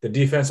 The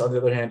defense, on the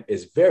other hand,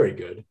 is very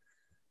good.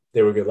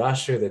 They were good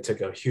last year. They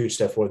took a huge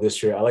step forward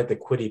this year. I like the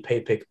Kwity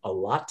Paye pick a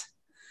lot.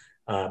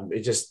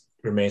 It just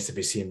remains to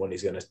be seen when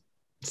he's going to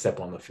step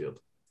on the field.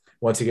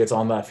 Once he gets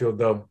on that field,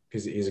 though,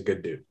 he's a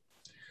good dude.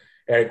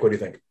 Eric, what do you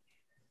think?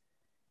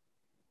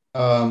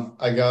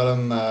 I got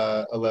him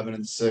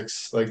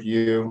 11-6, like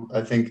you.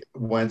 I think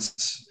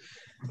Wentz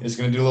is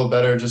going to do a little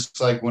better. Just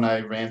like when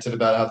I ranted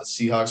about how the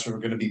Seahawks were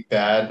going to be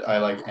bad,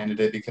 I ended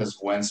it because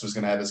Wentz was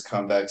going to have his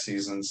comeback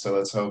season. So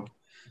let's hope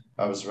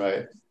I was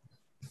right.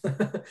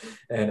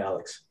 And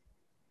Alex,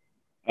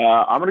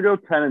 I'm going to go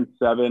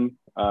 10-7.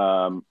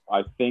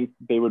 I think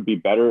they would be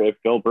better if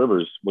Philip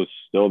Rivers was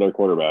still their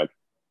quarterback.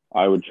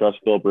 I would trust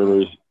Philip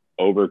Rivers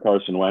over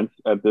Carson Wentz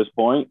at this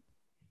point.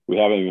 We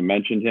haven't even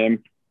mentioned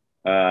him.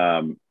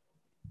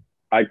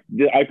 I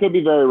could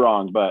be very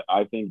wrong, but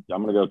I think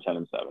I'm going to go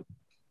 10-7.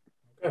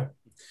 Okay.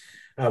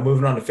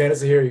 Moving on to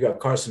fantasy here, you got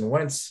Carson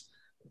Wentz,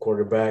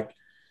 quarterback.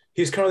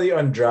 He's currently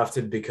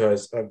undrafted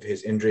because of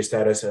his injury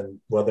status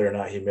and whether or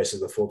not he misses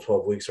the full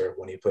 12 weeks or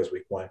when he plays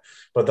week 1.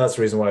 But that's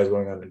the reason why he's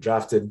going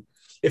undrafted.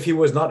 If he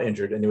was not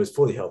injured and he was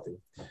fully healthy,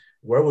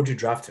 where would you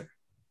draft him?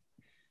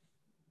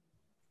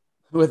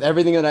 With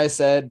everything that I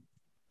said,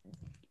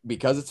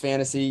 because it's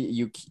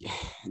fantasy,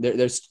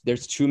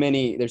 there's too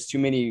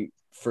many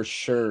for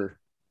sure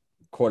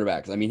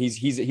quarterbacks. I mean,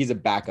 he's a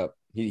backup.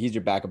 He's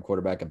your backup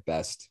quarterback at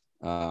best.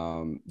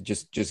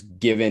 Just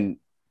given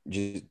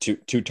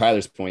to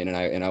Tyler's point,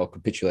 and I'll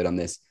capitulate on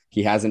this.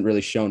 He hasn't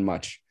really shown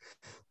much,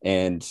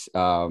 and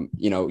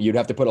you'd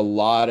have to put a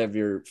lot of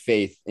your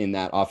faith in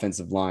that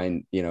offensive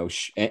line,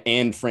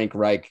 and Frank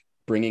Reich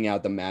bringing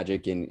out the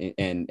magic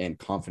and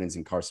confidence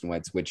in Carson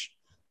Wentz, which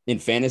in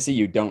fantasy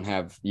you don't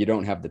have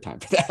the time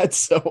for that.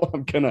 So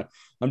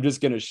I'm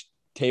just gonna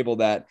table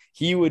that.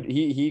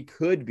 He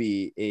could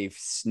be a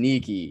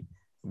sneaky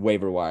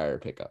waiver wire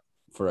pickup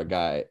for a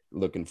guy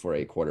looking for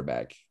a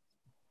quarterback,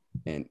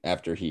 and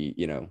after he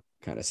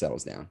kind of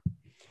settles down.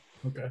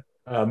 Okay.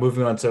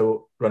 Moving on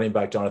to running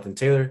back Jonathan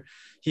Taylor.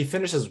 He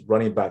finished as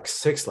running back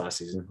 6 last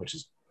season, which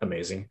is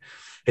amazing.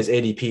 His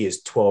ADP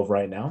is 12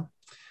 right now.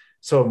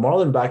 So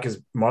Marlon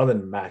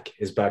Mack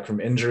is back from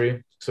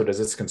injury. So does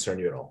this concern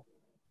you at all?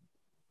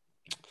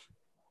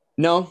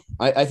 No,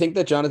 I think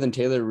that Jonathan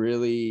Taylor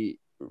really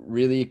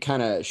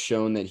kind of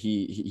shown that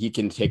he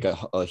can take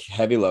a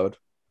heavy load.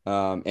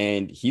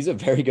 And he's a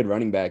very good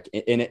running back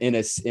in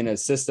a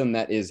system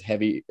that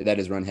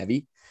is run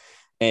heavy.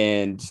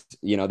 And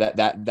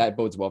that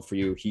bodes well for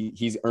you.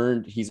 He's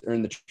earned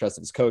the trust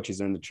of his coach.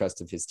 He's earned the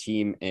trust of his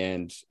team.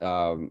 And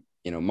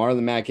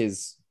Marlon Mack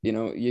is,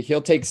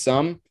 he'll take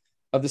some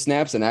of the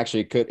snaps, and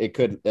actually it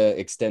could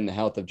extend the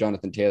health of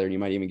Jonathan Taylor. And you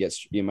might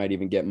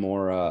even get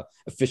more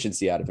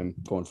efficiency out of him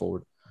going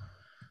forward.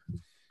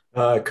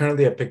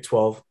 Currently at pick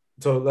 12.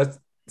 So let's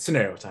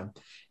scenario time.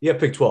 You have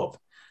pick 12.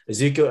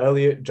 Ezekiel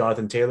Elliott,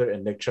 Jonathan Taylor,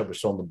 and Nick Chubb are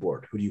still on the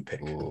board. Who do you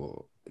pick?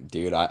 Ooh,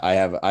 dude, I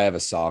have a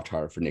soft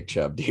heart for Nick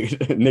Chubb,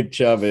 dude. Nick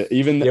Chubb,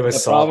 even you have a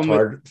soft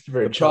heart.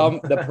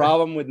 The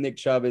problem with Nick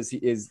Chubb is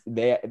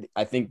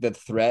I think the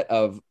threat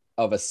of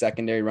a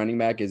secondary running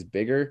back is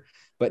bigger,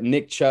 but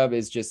Nick Chubb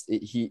is just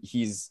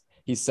he's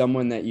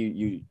someone that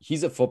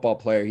he's a football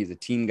player. He's a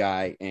team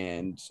guy,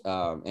 and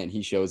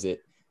he shows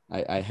it.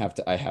 I have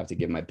to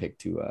give my pick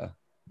to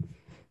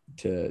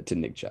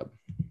Nick Chubb.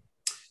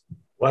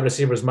 Wide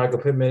receivers Michael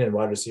Pittman and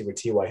wide receiver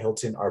T.Y.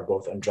 Hilton are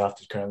both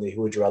undrafted currently.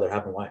 Who would you rather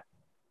have and why?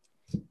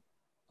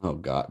 Oh,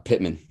 God.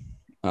 Pittman.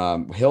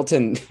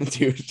 Hilton,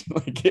 dude,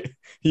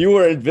 you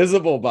were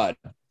invisible, bud.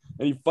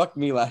 And you fucked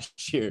me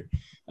last year.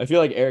 I feel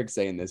like Eric's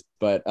saying this,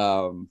 but,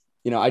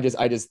 I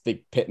just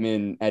think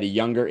Pittman at a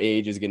younger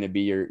age is going to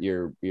be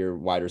your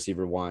wide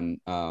receiver one.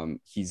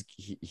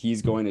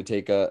 He's going to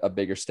take a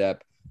bigger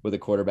step with a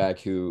quarterback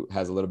who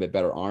has a little bit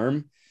better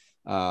arm.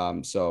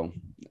 So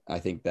I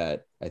think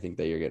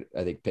you're good.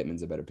 I think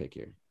Pittman's a better pick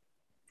here.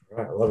 All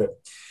right, I love it.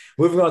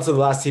 Moving on to the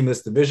last team in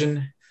this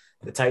division,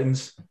 the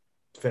Titans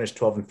finished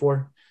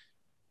 12-4.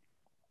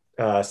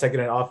 Second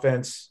in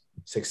offense,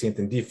 16th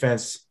in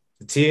defense.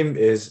 The team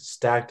is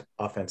stacked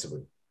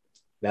offensively.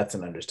 That's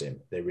an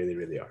understatement. They really,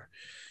 really are.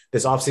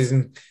 This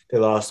offseason, they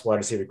lost wide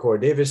receiver Corey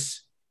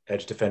Davis,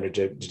 edge defender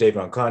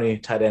Jadeveon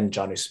Clowney, tight end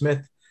Johnny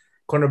Smith,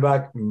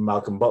 cornerback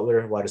Malcolm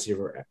Butler, wide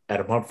receiver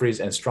Adam Humphries,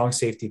 and strong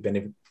safety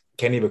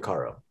Kenny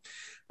Vaccaro.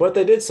 But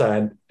they did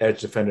sign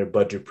edge defender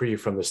Bud Dupree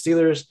from the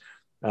Steelers,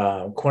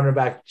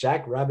 cornerback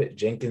Jack Rabbit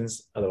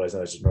Jenkins, otherwise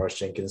known as Norris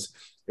Jenkins,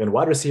 and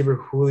wide receiver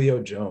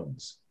Julio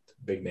Jones.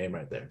 Big name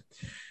right there.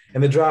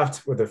 In the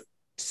draft, with the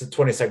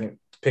 22nd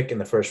pick in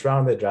the first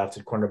round, they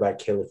drafted cornerback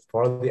Caleb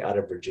Farley out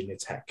of Virginia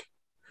Tech.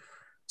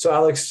 So,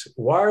 Alex,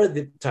 why are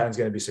the Titans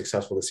going to be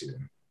successful this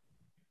season?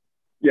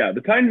 Yeah,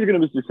 the Titans are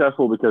going to be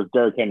successful because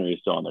Derrick Henry is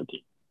still on their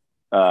team.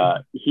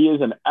 He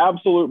is an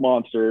absolute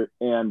monster,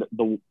 and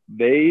the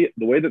way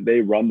that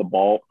they run the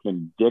ball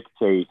can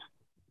dictate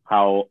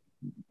how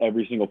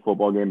every single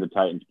football game the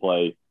Titans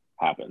play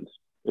happens.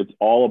 It's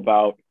all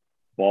about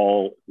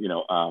ball,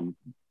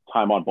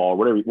 time on ball,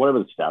 whatever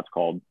the stats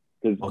called.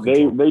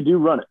 because they do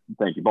run it.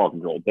 Thank you, ball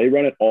control. They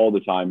run it all the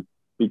time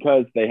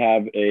because they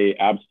have a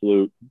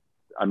absolute.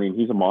 I mean,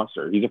 he's a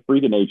monster. He's a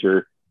freak of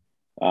nature.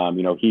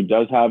 He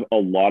does have a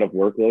lot of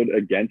workload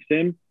against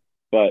him,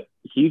 but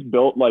he's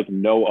built like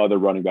no other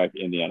running back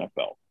in the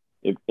NFL.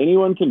 If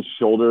anyone can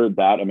shoulder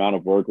that amount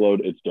of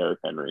workload, it's Derrick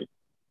Henry.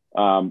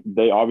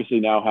 They obviously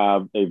now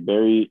have a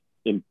very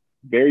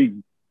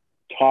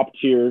top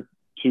tier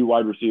 2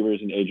 wide receivers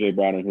in AJ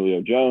Brown and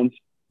Julio Jones.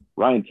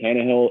 Ryan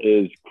Tannehill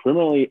is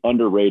criminally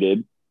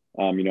underrated.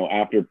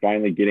 After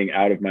finally getting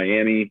out of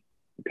Miami,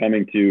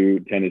 coming to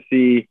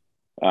Tennessee,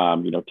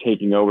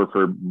 taking over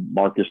for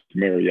Marcus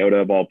Mariota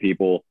of all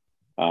people.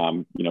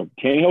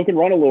 Tannehill can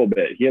run a little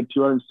bit. He had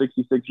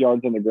 266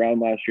 yards on the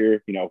ground last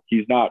year.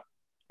 He's not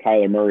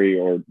Kyler Murray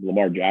or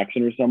Lamar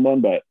Jackson or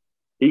someone, but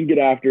he can get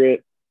after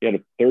it. He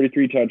had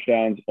 33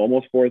 touchdowns,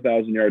 almost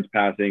 4,000 yards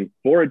passing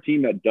for a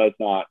team that does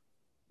not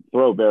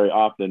throw very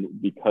often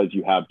because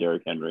you have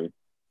Derrick Henry.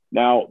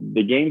 Now,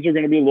 the games are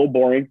going to be a little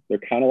boring. They're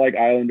kind of like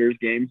Islanders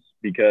games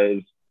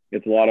because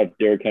it's a lot of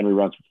Derrick Henry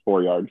runs for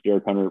 4 yards.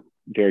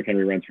 Derrick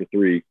Henry runs for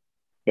 3.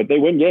 But they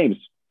win games.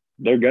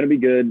 They're going to be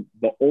good.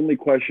 The only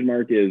question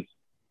mark is,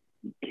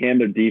 can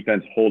their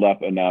defense hold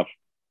up enough?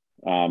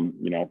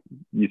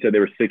 You said they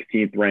were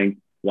 16th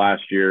ranked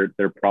last year.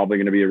 They're probably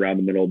going to be around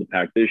the middle of the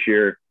pack this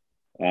year.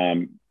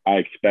 I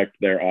expect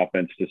their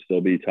offense to still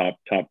be top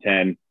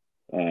 10.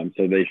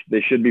 So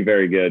they should be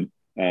very good.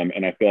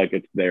 And I feel like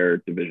it's their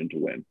division to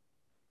win.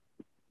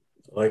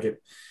 I like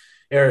it.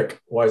 Eric,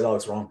 why is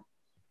Alex wrong?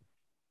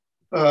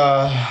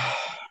 I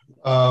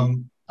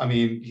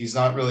mean, he's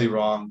not really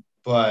wrong,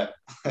 but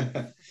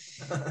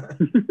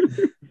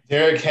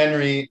Derrick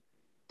Henry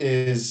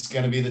is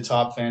going to be the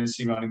top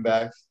fantasy running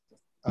back.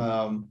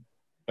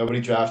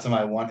 Nobody draft him.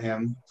 I want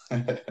him.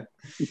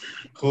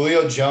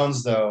 Julio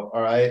Jones, though,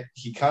 all right,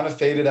 he kind of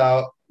faded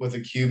out with a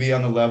QB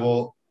on the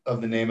level of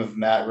the name of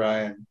Matt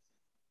Ryan.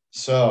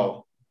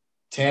 So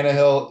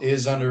Tannehill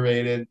is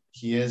underrated.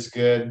 He is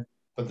good.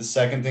 But the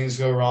second things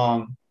go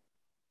wrong,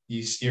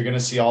 you're going to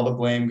see all the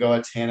blame go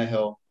at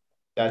Tannehill.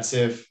 That's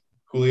if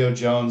Julio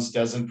Jones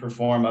doesn't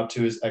perform up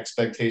to his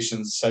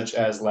expectations, such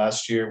as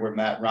last year where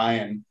Matt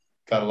Ryan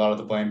got a lot of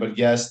the blame. But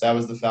yes, that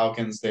was the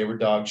Falcons. They were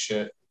dog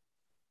shit.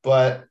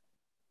 But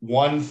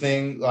one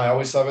thing I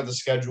always talk about the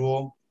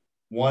schedule,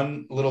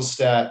 one little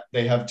stat,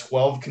 they have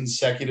 12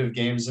 consecutive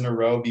games in a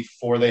row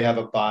before they have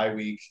a bye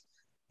week.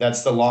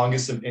 That's the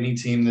longest of any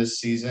team this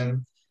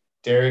season.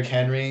 Derrick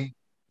Henry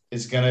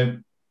is going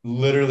to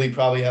literally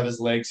probably have his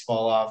legs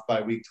fall off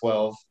by week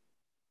 12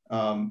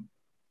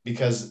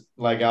 because,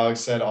 like Alex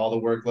said, all the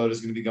workload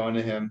is going to be going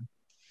to him.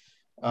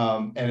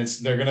 And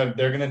they're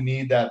gonna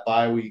need that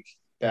bye week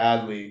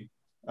badly.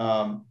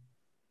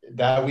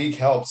 That week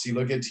helps. You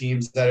look at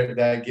teams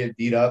that get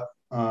beat up.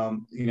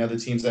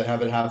 The teams that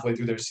have it halfway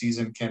through their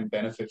season can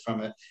benefit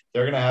from it.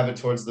 They're going to have it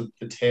towards the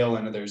tail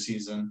end of their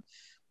season.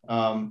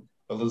 But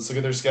let's look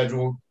at their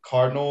schedule.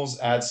 Cardinals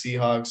at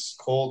Seahawks,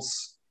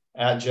 Colts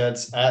at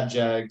Jets, at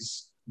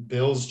Jags,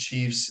 Bills,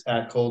 Chiefs,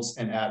 at Colts,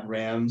 and at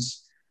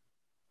Rams.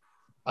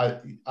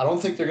 I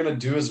don't think they're going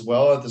to do as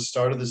well at the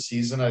start of the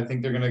season. I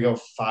think they're going to go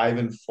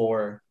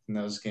 5-4 in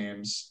those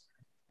games.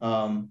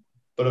 But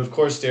of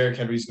course, Derrick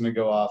Henry's going to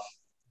go off,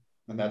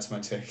 and that's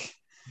my take.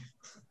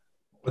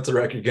 What's the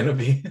record going to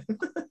be?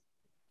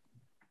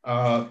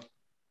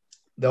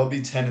 They'll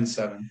be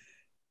 10-7.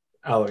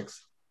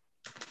 Alex.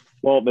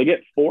 Well, they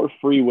get 4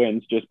 free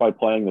wins just by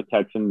playing the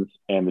Texans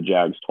and the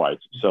Jags twice.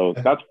 So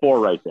that's 4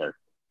 right there.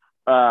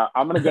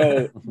 I'm going to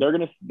go – they're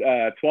going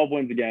to 12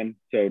 wins again,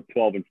 so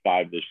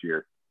 12-5 this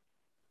year.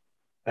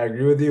 I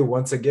agree with you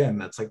once again.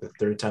 That's like the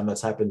third time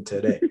that's happened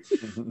today.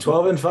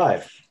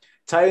 12-5.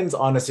 Titans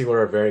honestly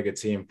were a very good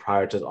team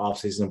prior to the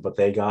offseason, but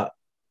they got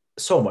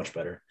so much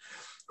better.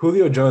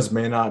 Julio Jones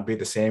may not be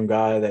the same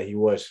guy that he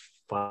was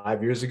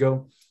 5 years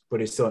ago,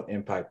 but he's still an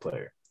impact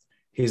player.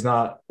 He's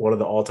not one of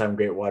the all-time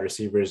great wide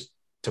receivers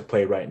to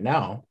play right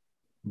now,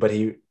 but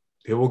he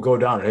will go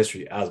down in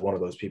history as one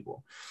of those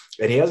people.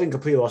 And he hasn't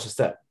completely lost a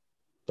step.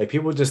 Like,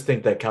 people just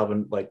think that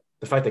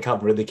the fact that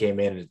Calvin Ridley came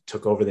in and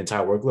took over the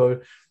entire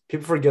workload,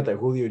 people forget that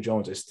Julio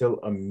Jones is still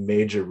a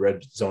major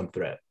red zone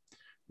threat.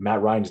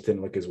 Matt Ryan just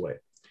didn't look his way.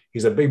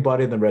 He's a big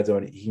body in the red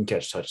zone. He can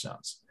catch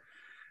touchdowns.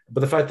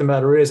 But the fact of the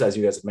matter is, as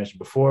you guys have mentioned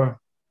before,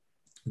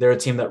 they're a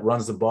team that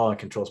runs the ball and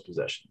controls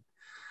possession.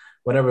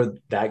 Whenever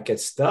that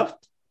gets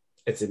stuffed,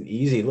 it's an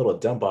easy little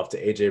dump off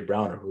to AJ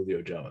Brown or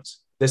Julio Jones.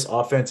 This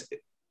offense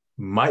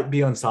might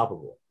be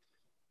unstoppable.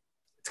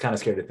 It's kind of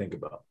scary to think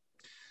about.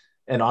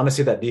 And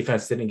honestly, that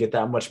defense didn't get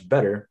that much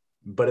better,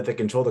 but if they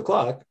control the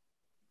clock,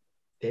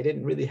 they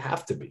didn't really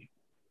have to be.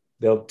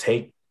 They'll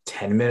take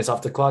 10 minutes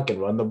off the clock and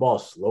run the ball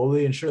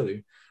slowly and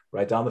surely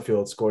right down the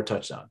field, score a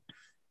touchdown.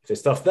 If they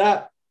stuff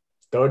that,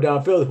 throw it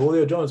downfield,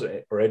 Julio Jones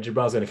or AJ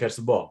Brown's going to catch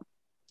the ball.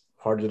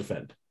 Hard to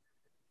defend.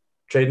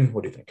 Tradon,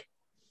 what do you think?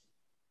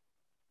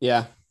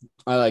 Yeah,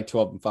 I like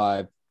 12-5.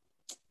 I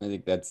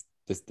think that's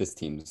this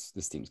team's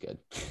good.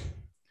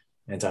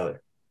 And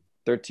Tyler.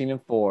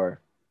 13-4.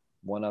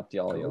 One up the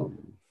all y'all.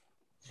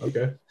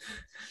 Okay.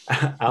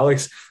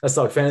 Alex, let's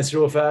talk fantasy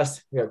real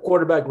fast. We got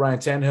quarterback Ryan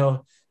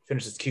Tannehill,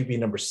 finishes QB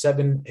number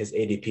 7. His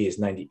ADP is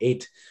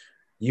 98.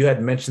 You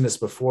had mentioned this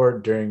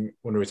before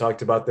when we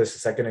talked about this a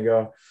second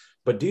ago,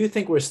 but do you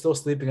think we're still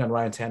sleeping on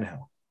Ryan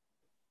Tannehill?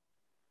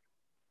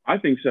 I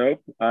think so.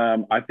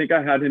 I think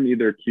I had him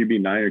either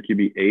QB 9 or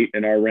QB 8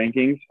 in our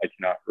rankings. I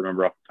cannot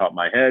remember off the top of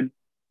my head.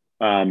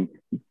 And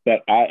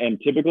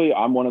typically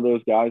I'm one of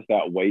those guys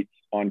that waits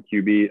on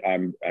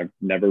QB. I've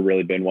never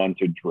really been one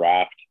to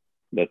draft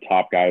the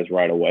top guys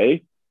right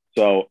away.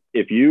 So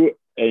if you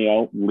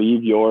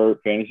leave your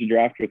fantasy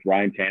draft with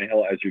Ryan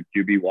Tannehill as your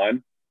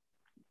QB1,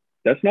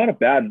 that's not a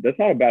bad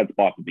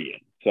spot to be in.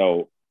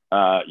 So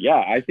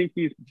I think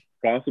he's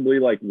possibly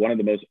like one of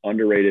the most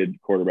underrated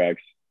quarterbacks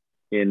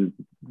in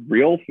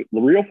real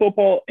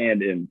football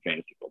and in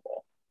fantasy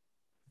football.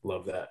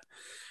 Love that.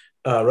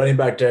 Running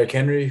back Derrick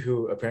Henry,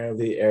 who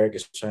apparently Eric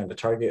is trying to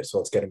target, so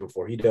let's get him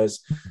before he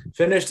does.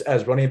 Finished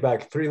as running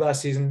back 3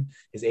 last season.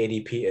 His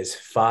ADP is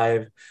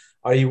 5.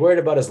 Are you worried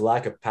about his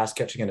lack of pass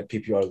catching in a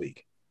PPR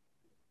league?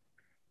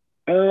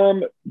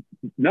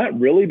 Not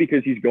really,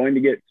 because he's going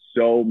to get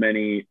so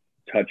many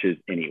touches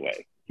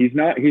anyway. He's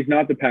not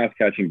the pass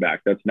catching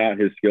back. That's not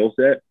his skill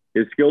set.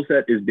 His skill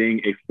set is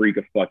being a freak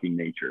of fucking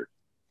nature.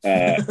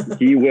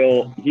 He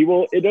will,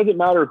 it doesn't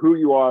matter who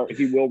you are.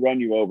 He will run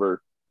you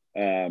over.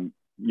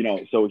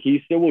 So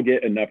he still will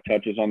get enough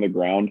touches on the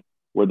ground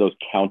where those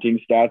counting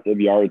stats of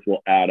yards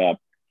will add up.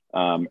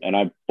 And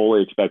I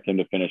fully expect him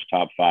to finish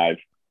top 5.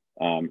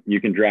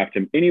 You can draft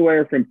him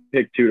anywhere from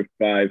pick 2 to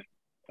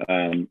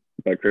 5.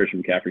 But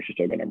Christian McCaffrey should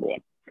still go number 1.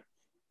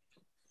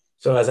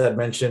 So as I had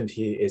mentioned,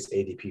 he is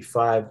ADP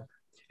 5,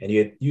 and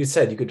you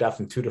said you could draft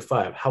him 2 to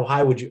 5. How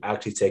high would you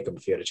actually take him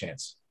if you had a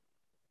chance?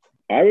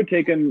 I would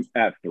take him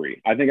at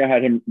 3. I think I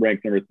had him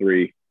ranked number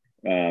 3.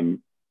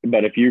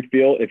 But if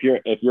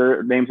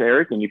your name's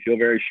Eric and you feel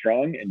very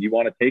strong and you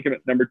want to take him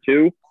at number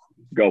 2,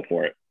 go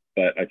for it.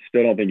 But I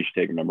still don't think you should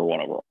take him number 1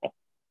 overall.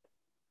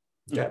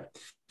 Okay.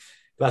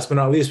 Last but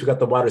not least, we got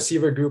the wide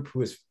receiver group,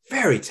 who is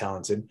very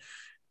talented.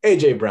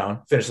 AJ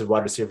Brown finished as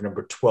wide receiver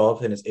number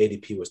 12, and his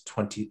ADP was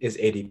 20. His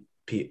ADP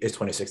is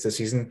 26 this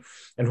season.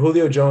 And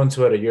Julio Jones,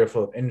 who had a year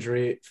full of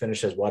injury,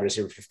 finished as wide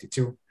receiver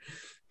 52.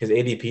 His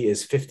ADP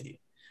is 50.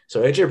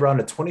 So AJ Brown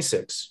at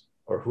 26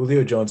 or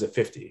Julio Jones at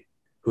 50.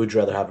 Who would you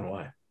rather have and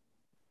why?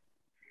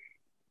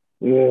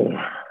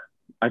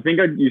 I think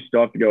you still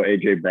have to go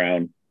AJ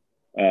Brown.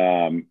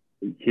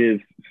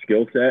 His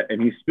skill set,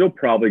 and he's still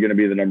probably going to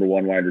be the number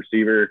 1 wide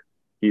receiver.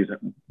 He's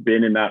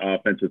been in that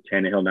offense with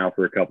Tannehill now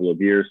for a couple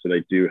of years, so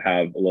they do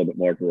have a little bit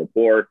more of a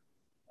rapport.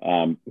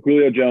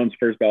 Julio Jones,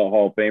 first ballot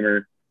Hall of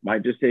Famer,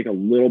 might just take a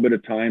little bit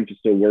of time to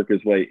still work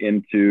his way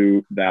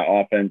into that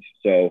offense.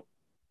 So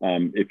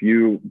if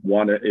you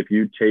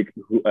take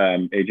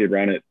AJ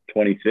Brown at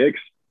 26,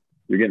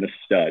 you're getting a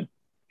stud.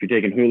 If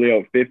you're taking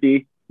Julio at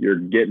 50, you're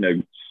getting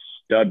a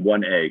stud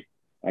 1A.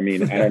 I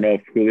mean, I don't know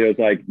if Julio's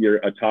like you're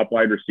a top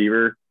wide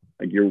receiver,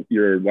 like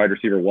you're wide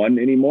receiver 1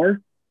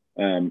 anymore.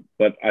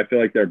 But I feel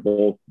like they're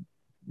both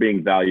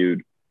being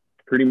valued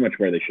pretty much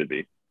where they should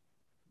be.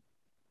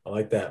 I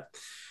like that.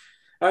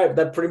 All right,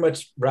 that pretty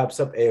much wraps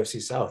up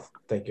AFC South.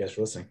 Thank you guys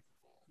for listening.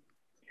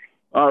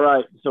 All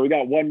right, so we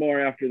got one more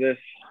after this.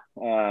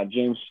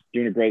 James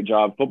doing a great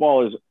job.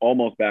 Football is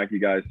almost back, you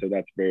guys, so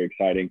that's very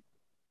exciting.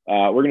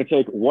 We're going to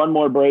take one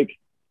more break,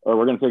 or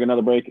we're going to take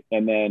another break,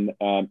 and then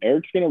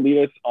Eric's going to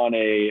lead us on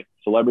a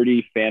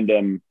celebrity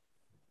fandom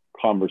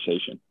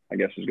conversation, I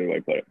guess is a good way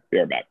to put it. Be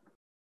right back.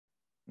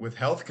 With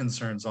health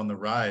concerns on the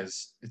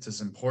rise, it's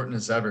as important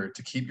as ever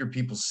to keep your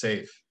people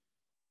safe.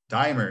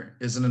 Dimer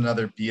isn't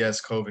another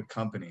BS COVID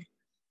company.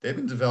 They've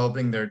been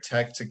developing their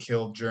tech to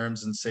kill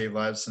germs and save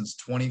lives since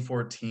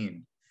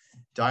 2014.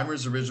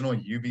 Dimer's original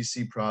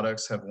UVC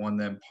products have won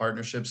them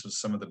partnerships with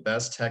some of the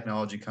best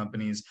technology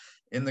companies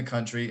in the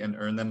country and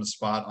earned them a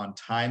spot on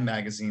Time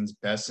Magazine's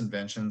Best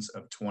Inventions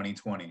of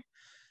 2020.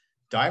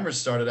 Dimer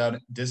started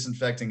out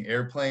disinfecting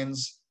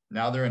airplanes.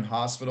 Now they're in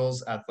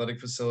hospitals, athletic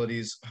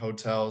facilities,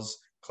 hotels,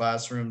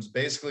 classrooms,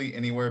 basically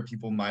anywhere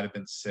people might have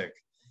been sick.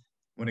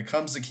 When it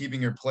comes to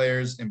keeping your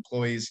players,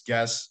 employees,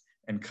 guests,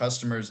 and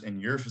customers in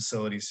your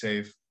facility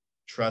safe,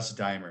 trust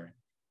Dimer.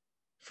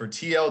 For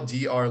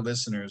TLDR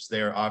listeners,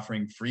 they are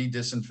offering free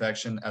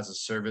disinfection as a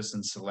service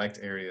in select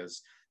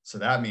areas. So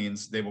that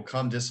means they will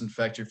come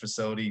disinfect your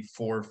facility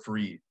for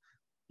free.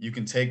 You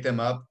can take them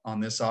up on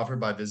this offer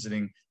by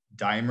visiting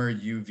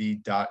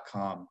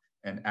dimeruv.com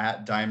and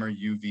at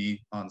dimeruv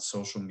on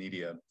social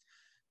media.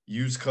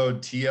 Use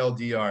code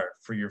TLDR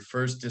for your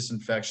first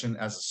disinfection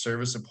as a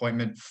service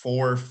appointment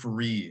for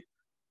free.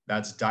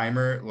 That's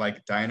Dimer,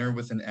 like diner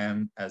with an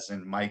M, as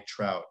in Mike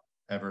Trout.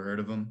 Ever heard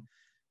of him?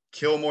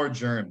 Kill more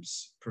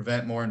germs,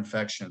 prevent more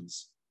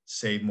infections,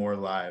 save more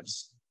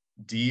lives.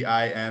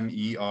 dimeruv.com.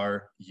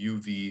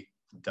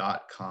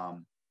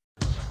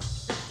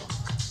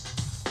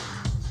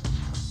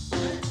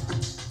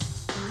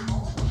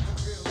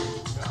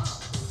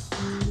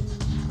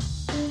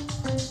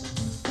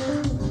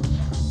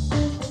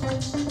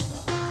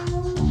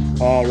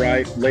 All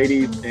right,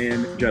 ladies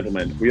and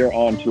gentlemen, we are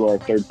on to our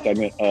third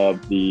segment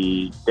of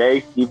the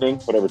day, evening,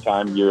 whatever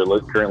time you're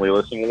currently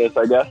listening to this,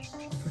 I guess.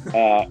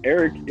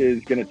 Eric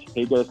is going to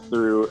take us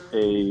through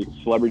a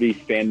celebrity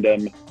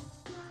fandom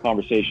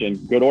conversation,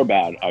 good or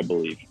bad, I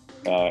believe.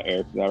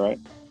 Eric, is that right?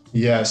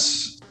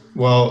 Yes.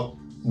 Well,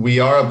 we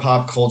are a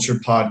pop culture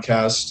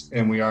podcast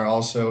and we are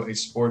also a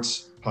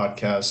sports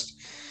podcast.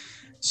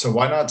 So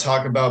why not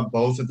talk about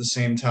both at the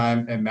same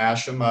time and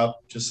mash them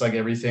up, just like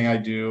everything I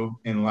do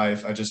in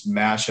life. I just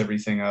mash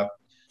everything up.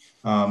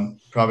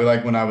 Probably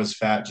like when I was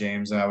fat,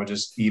 James, and I would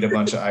just eat a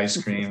bunch of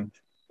ice cream.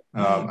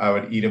 I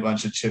would eat a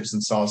bunch of chips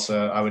and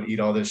salsa. I would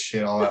eat all this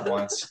shit all at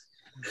once,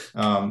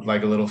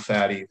 like a little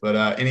fatty.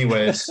 But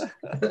anyways,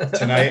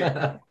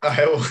 tonight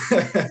I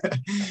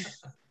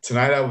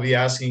will be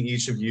asking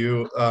each of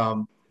you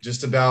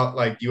just about,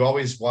 like, you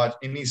always watch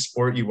any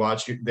sport you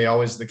watch,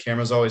 the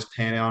cameras always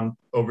pan on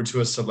over to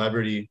a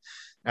celebrity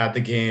at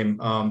the game.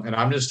 And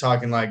I'm just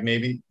talking, like,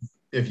 maybe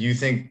if you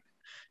think,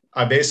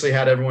 I basically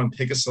had everyone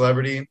pick a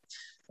celebrity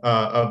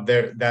of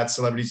that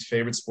celebrity's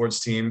favorite sports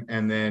team,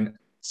 and then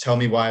tell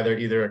me why they're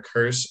either a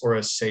curse or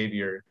a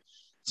savior.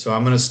 So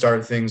I'm going to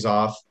start things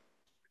off.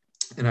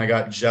 And I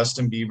got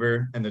Justin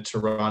Bieber and the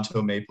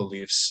Toronto Maple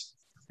Leafs.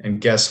 And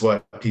guess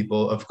what,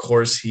 people? Of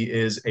course, he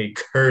is a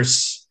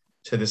curse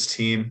to this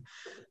team.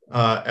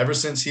 Ever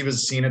since he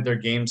was seen at their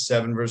Game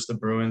 7 versus the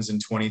Bruins in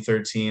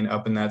 2013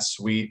 up in that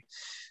suite,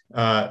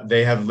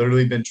 they have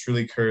literally been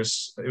truly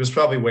cursed. It was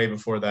probably way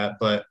before that,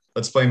 but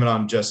let's blame it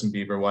on Justin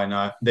Bieber. Why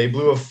not? They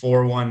blew a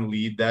 4-1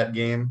 lead that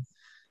game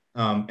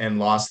and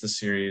lost the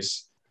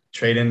series.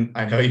 Tradon,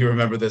 I know you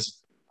remember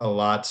this a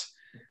lot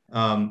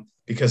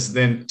because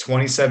then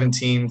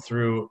 2017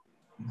 through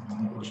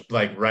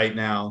like right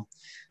now,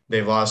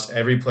 they've lost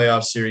every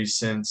playoff series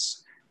since.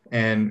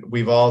 And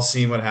we've all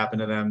seen what happened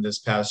to them this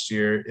past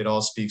year. It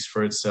all speaks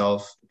for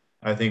itself.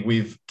 I think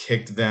we've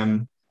kicked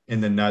them in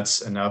the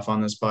nuts enough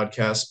on this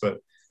podcast, but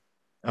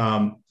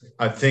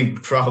I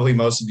think probably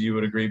most of you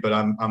would agree, but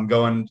I'm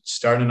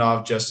starting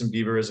off Justin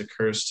Bieber as a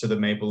curse to the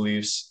Maple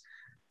Leafs.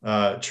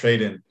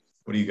 Tradon,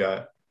 what do you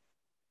got?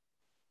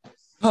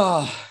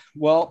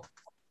 Well,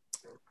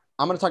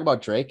 I'm going to talk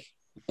about Drake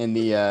in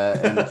the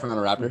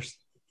Toronto Raptors.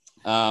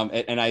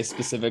 And I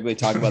specifically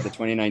talk about the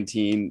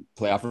 2019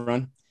 playoff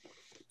run.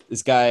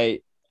 This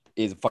guy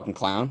is a fucking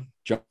clown,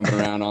 jumping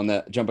around on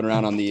the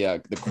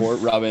court,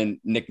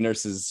 rubbing Nick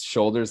Nurse's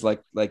shoulders,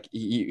 like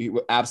he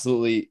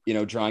absolutely,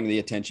 drawing the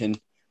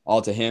attention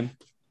all to him,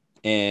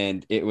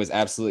 and it was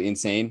absolutely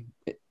insane.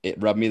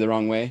 It rubbed me the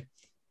wrong way,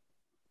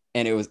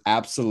 and it was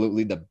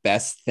absolutely the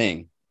best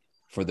thing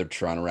for the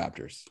Toronto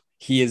Raptors.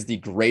 He is the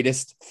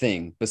greatest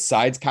thing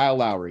besides Kyle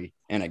Lowry,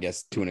 and I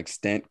guess to an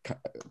extent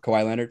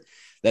Kawhi Leonard,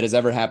 that has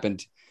ever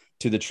happened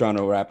to the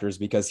Toronto Raptors,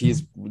 because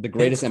he's the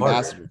greatest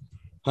ambassador.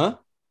 Huh?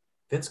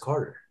 Vince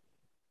Carter.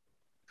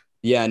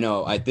 Yeah,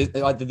 no. At this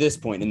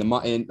point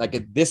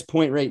at this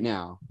point right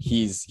now,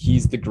 he's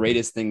the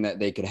greatest thing that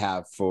they could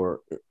have for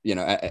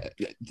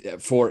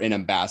for an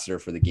ambassador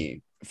for the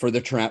game, for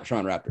the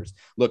Toronto Raptors.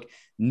 Look,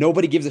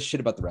 nobody gives a shit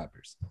about the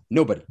Raptors.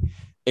 Nobody,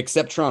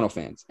 except Toronto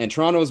fans. And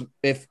Toronto's,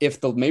 if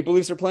the Maple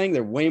Leafs are playing,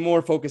 they're way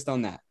more focused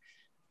on that.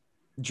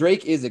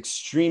 Drake is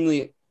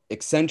extremely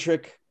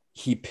eccentric.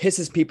 He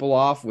pisses people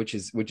off,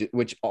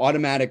 which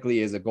automatically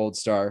is a gold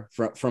star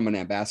from an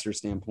ambassador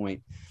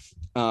standpoint.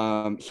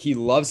 He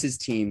loves his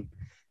team.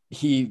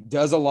 He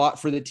does a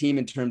lot for the team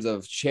in terms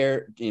of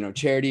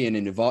charity and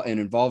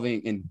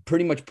involving and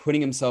pretty much putting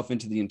himself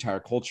into the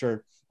entire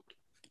culture.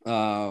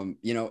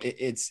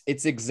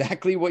 It's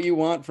exactly what you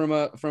want from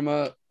a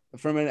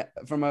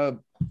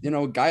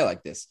guy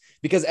like this,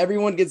 because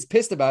everyone gets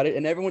pissed about it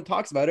and everyone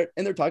talks about it,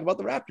 and they're talking about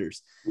the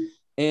Raptors.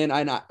 And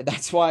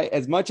that's why,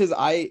 as much as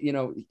I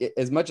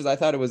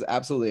thought it was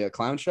absolutely a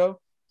clown show,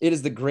 it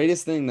is the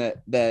greatest thing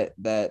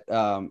that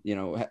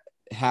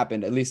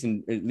happened, at least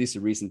in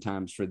recent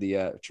times, for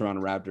the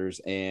Toronto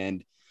Raptors.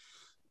 And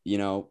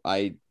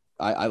I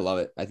love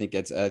it. I think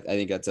it's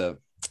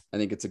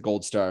a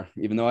gold star,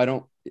 even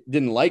though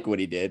didn't like what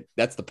he did.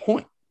 That's the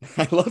point.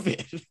 I love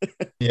it.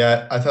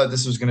 Yeah, I thought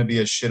this was going to be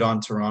a shit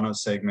on Toronto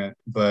segment,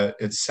 but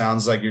it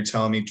sounds like you're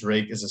telling me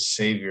Drake is a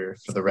savior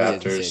for the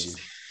Raptors.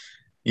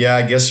 Yeah,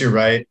 I guess you're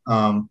right.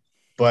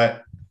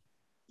 But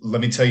let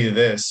me tell you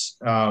this.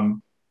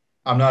 I'm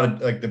not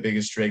the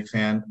biggest Drake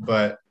fan,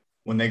 but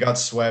when they got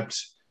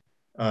swept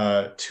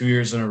 2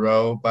 years in a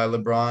row by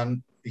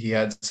LeBron, he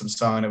had some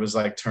song. It was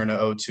like turn a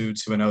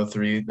 0-2 to an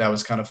 0-3. That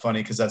was kind of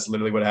funny because that's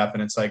literally what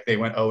happened. It's like they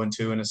went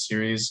 0-2 in a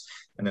series,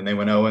 and then they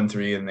went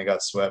 0-3 and they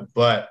got swept.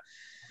 But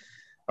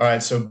all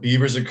right, so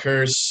Bieber's a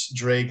curse.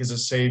 Drake is a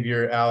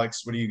savior.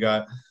 Alex, what do you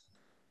got?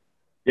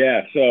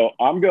 Yeah, so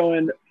I'm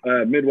going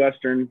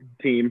Midwestern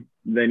team.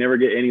 They never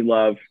get any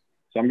love.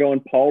 So I'm going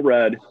Paul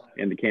Rudd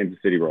and the Kansas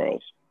City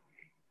Royals.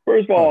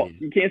 First of all,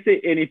 you can't say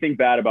anything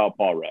bad about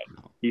Paul Rudd.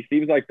 He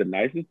seems like the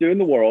nicest dude in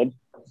the world.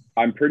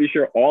 I'm pretty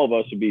sure all of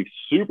us would be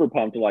super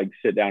pumped to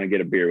sit down and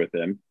get a beer with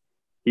him.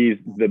 He's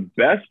the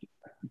best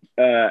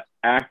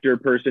actor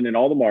person in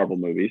all the Marvel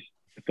movies,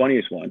 the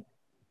funniest one.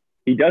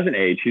 He doesn't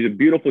age. He's a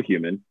beautiful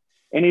human.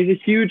 And he's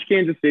a huge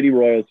Kansas City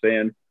Royals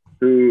fan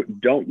who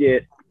don't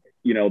get,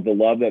 the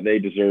love that they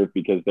deserve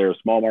because they're a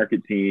small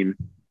market team.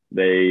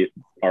 They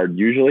are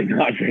usually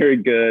not very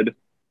good.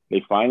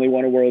 They finally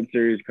won a World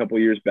Series a couple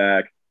years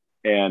back.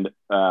 And,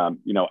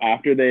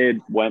 after they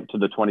went to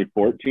the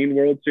 2014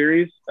 World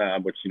Series,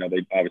 which,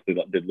 they obviously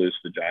did lose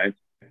to the Giants,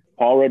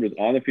 Paul Rudd was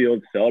on the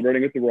field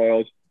celebrating with the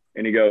Royals.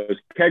 And he goes,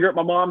 kegger at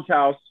my mom's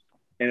house.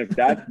 And if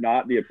that's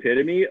not the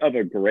epitome of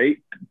a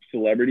great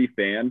celebrity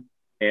fan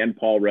and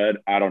Paul Rudd,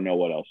 I don't know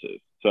what else is.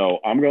 So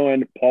I'm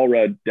going Paul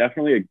Rudd,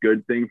 definitely a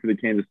good thing for the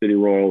Kansas City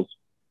Royals.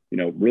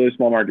 Really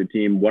small market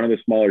team, one of the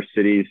smaller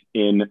cities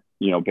in,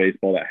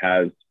 baseball that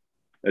has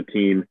a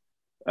team.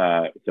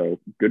 So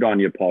good on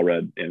you, Paul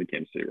Rudd and the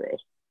Kansas City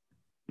Royals.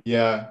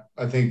 Yeah,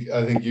 I think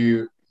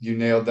you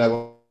nailed that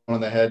one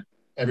on the head.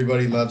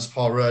 Everybody loves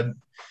Paul Rudd.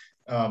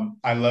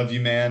 I love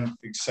you, man,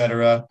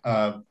 etc.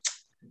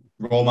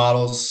 Role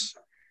models.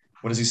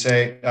 What does he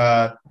say?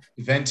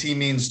 Venti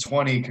means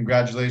 20.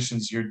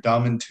 Congratulations, you're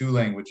dumb in 2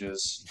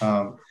 languages.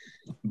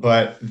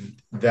 But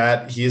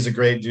that he is a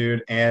great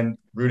dude, and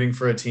rooting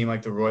for a team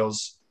like the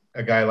Royals,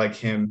 a guy like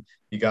him,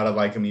 you got to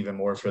like him even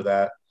more for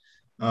that.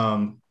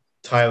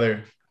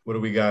 Tyler, what do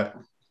we got?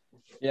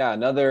 Yeah,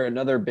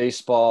 another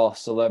baseball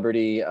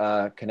celebrity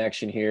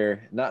connection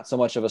here. Not so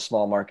much of a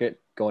small market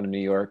going to New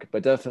York,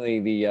 but definitely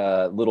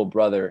the little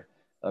brother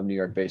of New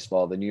York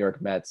baseball, the New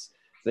York Mets.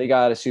 They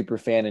got a super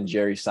fan in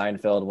Jerry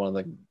Seinfeld, one of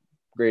the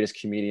greatest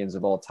comedians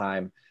of all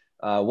time.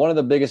 One of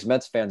the biggest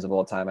Mets fans of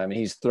all time. I mean,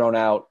 he's thrown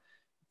out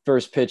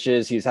first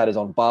pitches. He's had his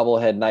own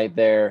bobblehead night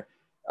there.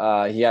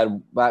 He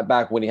had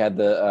back when he had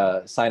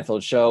the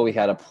Seinfeld show, he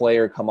had a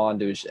player come on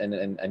to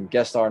and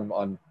guest star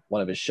on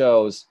one of his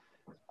shows.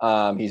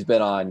 He's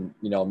been on,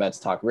 Mets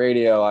Talk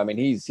Radio. I mean,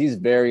 he's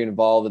very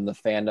involved in the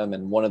fandom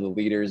and one of the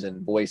leaders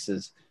and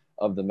voices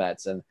of the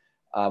Mets. And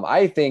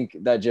I think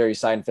that Jerry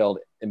Seinfeld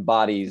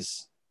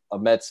embodies a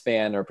Mets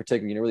fan, or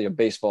particularly really a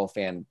baseball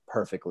fan,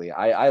 perfectly.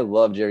 I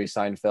love Jerry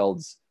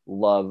Seinfeld's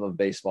love of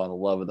baseball and the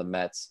love of the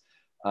Mets.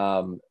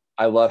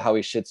 I love how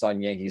he shits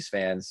on Yankees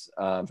fans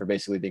for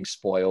basically being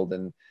spoiled.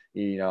 And,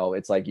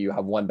 it's like you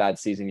have one bad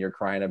season, you're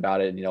crying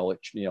about it,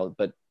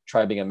 but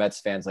try being a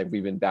Mets fans, like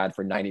we've been bad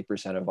for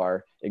 90% of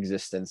our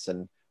existence,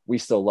 and we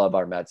still love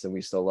our Mets and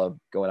we still love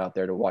going out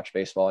there to watch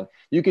baseball. And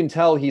you can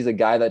tell he's a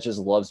guy that just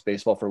loves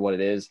baseball for what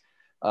it is.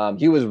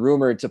 He was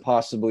rumored to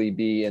possibly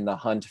be in the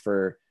hunt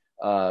for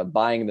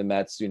buying the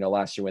Mets,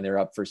 last year when they were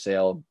up for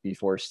sale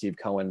before Steve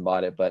Cohen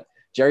bought it. But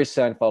Jerry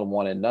Seinfeld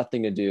wanted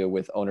nothing to do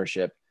with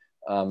ownership.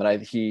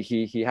 And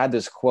he had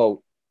this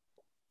quote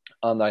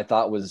that I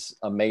thought was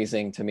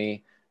amazing to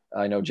me.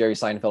 I know Jerry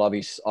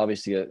Seinfeld,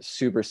 obviously a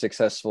super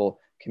successful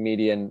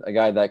comedian, a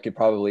guy that could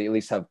probably at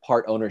least have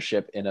part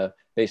ownership in a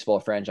baseball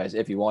franchise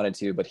if he wanted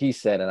to. But he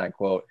said, and I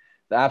quote,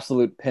 "The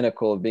absolute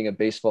pinnacle of being a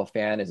baseball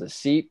fan is a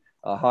seat,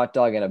 a hot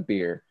dog, and a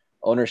beer.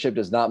 Ownership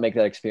does not make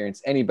that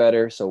experience any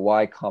better, so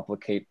why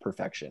complicate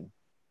perfection?"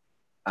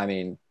 I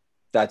mean,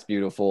 that's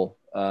beautiful.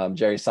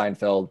 Jerry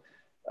Seinfeld,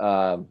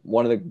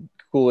 one of the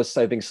coolest,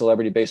 I think,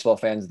 celebrity baseball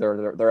fans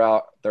there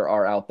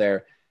are out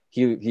there.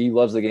 He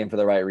loves the game for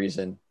the right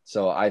reason.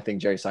 So I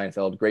think Jerry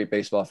Seinfeld, great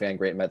baseball fan,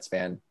 great Mets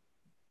fan.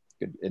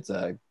 It's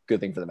a good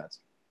thing for the Mets.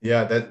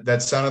 Yeah,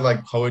 that sounded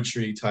like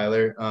poetry,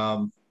 Tyler.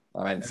 I'm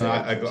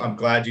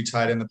glad you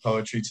tied in the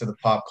poetry to the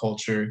pop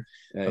culture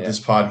of this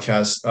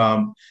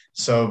podcast.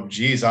 So,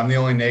 geez, I'm the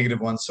only negative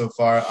one so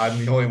far. I'm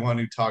the only one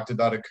who talked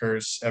about a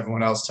curse.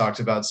 Everyone else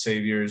talked about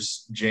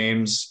saviors.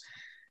 James,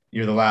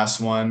 you're the last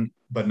one,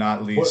 but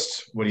not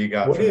least. What do you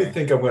got? What do you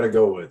think I'm going to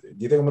go with? Do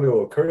you think I'm going to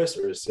go with a curse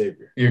or a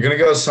savior? You're going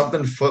to go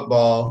something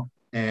football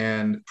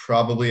and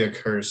probably a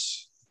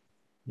curse.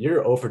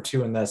 You're 0 for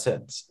 2 in that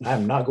sentence.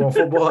 I'm not going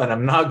football and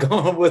I'm not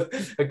going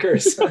with a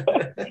curse.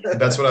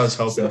 That's what I was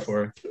hoping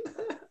for.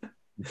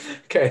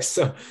 Okay,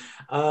 so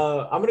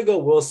I'm going to go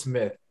Will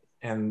Smith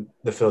and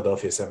the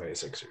Philadelphia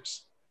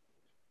 76ers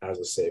as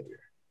a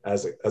savior,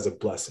 as a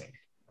blessing,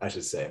 I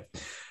should say.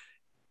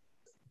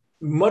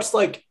 Much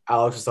like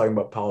Alex was talking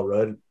about Paul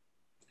Rudd,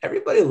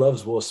 everybody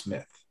loves Will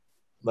Smith.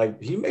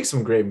 Like, he makes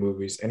some great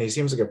movies, and he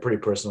seems like a pretty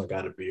personal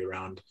guy to be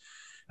around.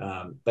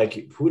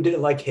 Like, who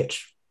didn't like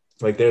Hitch?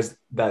 Like, there's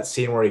that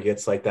scene where he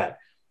gets like that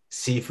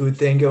seafood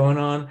thing going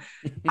on.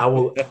 I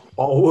will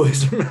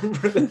always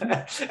remember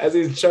that as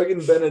he's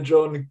chugging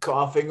Benadryl and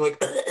coughing. Like,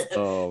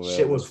 oh, man.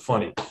 Shit was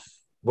funny.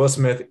 Will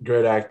Smith,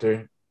 great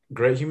actor,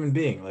 great human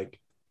being. Like,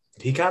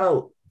 he kind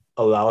of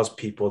allows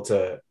people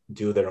to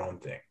do their own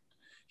thing.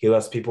 He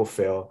lets people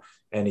fail,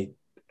 and he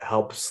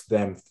helps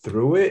them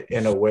through it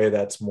in a way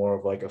that's more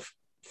of like a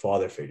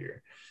father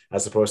figure,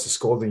 as opposed to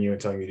scolding you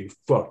and telling you you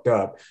fucked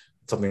up.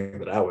 Something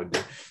that I would do.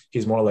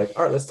 He's more like,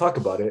 all right, let's talk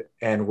about it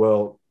and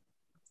we'll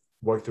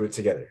work through it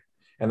together.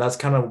 And that's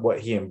kind of what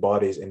he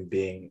embodies in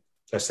being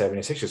a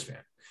 76ers fan.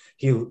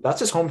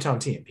 That's his hometown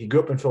team. He grew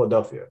up in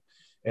Philadelphia,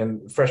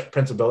 and Fresh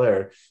Prince of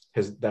Bel-Air,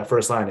 that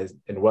first line is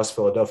in West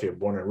Philadelphia,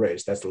 born and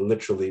raised. That's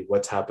literally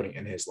what's happening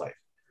in his life.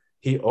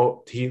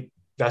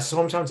 That's his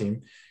hometown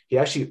team. He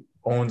actually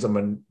owns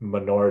a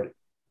minority.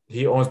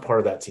 he owns part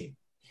of that team.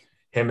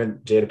 Him and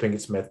Jada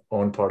Pinkett Smith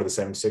own part of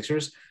the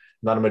 76ers,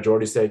 not a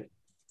majority stake,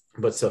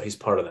 but still he's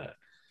part of that.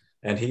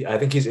 And I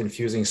think he's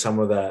infusing some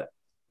of that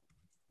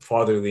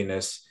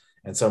fatherliness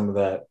and some of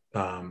that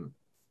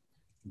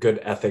good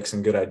ethics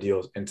and good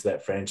ideals into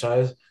that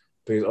franchise,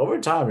 because over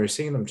time you're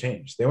seeing them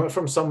change. They went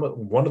from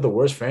one of the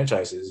worst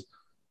franchises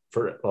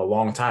for a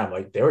long time.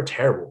 Like, they were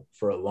terrible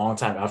for a long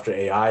time. After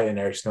AI and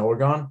Eric Snow were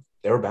gone,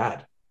 they were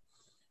bad.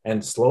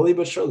 And slowly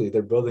but surely,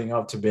 they're building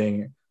up to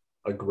being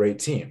a great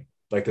team.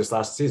 Like this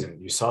last season,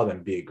 you saw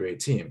them be a great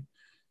team.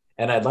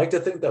 And I'd like to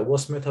think that Will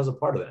Smith has a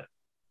part of that.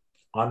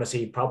 Honestly,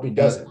 he probably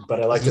doesn't,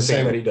 but I like to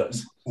think that he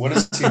does. What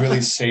has he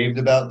really saved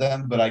about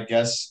them? But I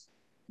guess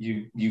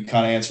you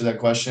kind of answered that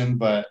question,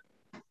 but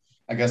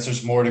I guess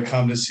there's more to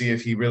come to see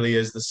if he really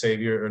is the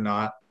savior or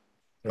not.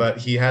 But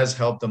he has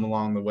helped them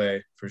along the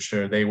way, for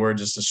sure. They were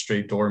just a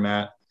straight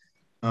doormat.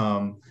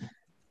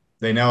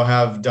 They now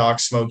have Doc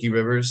Smokey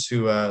Rivers,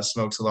 who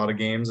smokes a lot of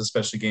games,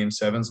 especially Game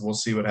 7s. We'll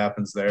see what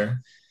happens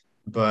there.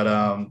 But,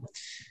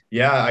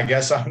 yeah, I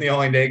guess I'm the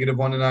only negative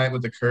one tonight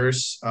with the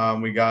curse.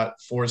 We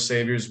got 4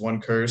 saviors,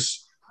 1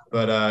 curse.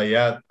 But,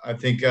 yeah, I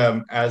think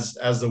as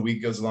the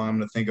week goes along, I'm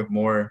going to think of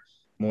more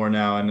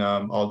now. And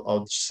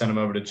I'll send them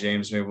over to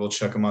James. Maybe we'll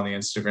check them on the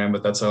Instagram.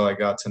 But that's all I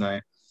got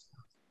tonight.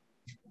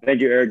 Thank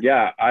you, Eric.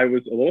 Yeah, I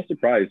was a little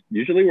surprised.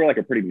 Usually we're like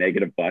a pretty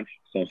negative bunch,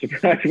 so I'm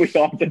surprised we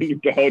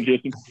often go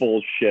just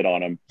full shit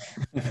on them.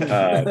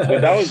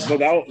 But that was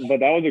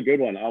a good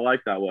one. I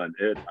like that one.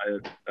 There's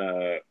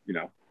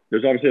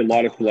obviously a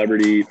lot of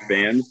celebrity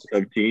fans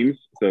of teams,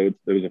 so it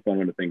was a fun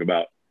one to think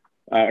about.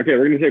 Okay,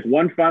 we're going to take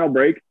one final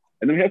break,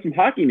 and then we have some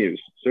hockey news.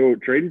 So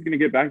Tradon's going to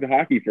get back to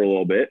hockey for a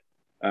little bit.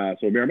 So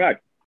we'll be right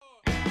back.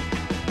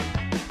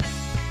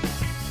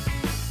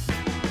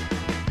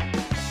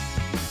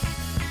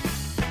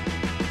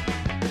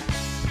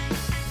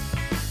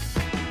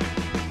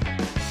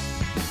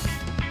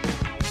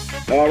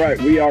 All right,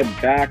 we are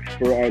back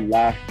for our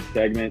last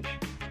segment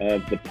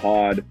of the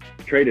pod.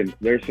 Tradon,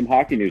 there's some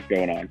hockey news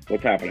going on.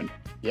 What's happening?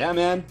 Yeah,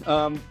 man.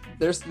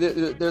 There's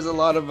a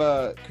lot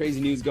of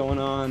crazy news going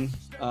on.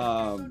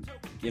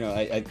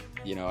 I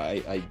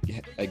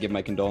give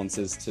my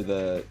condolences to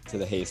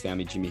the Hayes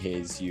family. Jimmy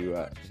Hayes, he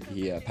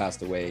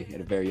passed away at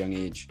a very young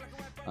age.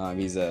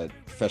 He's a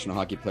professional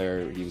hockey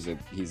player.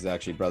 He's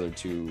actually brother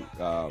to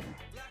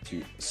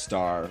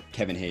star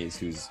Kevin Hayes,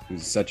 who's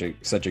such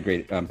a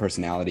great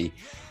personality.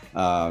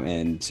 Our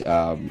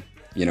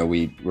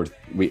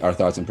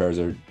thoughts and prayers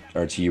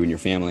are to you and your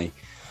family.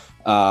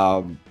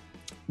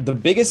 The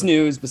biggest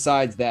news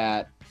besides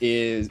that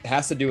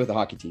has to do with the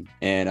hockey team,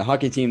 and a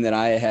hockey team that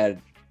I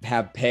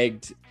have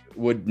pegged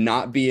would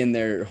not be in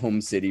their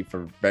home city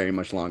for very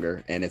much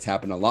longer. And it's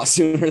happened a lot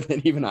sooner than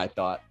even I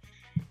thought.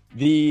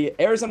 The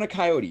Arizona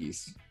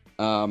Coyotes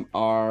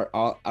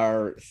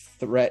are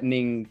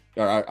threatening,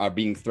 or are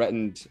being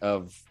threatened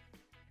of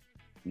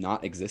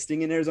not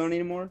existing in Arizona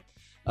anymore.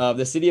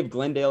 The city of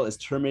Glendale is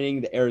terminating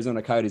the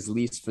Arizona Coyotes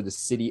lease for the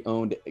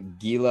city-owned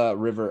Gila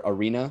River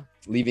Arena,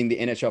 leaving the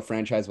NHL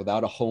franchise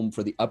without a home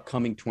for the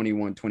upcoming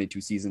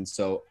 21-22 season.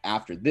 So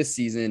after this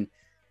season,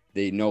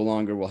 they no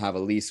longer will have a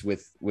lease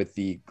with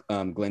the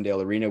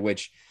Glendale Arena,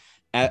 which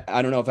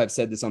I don't know if I've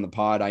said this on the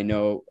pod. I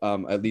know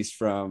at least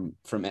from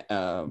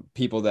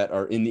people that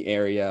are in the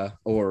area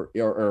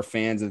or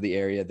fans of the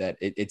area that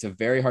it's a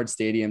very hard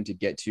stadium to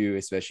get to,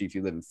 especially if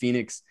you live in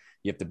Phoenix.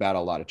 You have to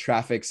battle a lot of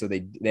traffic. So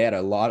they had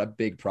a lot of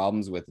big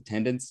problems with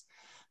attendance.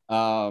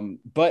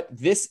 But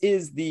this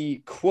is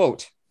the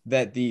quote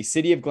that the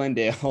city of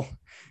Glendale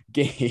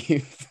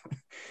gave.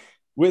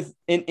 With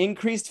an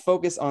increased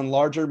focus on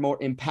larger, more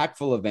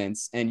impactful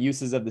events and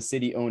uses of the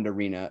city-owned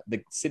arena,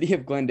 the city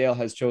of Glendale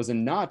has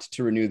chosen not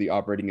to renew the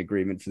operating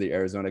agreement for the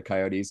Arizona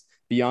Coyotes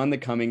beyond the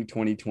coming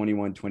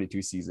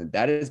 2021-22 season.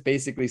 That is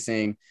basically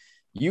saying,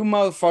 you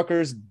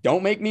motherfuckers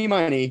don't make me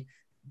money.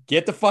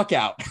 Get the fuck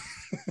out.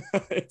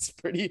 It's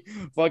pretty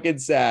fucking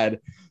sad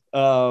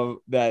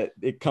that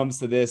it comes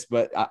to this,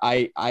 but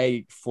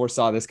I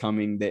foresaw this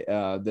coming.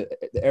 The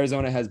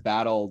Arizona has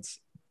battled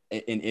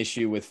an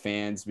issue with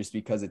fans just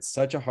because it's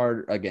such a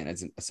hard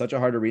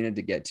arena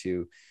to get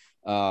to.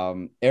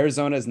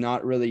 Arizona is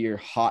not really your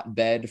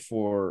hotbed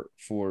for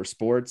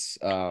sports,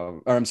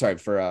 for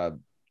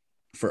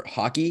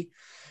hockey.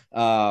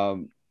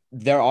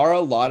 There are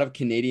a lot of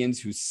Canadians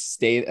who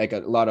stay, like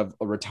a lot of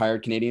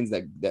retired Canadians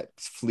that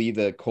flee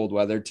the cold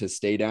weather to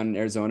stay down in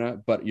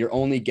Arizona, but you're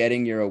only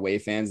getting your away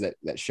fans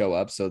that show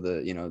up. So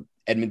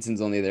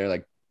Edmonton's only there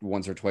like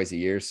once or twice a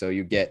year. So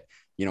you get,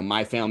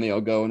 my family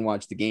will go and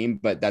watch the game,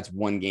 but that's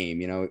one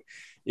game.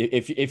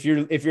 If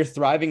you're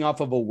thriving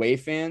off of away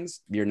fans,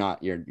 you're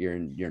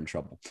in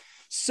trouble.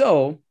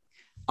 So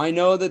I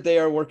know that they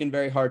are working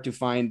very hard to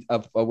find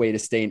a way to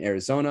stay in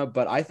Arizona,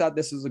 but I thought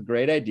this was a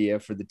great idea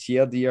for the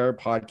TLDR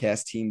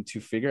podcast team to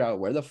figure out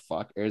where the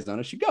fuck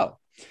Arizona should go.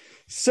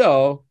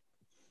 So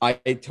I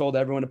told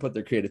everyone to put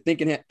their creative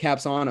thinking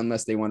caps on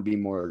unless they want to be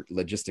more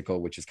logistical,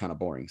 which is kind of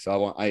boring.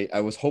 So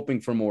I was hoping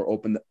for more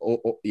open,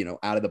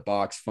 out of the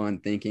box, fun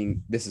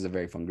thinking. This is a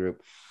very fun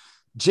group.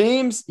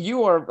 James,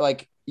 you are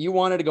like you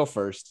wanted to go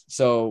first.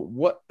 So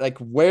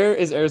where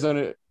is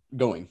Arizona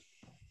going?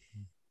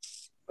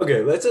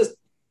 Okay,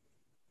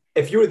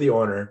 if you were the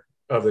owner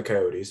of the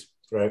Coyotes,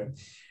 right?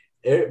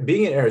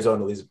 Being in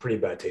Arizona leaves a pretty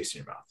bad taste in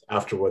your mouth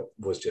after what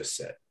was just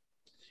said.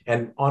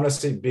 And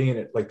honestly,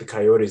 being like the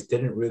Coyotes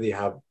didn't really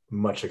have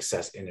much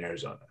success in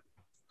Arizona.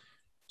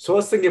 So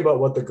let's think about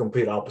what the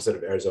complete opposite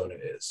of Arizona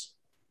is.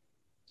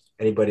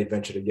 Anybody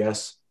venture to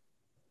guess?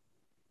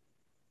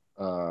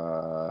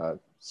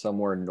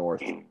 Somewhere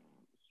north.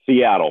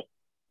 Seattle.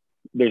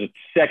 There's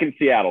a second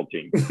Seattle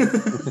team.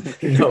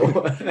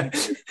 No.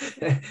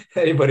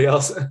 Anybody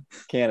else?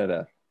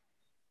 Canada.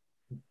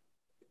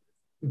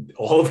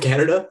 All of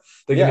Canada?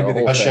 They're Yeah, gonna be the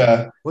whole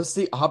Russia. What's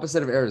the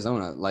opposite of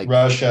Arizona? Like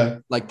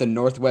Russia. like the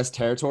Northwest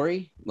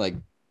Territory? Like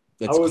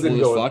it's I was cool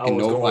gonna as go. fuck. I And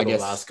was no, going I with guess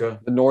Alaska,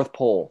 The North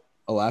Pole.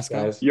 Alaska.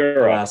 guys.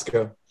 Europe.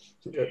 Alaska.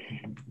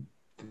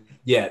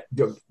 Yeah,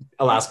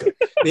 Alaska.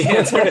 The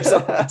answer is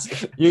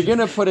Alaska. You're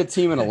gonna put a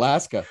team in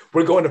Alaska.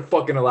 We're going to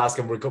fucking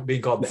Alaska. We're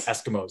being called the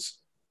Eskimos,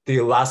 the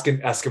Alaskan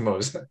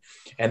Eskimos,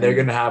 and they're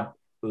gonna have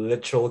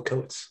literal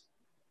coats.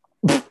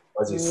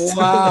 Fuzzies.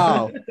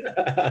 Wow.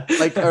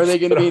 Like, are they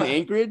gonna be in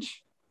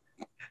Anchorage?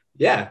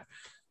 Yeah,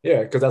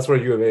 because that's where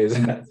U of A is.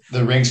 And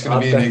the rink's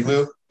going to be an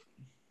igloo.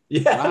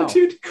 Yeah, Wow.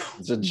 dude.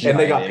 It's a And they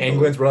giant got igloo.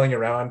 penguins rolling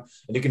around,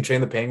 and you can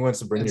train the penguins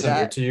to bring It's your a-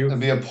 beer to you. It'll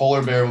be a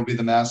polar bear will be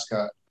the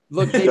mascot.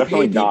 Look, they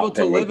Definitely pay not people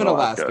to penguins live in in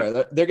Alaska.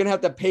 Alaska. They're gonna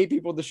have to pay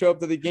people to show up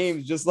to the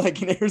games, just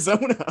like in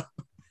Arizona.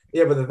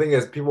 Yeah, but the thing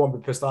is, people won't be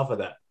pissed off at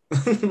that.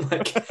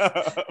 Like,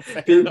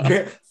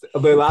 Fair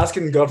the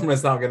Alaskan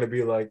government's not going to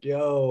be like,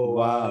 yo,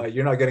 Wow.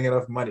 you're not getting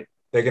enough money.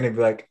 They're going to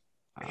be like,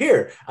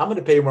 here, I'm going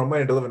to pay you more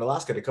money to live in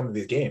Alaska to come to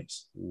these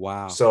games.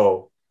 Wow,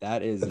 So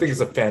that is. I think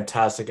it's a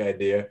fantastic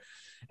idea.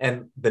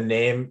 And the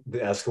name, the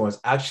Eskimos,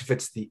 actually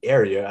fits the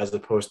area as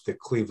opposed to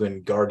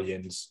Cleveland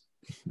Guardians.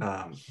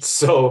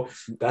 So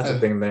that's a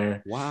thing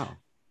there. Wow.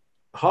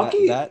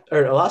 Hockey, That-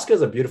 or Alaska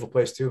is a beautiful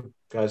place too,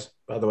 guys.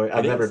 By the way,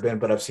 I've It never is. been,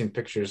 but I've seen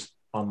pictures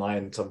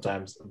online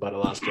sometimes about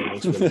Alaska. It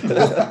looks really cool.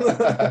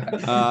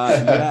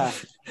 Yeah.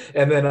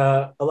 And then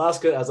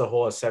Alaska as a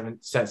whole has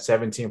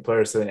 17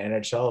 players to the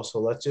NHL. So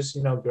let's just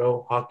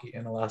grow hockey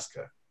in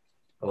Alaska.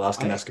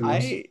 Alaskan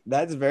Eskimos.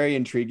 That's very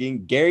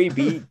intriguing. Gary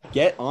B,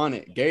 get on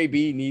it. Gary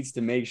B needs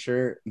to make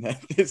sure that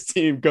this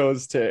team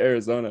goes to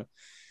Arizona.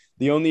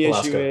 The only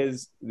issue Alaska.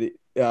 is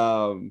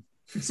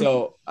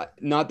so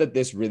not that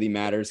this really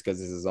matters because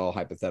this is all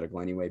hypothetical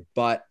anyway,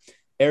 but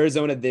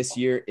Arizona this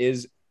year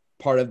is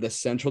part of the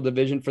Central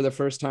Division for the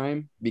first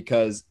time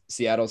because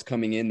Seattle's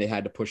coming in. They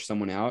had to push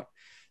someone out.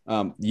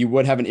 You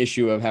would have an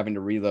issue of having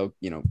to reload,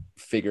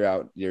 figure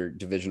out your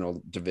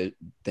divisional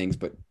things,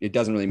 but it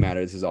doesn't really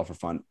matter. This is all for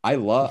fun. You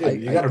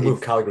got to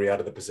move Calgary out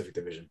of the Pacific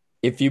Division.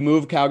 If you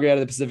move Calgary out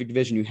of the Pacific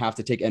Division, you have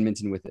to take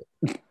Edmonton with it.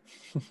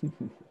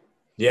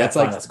 Yeah,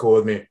 that's cool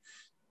with me.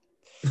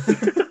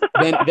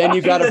 Then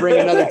you got to bring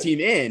another team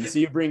in. So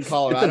you bring Get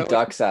Colorado. the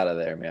Ducks out of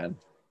there, man.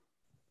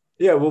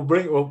 Yeah, we'll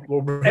bring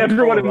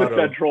Everyone in the Colorado.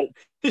 Central,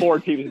 4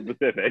 teams in the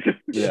Pacific.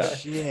 Yeah.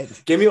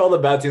 Shit. Give me all the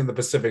bad teams in the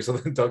Pacific so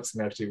the Ducks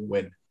can actually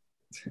win.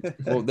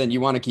 Well, then you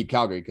want to keep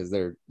Calgary because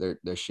they're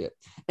shit.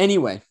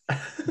 Anyway,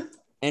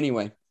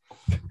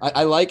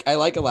 I like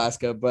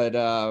Alaska, but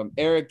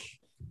Eric,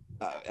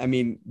 I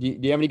mean, do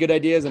you have any good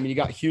ideas? I mean, you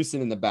got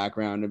Houston in the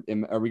background.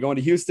 Are we going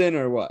to Houston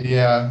or what?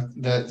 Yeah.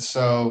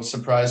 So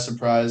surprise,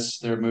 surprise.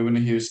 They're moving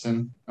to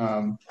Houston.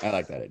 I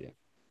like that idea.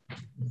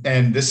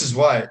 And this is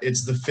why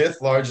it's the 5th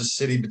largest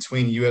city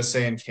between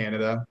USA and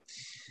Canada.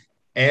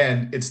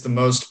 And it's the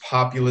most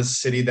populous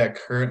city that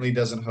currently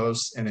doesn't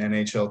host an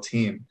NHL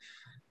team.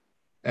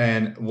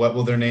 And what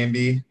will their name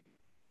be?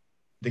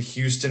 The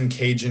Houston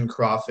Cajun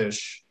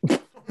Crawfish.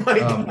 My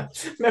God.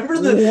 Remember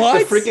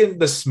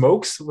the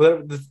smokes,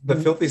 the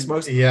filthy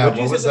smokes? Yeah, What'd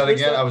you what say was the that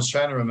first again? time? I was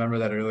trying to remember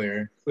that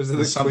earlier. Was it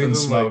The something Cleveland,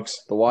 smokes.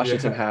 The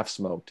Washington Yeah. half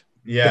smoked.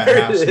 Yeah, There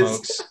it half is.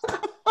 smokes.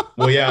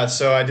 Well, yeah,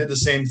 so I did the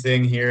same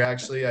thing here,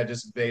 actually. I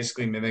just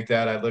basically mimicked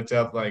that. I looked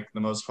up, like, the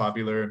most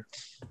popular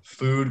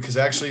food because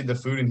actually the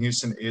food in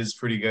Houston is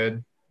pretty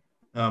good.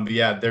 But,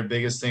 yeah, their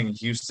biggest thing,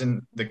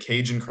 Houston, the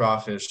Cajun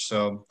crawfish.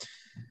 So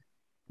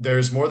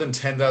there's more than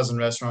 10,000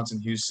 restaurants in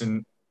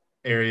Houston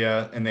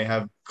area, and they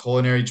have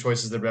culinary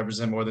choices that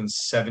represent more than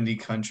 70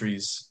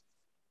 countries.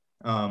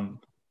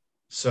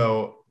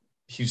 So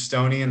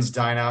Houstonians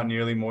dine out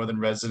nearly more than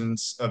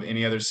residents of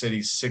any other city,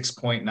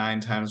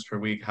 6.9 times per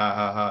week. Ha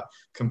ha ha.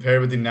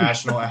 Compared with the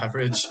national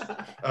average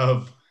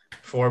of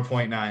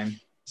 4.9.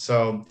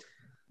 So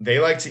they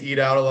like to eat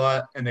out a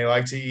lot and they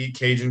like to eat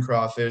Cajun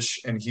crawfish.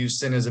 And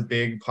Houston is a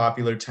big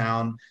popular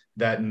town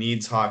that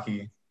needs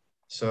hockey.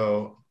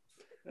 So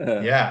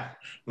yeah,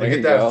 look There at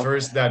you go.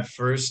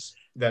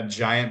 that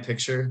giant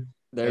picture.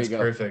 There That's you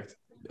go. perfect.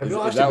 Have you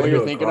Is actually that what been you're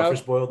to a thinking crawfish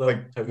of? boil, though? Like,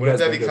 Have you wouldn't guys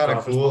that be been to a kind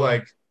of crawfish cool? boil?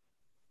 Like,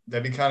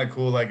 that'd be kind of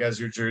cool, like, as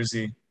your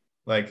jersey.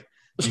 Like,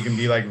 you can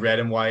be, like, red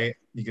and white.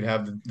 You could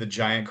have the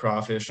giant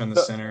crawfish on the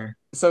center.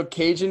 So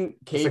Cajun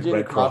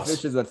Red Cross.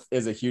 crawfish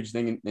is a huge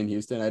thing in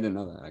Houston. I didn't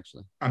know that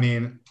actually. I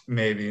mean,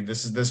 maybe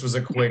this was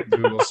a quick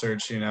Google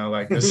search.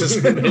 Like this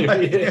is Maybe,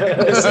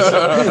 this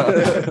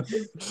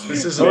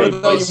isn't I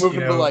the thought you most, moved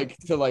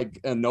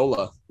to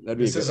NOLA. That'd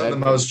be this isn't the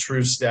most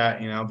true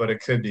stat, but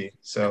it could be.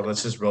 So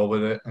let's just roll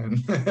with it. And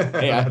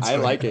hey, I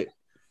like it.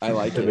 I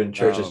like Could it. have been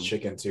church's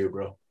chicken too,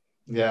 bro.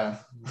 Yeah.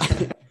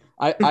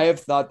 I have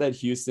thought that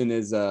Houston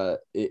is a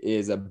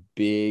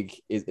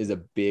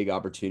big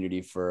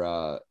opportunity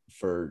for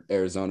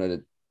Arizona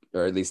to,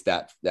 or at least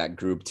that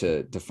group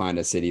to find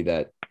a city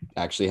that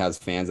actually has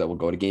fans that will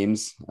go to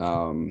games.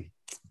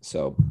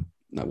 So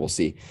we'll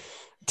see.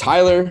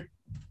 Tyler,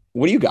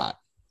 what do you got?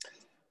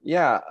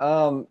 Yeah.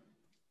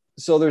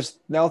 So there's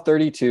now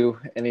 32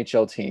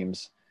 NHL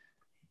teams.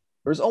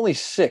 There's only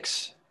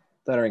 6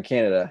 that are in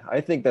Canada.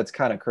 I think that's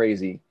kind of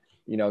crazy.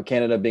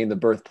 Canada being the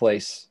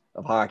birthplace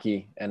of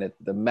hockey and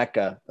the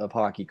mecca of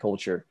hockey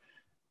culture.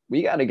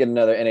 We got to get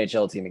another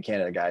NHL team in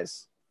Canada,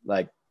 guys.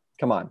 Like,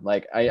 come on.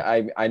 Like,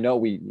 I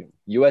know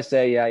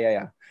USA,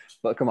 yeah.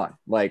 But come on.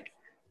 Like,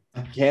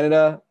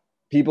 Canada,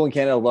 people in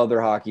Canada love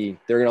their hockey.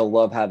 They're going to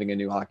love having a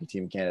new hockey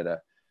team in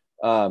Canada.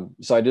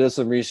 So I did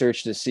some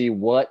research to see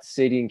what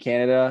city in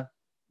Canada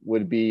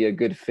would be a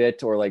good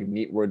fit or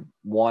would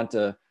want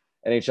a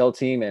NHL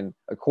team. And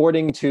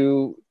according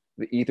to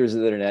the ethers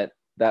of the internet,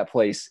 that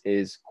place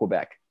is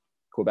Quebec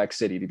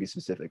City to be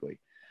specifically.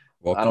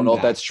 I don't know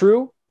if that's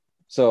true.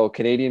 So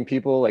Canadian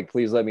people,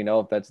 please let me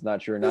know if that's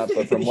not true or not.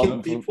 But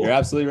you're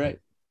absolutely right.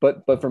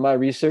 But from my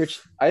research,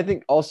 I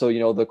think also,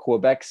 the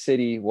Quebec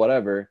City,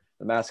 whatever,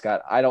 the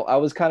mascot, I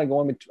was kind of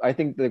going, I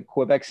think the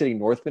Quebec City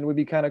Northman would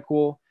be kind of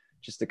cool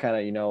just to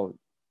kind of,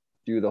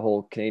 do the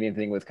whole Canadian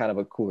thing with kind of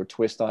a cooler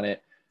twist on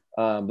it.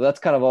 But that's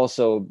kind of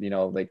also,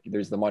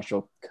 there's the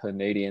Montreal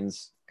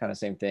Canadiens, kind of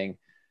same thing.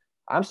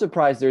 I'm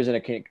surprised there isn't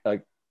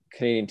a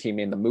Canadian team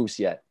named the Moose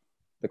yet.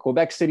 The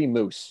Quebec City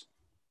Moose.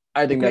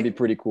 I think that'd be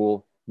pretty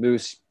cool.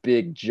 Moose,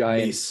 big,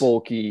 giant,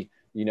 bulky,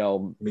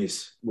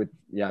 Meese.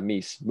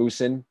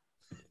 Moosin.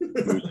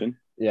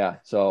 Yeah.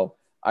 So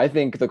I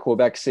think the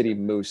Quebec City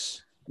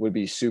Moose would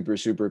be super,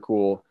 super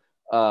cool.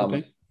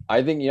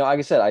 I think, like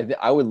I said,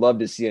 I would love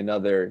to see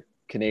another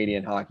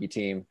Canadian hockey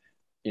team.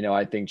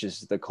 I think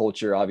just the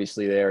culture,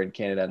 obviously, there in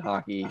Canada and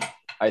hockey,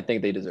 I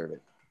think they deserve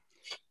it.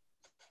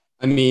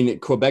 I mean,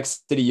 Quebec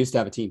City used to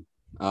have a team.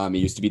 It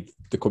used to be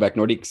the Quebec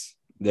Nordiques.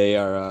 They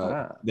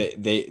are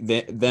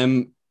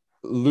them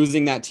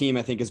losing that team,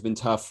 I think, has been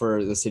tough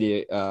for the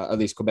city, at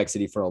least Quebec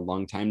City, for a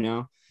long time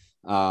now.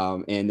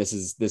 And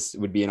this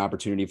would be an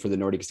opportunity for the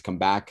Nordiques to come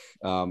back.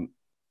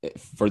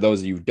 For those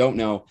of you who don't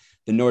know,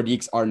 the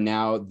Nordiques are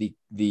now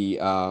the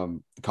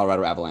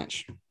Colorado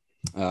Avalanche.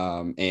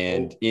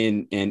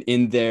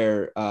 In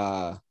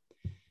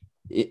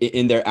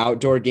their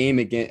outdoor game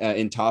again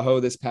in Tahoe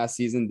this past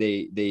season,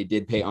 they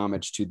did pay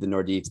homage to the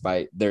Nordiques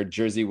by their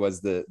jersey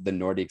was the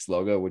Nordiques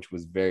logo, which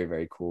was very,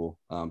 very cool,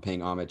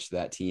 paying homage to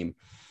that team.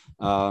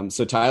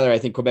 So Tyler, I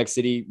think Quebec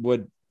City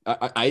would,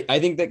 I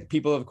think that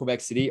people of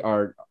Quebec City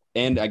are,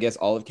 and I guess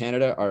all of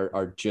Canada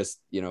are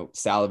just,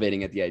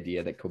 salivating at the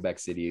idea that Quebec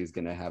City is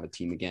going to have a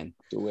team again.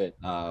 Do it.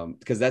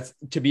 Because that's,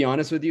 to be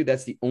honest with you,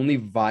 that's the only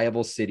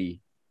viable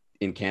city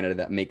in Canada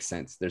that makes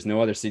sense. There's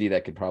no other city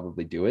that could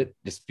probably do it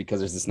just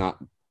because there's just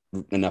not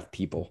enough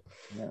people.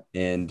 Yeah.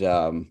 And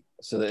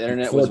so the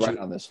internet was right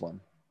on this one.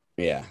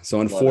 Yeah.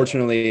 So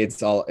unfortunately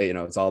it's all,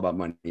 it's all about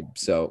money.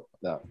 So,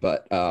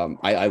 but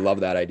I love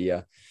that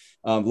idea.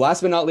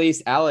 Last but not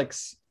least,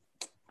 Alex,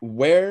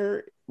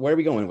 where are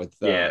we going with?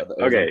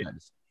 Okay.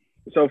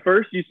 So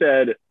first you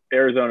said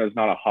Arizona is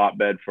not a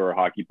hotbed for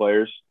hockey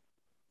players.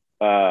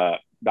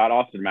 That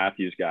Austin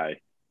Matthews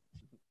guy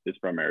is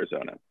from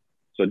Arizona.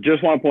 So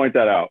just want to point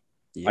that out.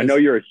 Yes. I know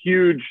you're a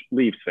huge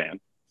Leafs fan.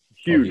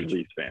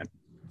 Leafs fan.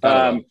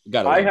 I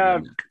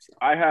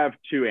have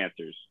 2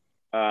 answers.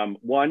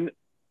 One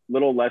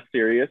little less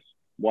serious,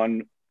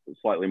 one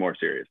slightly more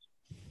serious.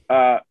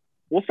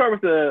 We'll start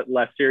with the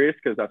less serious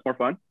because that's more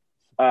fun.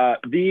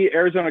 The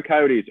Arizona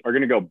Coyotes are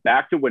going to go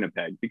back to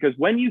Winnipeg because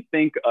when you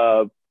think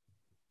of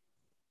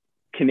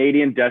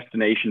Canadian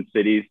destination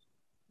cities,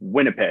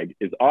 Winnipeg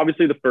is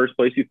obviously the first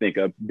place you think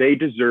of. They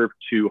deserve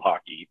 2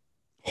 hockey.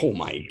 Oh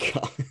my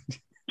God.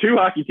 2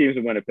 hockey teams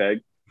in Winnipeg.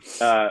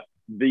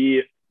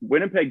 The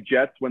Winnipeg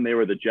Jets, when they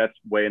were the Jets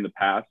way in the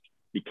past,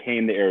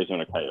 became the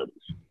Arizona Coyotes.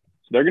 So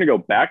they're going to go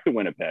back to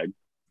Winnipeg,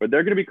 but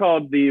they're going to be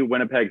called the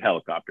Winnipeg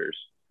Helicopters.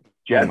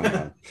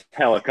 Jets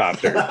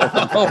Helicopters.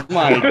 Oh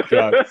my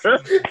God.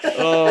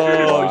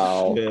 Oh,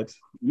 wow. Shit.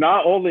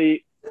 Not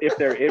only if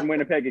they're in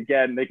Winnipeg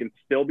again, they can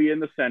still be in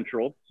the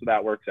Central, so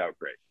that works out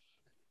great.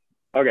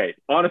 Okay,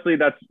 honestly,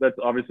 that's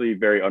obviously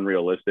very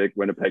unrealistic.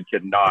 Winnipeg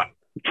cannot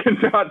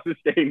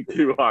sustain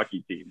 2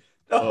 hockey teams.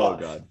 Oh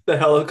God, the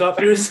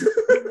Helicopters.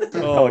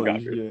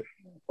 Helicopters.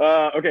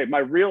 Okay, my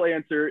real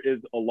answer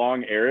is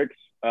along Eric's.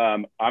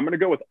 I'm going to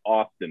go with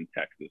Austin,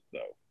 Texas,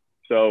 though.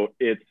 So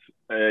it's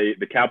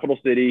the capital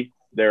city.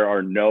 There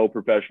are no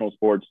professional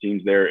sports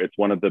teams there. It's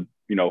one of the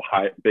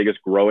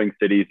biggest growing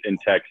cities in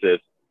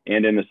Texas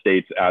and in the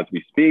States as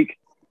we speak.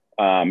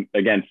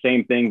 Again,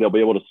 same thing. They'll be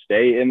able to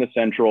stay in the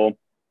Central.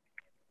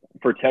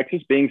 For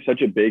Texas being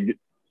such a big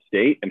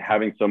state and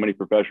having so many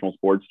professional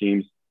sports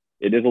teams,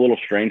 it is a little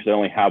strange they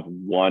only have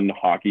one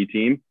hockey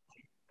team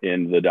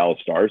in the Dallas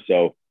Stars.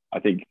 So I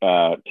think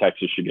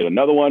Texas should get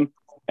another one.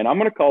 And I'm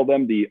going to call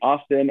them the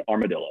Austin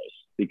Armadillos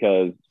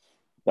because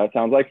that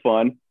sounds like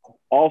fun.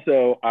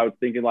 Also, I was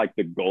thinking like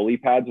the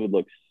goalie pads would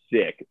look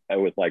sick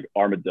with like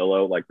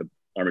armadillo, like the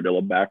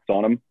armadillo backs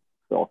on them.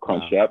 They're all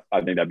crunched up.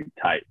 I think that'd be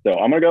tight. So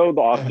I'm going to go with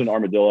the Austin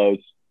Armadillos.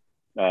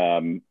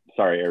 Sorry,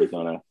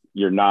 Arizona.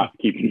 You're not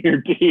keeping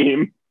your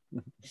team.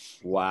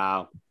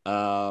 Wow.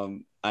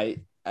 I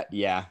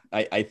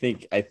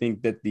think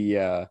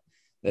that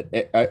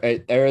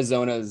that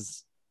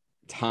Arizona's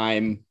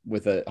time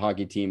with a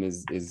hockey team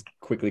is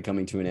quickly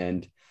coming to an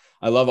end.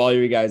 I love all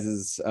your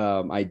guys'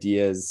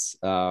 ideas.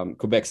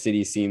 Quebec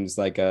City seems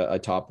like a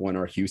top one,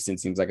 or Houston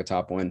seems like a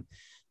top one.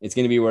 It's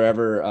going to be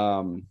wherever,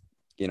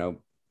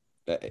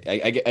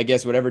 I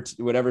guess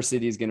whatever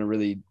city is going to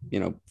really,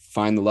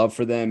 find the love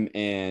for them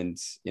and,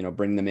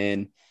 bring them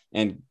in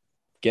and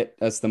get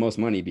us the most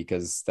money,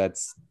 because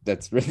that's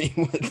really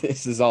what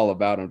this is all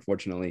about,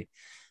 unfortunately.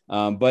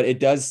 But it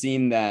does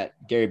seem that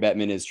Gary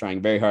Bettman is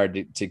trying very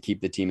hard to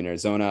keep the team in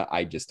Arizona.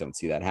 I just don't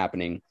see that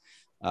happening.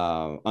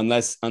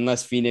 Unless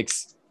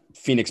Phoenix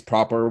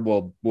proper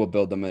will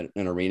build them an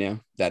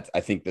arena. I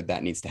think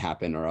that needs to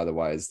happen, or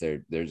otherwise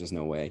there's just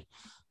no way.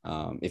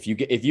 If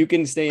you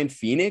can stay in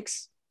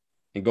Phoenix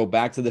and go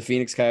back to the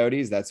Phoenix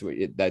Coyotes, that's what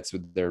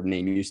their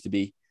name used to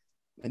be,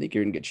 I think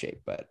you're in good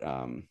shape. But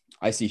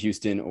I see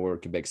Houston or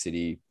Quebec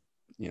City,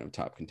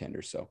 top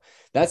contenders. So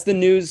that's the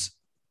news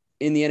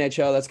in the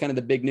NHL. That's kind of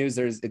the big news.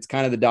 It's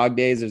kind of the dog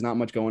days. There's not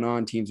much going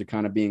on. Teams are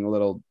kind of being a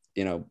little,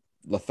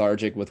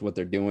 lethargic with what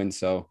they're doing.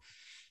 So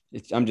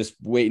I'm just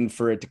waiting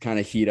for it to kind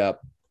of heat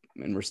up,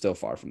 and we're still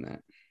far from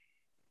that.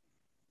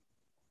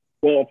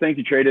 Well, thank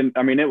you, Tradon.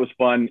 I mean, it was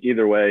fun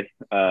either way.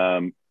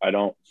 I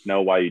don't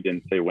know why you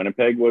didn't say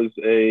Winnipeg was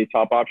a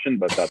top option,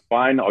 but that's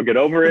fine. I'll get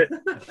over it.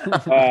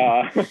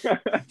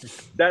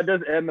 That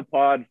does end the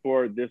pod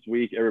for this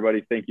week,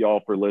 everybody. Thank you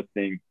all for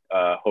listening.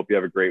 Hope you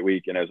have a great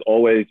week. And as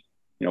always,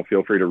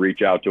 feel free to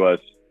reach out to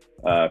us,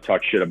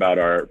 talk shit about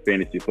our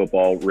fantasy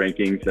football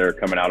rankings that are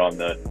coming out on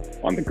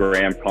the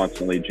gram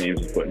constantly.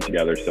 James is putting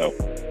together. So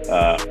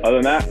other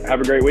than that,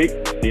 have a great week.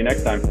 See you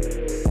next time.